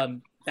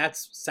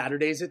 That's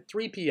Saturdays at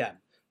 3 p.m.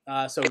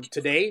 So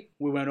today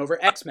we went over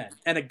X-Men.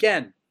 And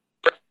again,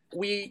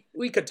 we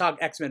could talk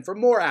X-Men for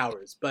more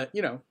hours, but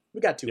we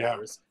got 2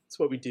 hours. That's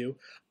what we do.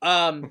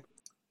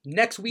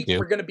 Next week,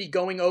 we're going to be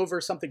going over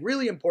something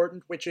really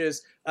important, which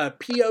is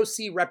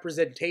POC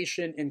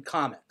representation in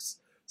comics.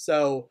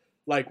 So,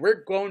 like,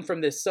 we're going from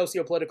this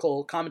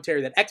sociopolitical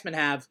commentary that X-Men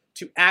have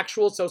to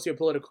actual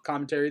sociopolitical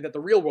commentary that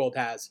the real world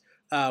has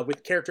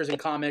with characters in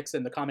comics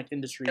and the comic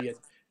industry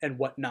and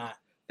whatnot.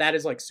 That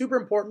is, like, super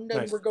important,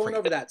 and we're going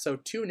over that. So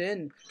tune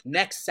in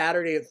next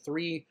Saturday at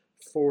 3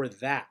 for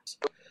that.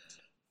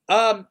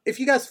 If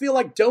you guys feel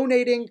like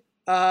donating,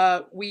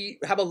 we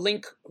have a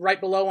link right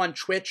below on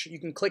Twitch. You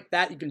can click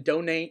that. You can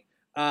donate.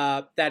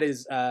 That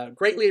is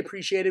greatly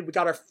appreciated. We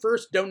got our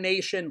first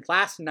donation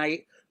last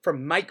night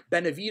from Mike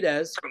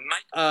Benavidez.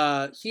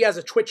 He has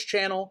a Twitch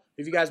channel.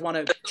 If you guys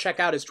want to check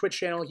out his Twitch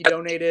channel, he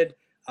donated.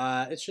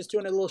 It's just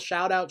doing a little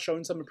shout out,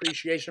 showing some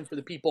appreciation for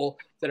the people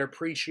that are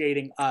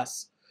appreciating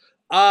us.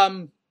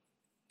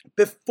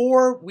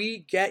 Before we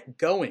get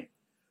going,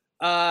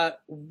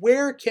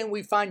 where can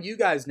we find you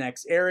guys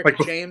next? Eric,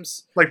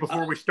 James? Like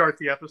before we start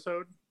the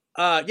episode?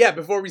 Yeah,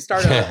 before we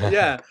start.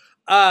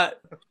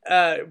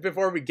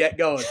 Before we get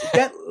going.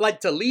 Get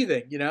like to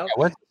leaving,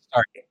 What's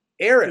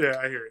Eric, Yeah,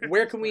 I hear you.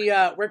 where can we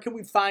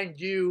find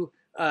you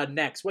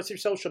next? What's your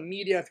social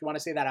media if you want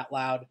to say that out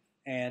loud,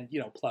 and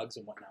plugs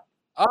and whatnot?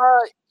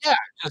 Yeah,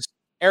 just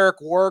Eric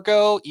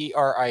Wargo,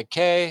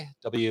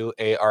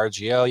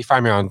 ERIKWARGO. You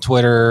find me on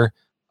Twitter.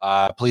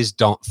 Please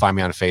don't find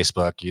me on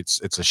Facebook.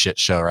 It's a shit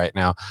show right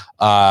now.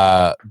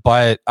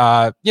 But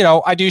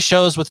I do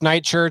shows with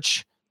Night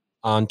Church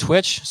on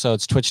Twitch. So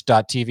it's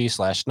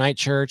twitch.tv/Night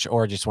Church,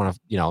 or just want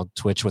to,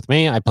 Twitch with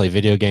me. I play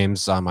video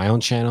games on my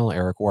own channel,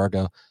 Eric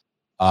Wargo.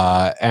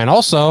 And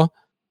also,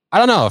 I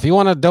don't know, if you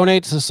want to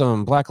donate to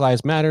some Black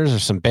Lives Matters or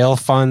some bail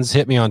funds,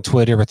 hit me on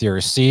Twitter with your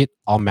receipt.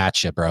 I'll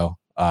match you, bro.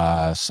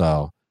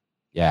 So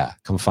yeah,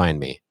 come find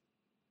me.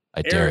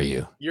 I dare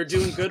you. You're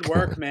doing good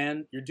work,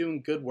 man. You're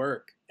doing good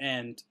work,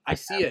 and I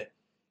see it.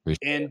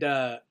 And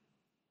I'm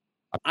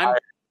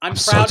proud.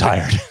 So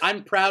tired.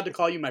 I'm proud to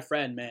call you my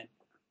friend, man.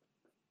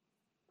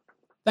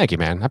 Thank you,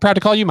 man. I'm proud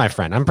to call you my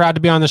friend. I'm proud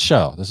to be on the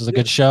show. This is a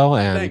good show,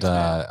 and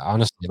thanks,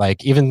 honestly,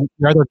 like even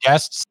your other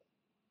guests,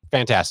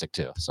 fantastic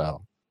too.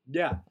 So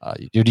yeah,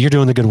 you're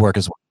doing the good work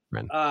as well,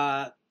 friend.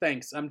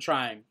 Thanks. I'm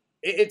trying.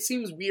 It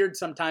seems weird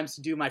sometimes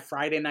to do my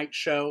Friday night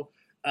show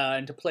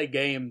and to play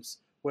games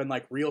when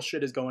like real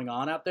shit is going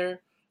on out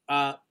there.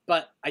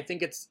 But I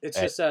think it's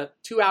just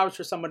 2 hours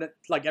for someone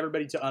like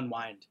everybody to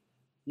unwind.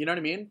 You know what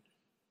I mean?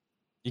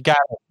 You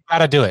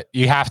gotta do it.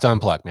 You have to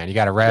unplug, man. You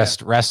gotta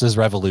rest. Yeah. Rest is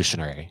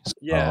revolutionary. So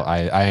yeah.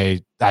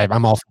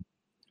 I'm all.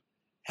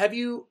 Have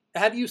you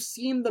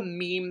seen the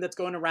meme that's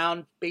going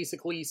around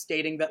basically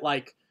stating that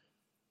like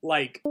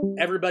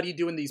everybody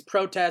doing these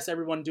protests,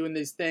 everyone doing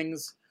these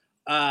things,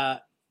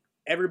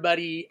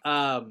 everybody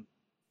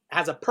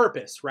has a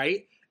purpose,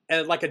 right?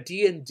 And like a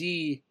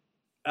D&D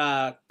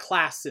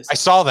class system. I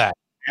saw that.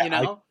 You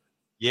know?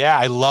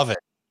 I love it.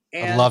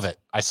 I love it.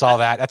 I saw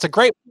that. That's a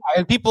great.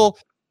 And people,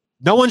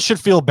 no one should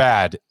feel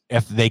bad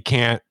if they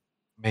can't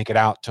make it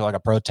out to like a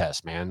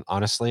protest, man.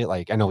 Honestly,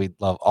 like I know we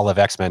all love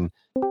X-Men,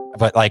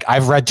 but like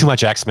I've read too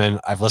much X-Men.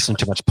 I've listened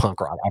to too much punk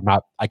rock.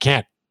 I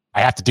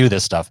have to do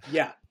this stuff.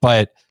 Yeah.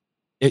 But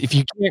if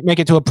you can't make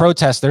it to a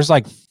protest, there's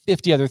like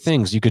 50 other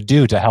things you could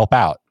do to help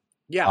out.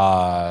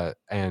 Yeah.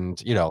 And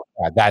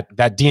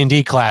that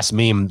D&D class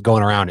meme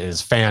going around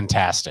is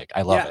fantastic.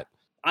 I love it.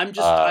 I'm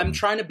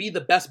trying to be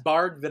the best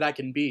bard that I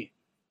can be,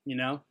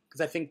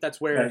 because I think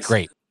that's where it's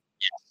great.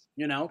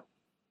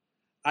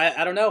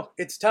 I don't know.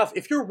 It's tough.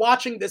 If you're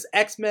watching this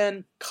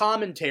X-Men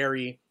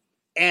commentary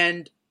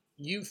and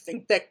you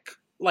think that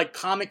like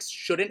comics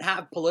shouldn't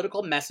have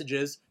political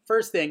messages,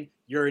 first thing,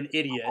 you're an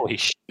idiot.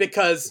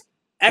 Because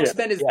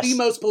X-Men is the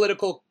most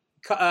political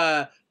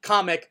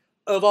comic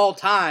of all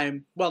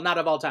time. Well, not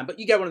of all time, but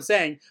you get what I'm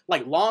saying.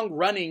 Like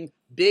long-running,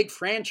 big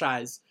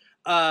franchise.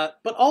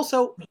 But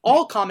also,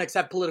 all comics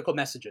have political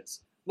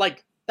messages.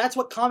 Like, that's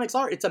what comics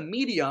are. It's a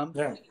medium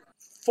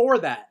for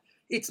that.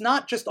 It's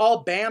not just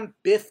all bam,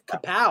 biff,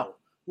 kapow.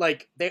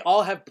 Like, they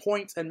all have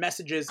points and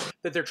messages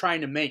that they're trying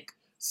to make.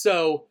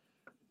 So,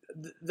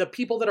 the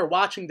people that are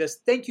watching this,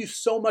 thank you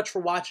so much for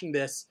watching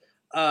this.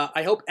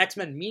 I hope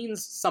X-Men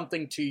means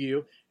something to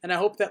you. And I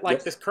hope that,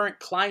 like, this current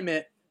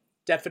climate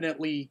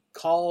definitely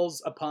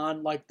calls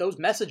upon, like, those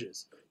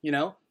messages,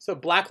 So,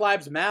 Black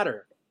Lives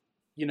Matter,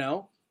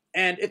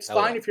 And it's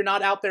fine if you're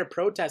not out there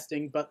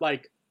protesting, but,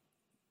 like,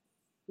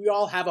 we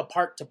all have a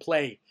part to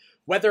play.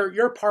 Whether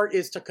your part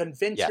is to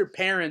convince your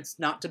parents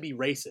not to be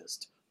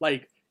racist.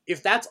 Like,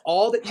 if that's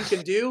all that you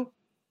can do,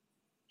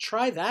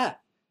 try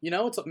that.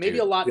 It's maybe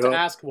a lot to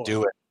ask for.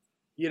 Do it.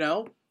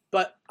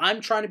 But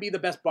I'm trying to be the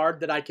best bard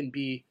that I can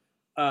be.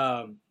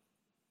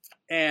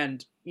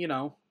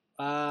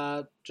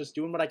 Just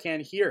doing what I can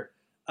here.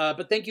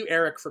 But thank you,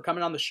 Eric, for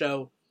coming on the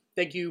show.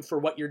 Thank you for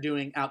what you're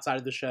doing outside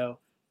of the show.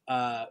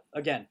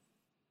 Again,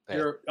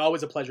 you're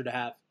always a pleasure to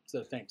have.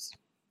 So thanks.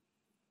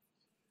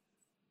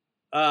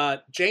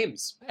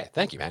 James. Hey,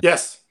 thank you, man.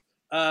 Yes.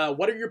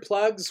 What are your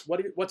plugs?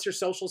 What's your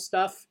social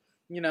stuff?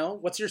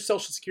 What's your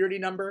social security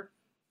number?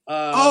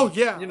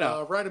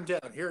 Write them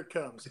down. Here it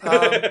comes.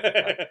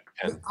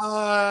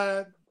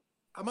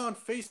 I'm on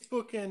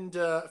Facebook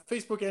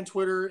and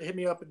Twitter. Hit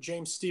me up at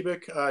James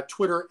Stebick.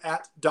 Twitter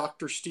at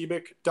Dr.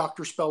 Stebick.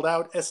 Doctor spelled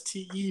out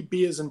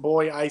STEB as in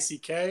boy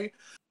ICK.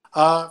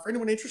 For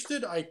anyone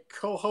interested, I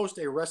co-host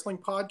a wrestling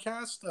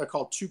podcast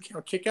called 2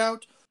 Count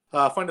Kickout.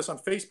 Find us on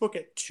Facebook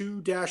at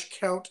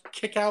 2-Count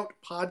Kickout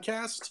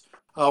Podcast.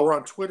 We're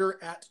on Twitter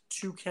at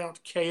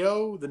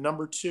 2CountKO, the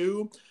number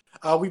 2.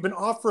 We've been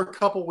off for a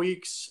couple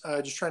weeks,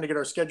 just trying to get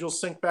our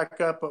schedules synced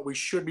back up, but we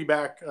should be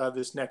back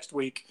this next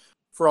week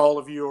for all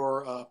of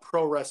your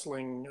pro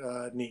wrestling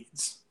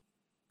needs.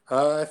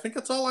 I think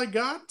that's all I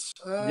got.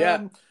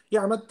 I'm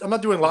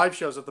not doing live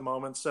shows at the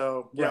moment,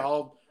 so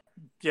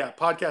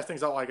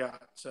podcasting's all I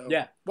got. So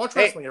watch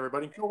wrestling,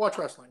 everybody. Go watch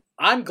wrestling.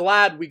 I'm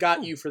glad we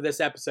got you for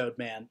this episode,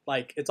 man.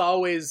 Like it's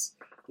always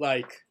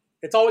a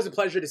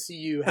pleasure to see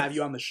you, have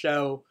you on the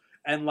show,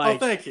 and like. Oh,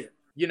 thank you.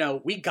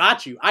 We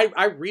got you.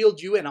 I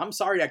reeled you in. I'm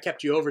sorry I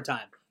kept you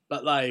overtime,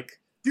 but like,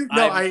 dude,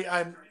 no,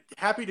 I'm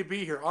happy to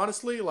be here.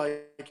 Honestly,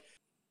 like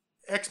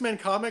X-Men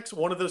comics,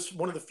 one of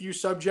the few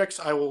subjects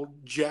I will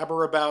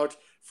jabber about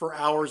for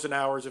hours and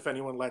hours if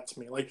anyone lets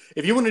me. Like,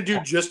 if you want to do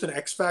just an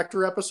X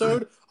Factor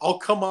episode, I'll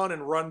come on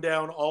and run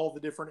down all the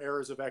different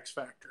eras of X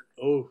Factor.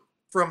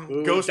 From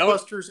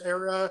Ghostbusters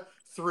era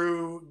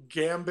through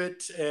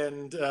Gambit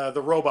and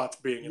the robots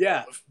being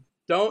involved.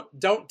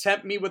 Don't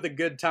tempt me with a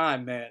good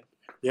time, man.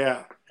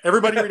 Yeah.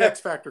 Everybody read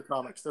X Factor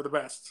comics. They're the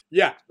best.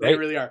 Yeah, they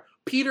really are.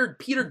 Peter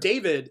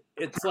David,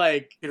 it's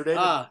like Peter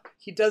David.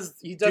 He does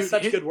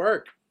such good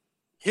work.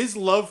 His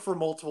love for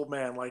Multiple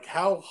Man, like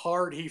how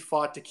hard he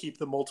fought to keep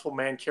the Multiple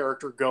Man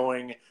character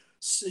going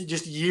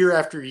just year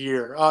after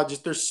year.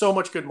 There's so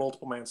much good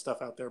Multiple Man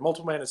stuff out there.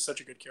 Multiple Man is such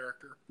a good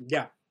character.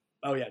 Yeah.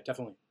 Oh yeah,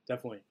 definitely.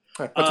 That's what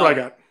I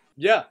got.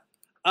 Yeah.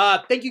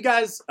 Thank you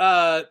guys,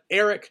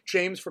 Eric,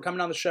 James, for coming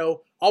on the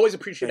show. Always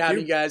appreciate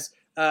having you guys.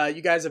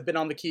 You guys have been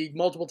on the KEEG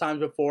multiple times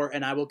before,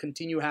 and I will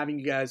continue having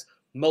you guys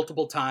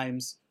multiple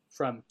times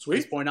from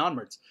this point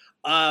onwards.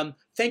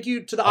 Thank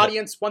you to the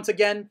audience once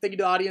again. Thank you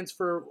to the audience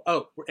for.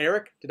 Oh,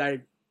 Eric, were you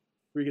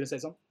going to say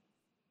something?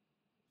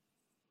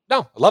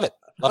 No, I love it.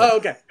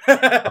 Okay.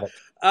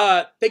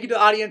 Thank you to the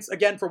audience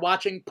again for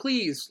watching.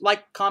 Please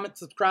like, comment,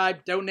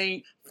 subscribe,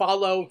 donate,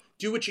 follow,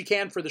 do what you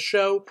can for the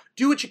show.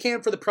 Do what you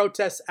can for the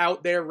protests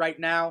out there right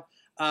now.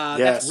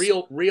 That's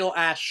real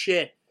ass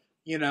shit,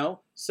 you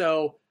know?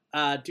 So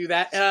do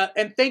that.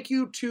 And thank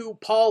you to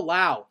Paul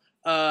Lau,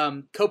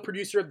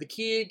 co-producer of the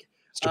KEEG.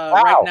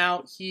 Right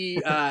now,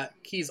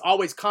 he's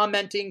always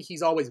commenting.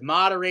 He's always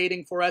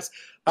moderating for us.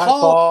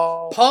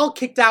 Paul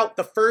kicked out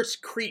the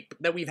first creep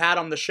that we've had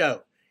on the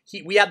show.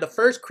 We had the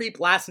first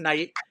creep last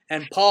night,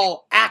 and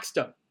Paul axed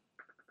him.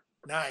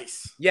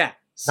 Nice. Yeah.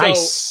 So,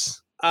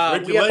 nice.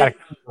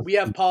 We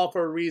have Paul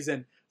for a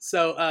reason.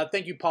 So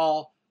thank you,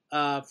 Paul,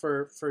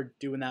 for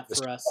doing that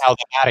for us. I'll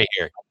get out of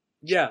here.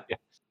 Yeah.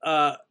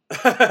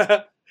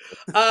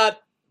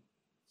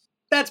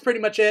 That's pretty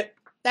much it.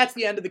 That's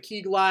the end of the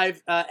KEEG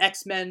Live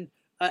X-Men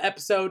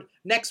episode.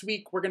 Next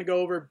week, we're going to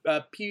go over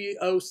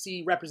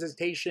POC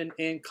representation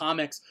in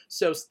comics.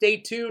 So stay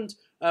tuned.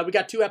 We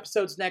got 2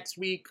 episodes next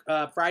week.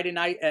 Friday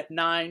night at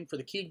 9 for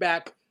the KEEG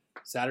Back.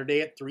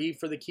 Saturday at 3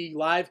 for the KEEG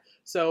Live.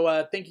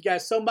 So thank you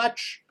guys so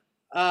much.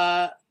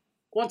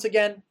 Once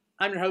again,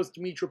 I'm your host,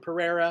 Dimitri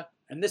Pereira,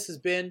 and this has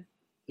been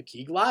the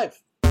KEEG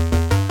Live.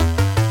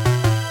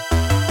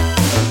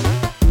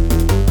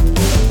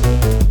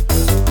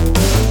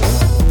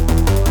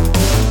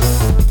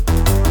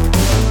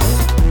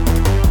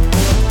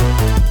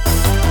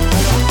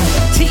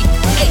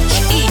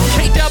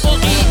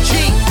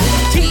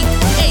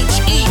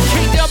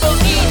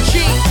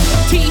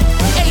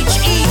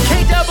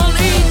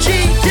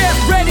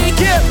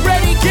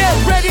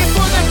 Get ready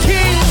for the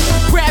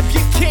KEEG. Grab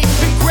your cape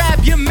and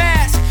grab your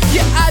mask.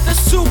 You're either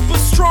super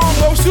strong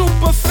or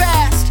super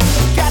fast.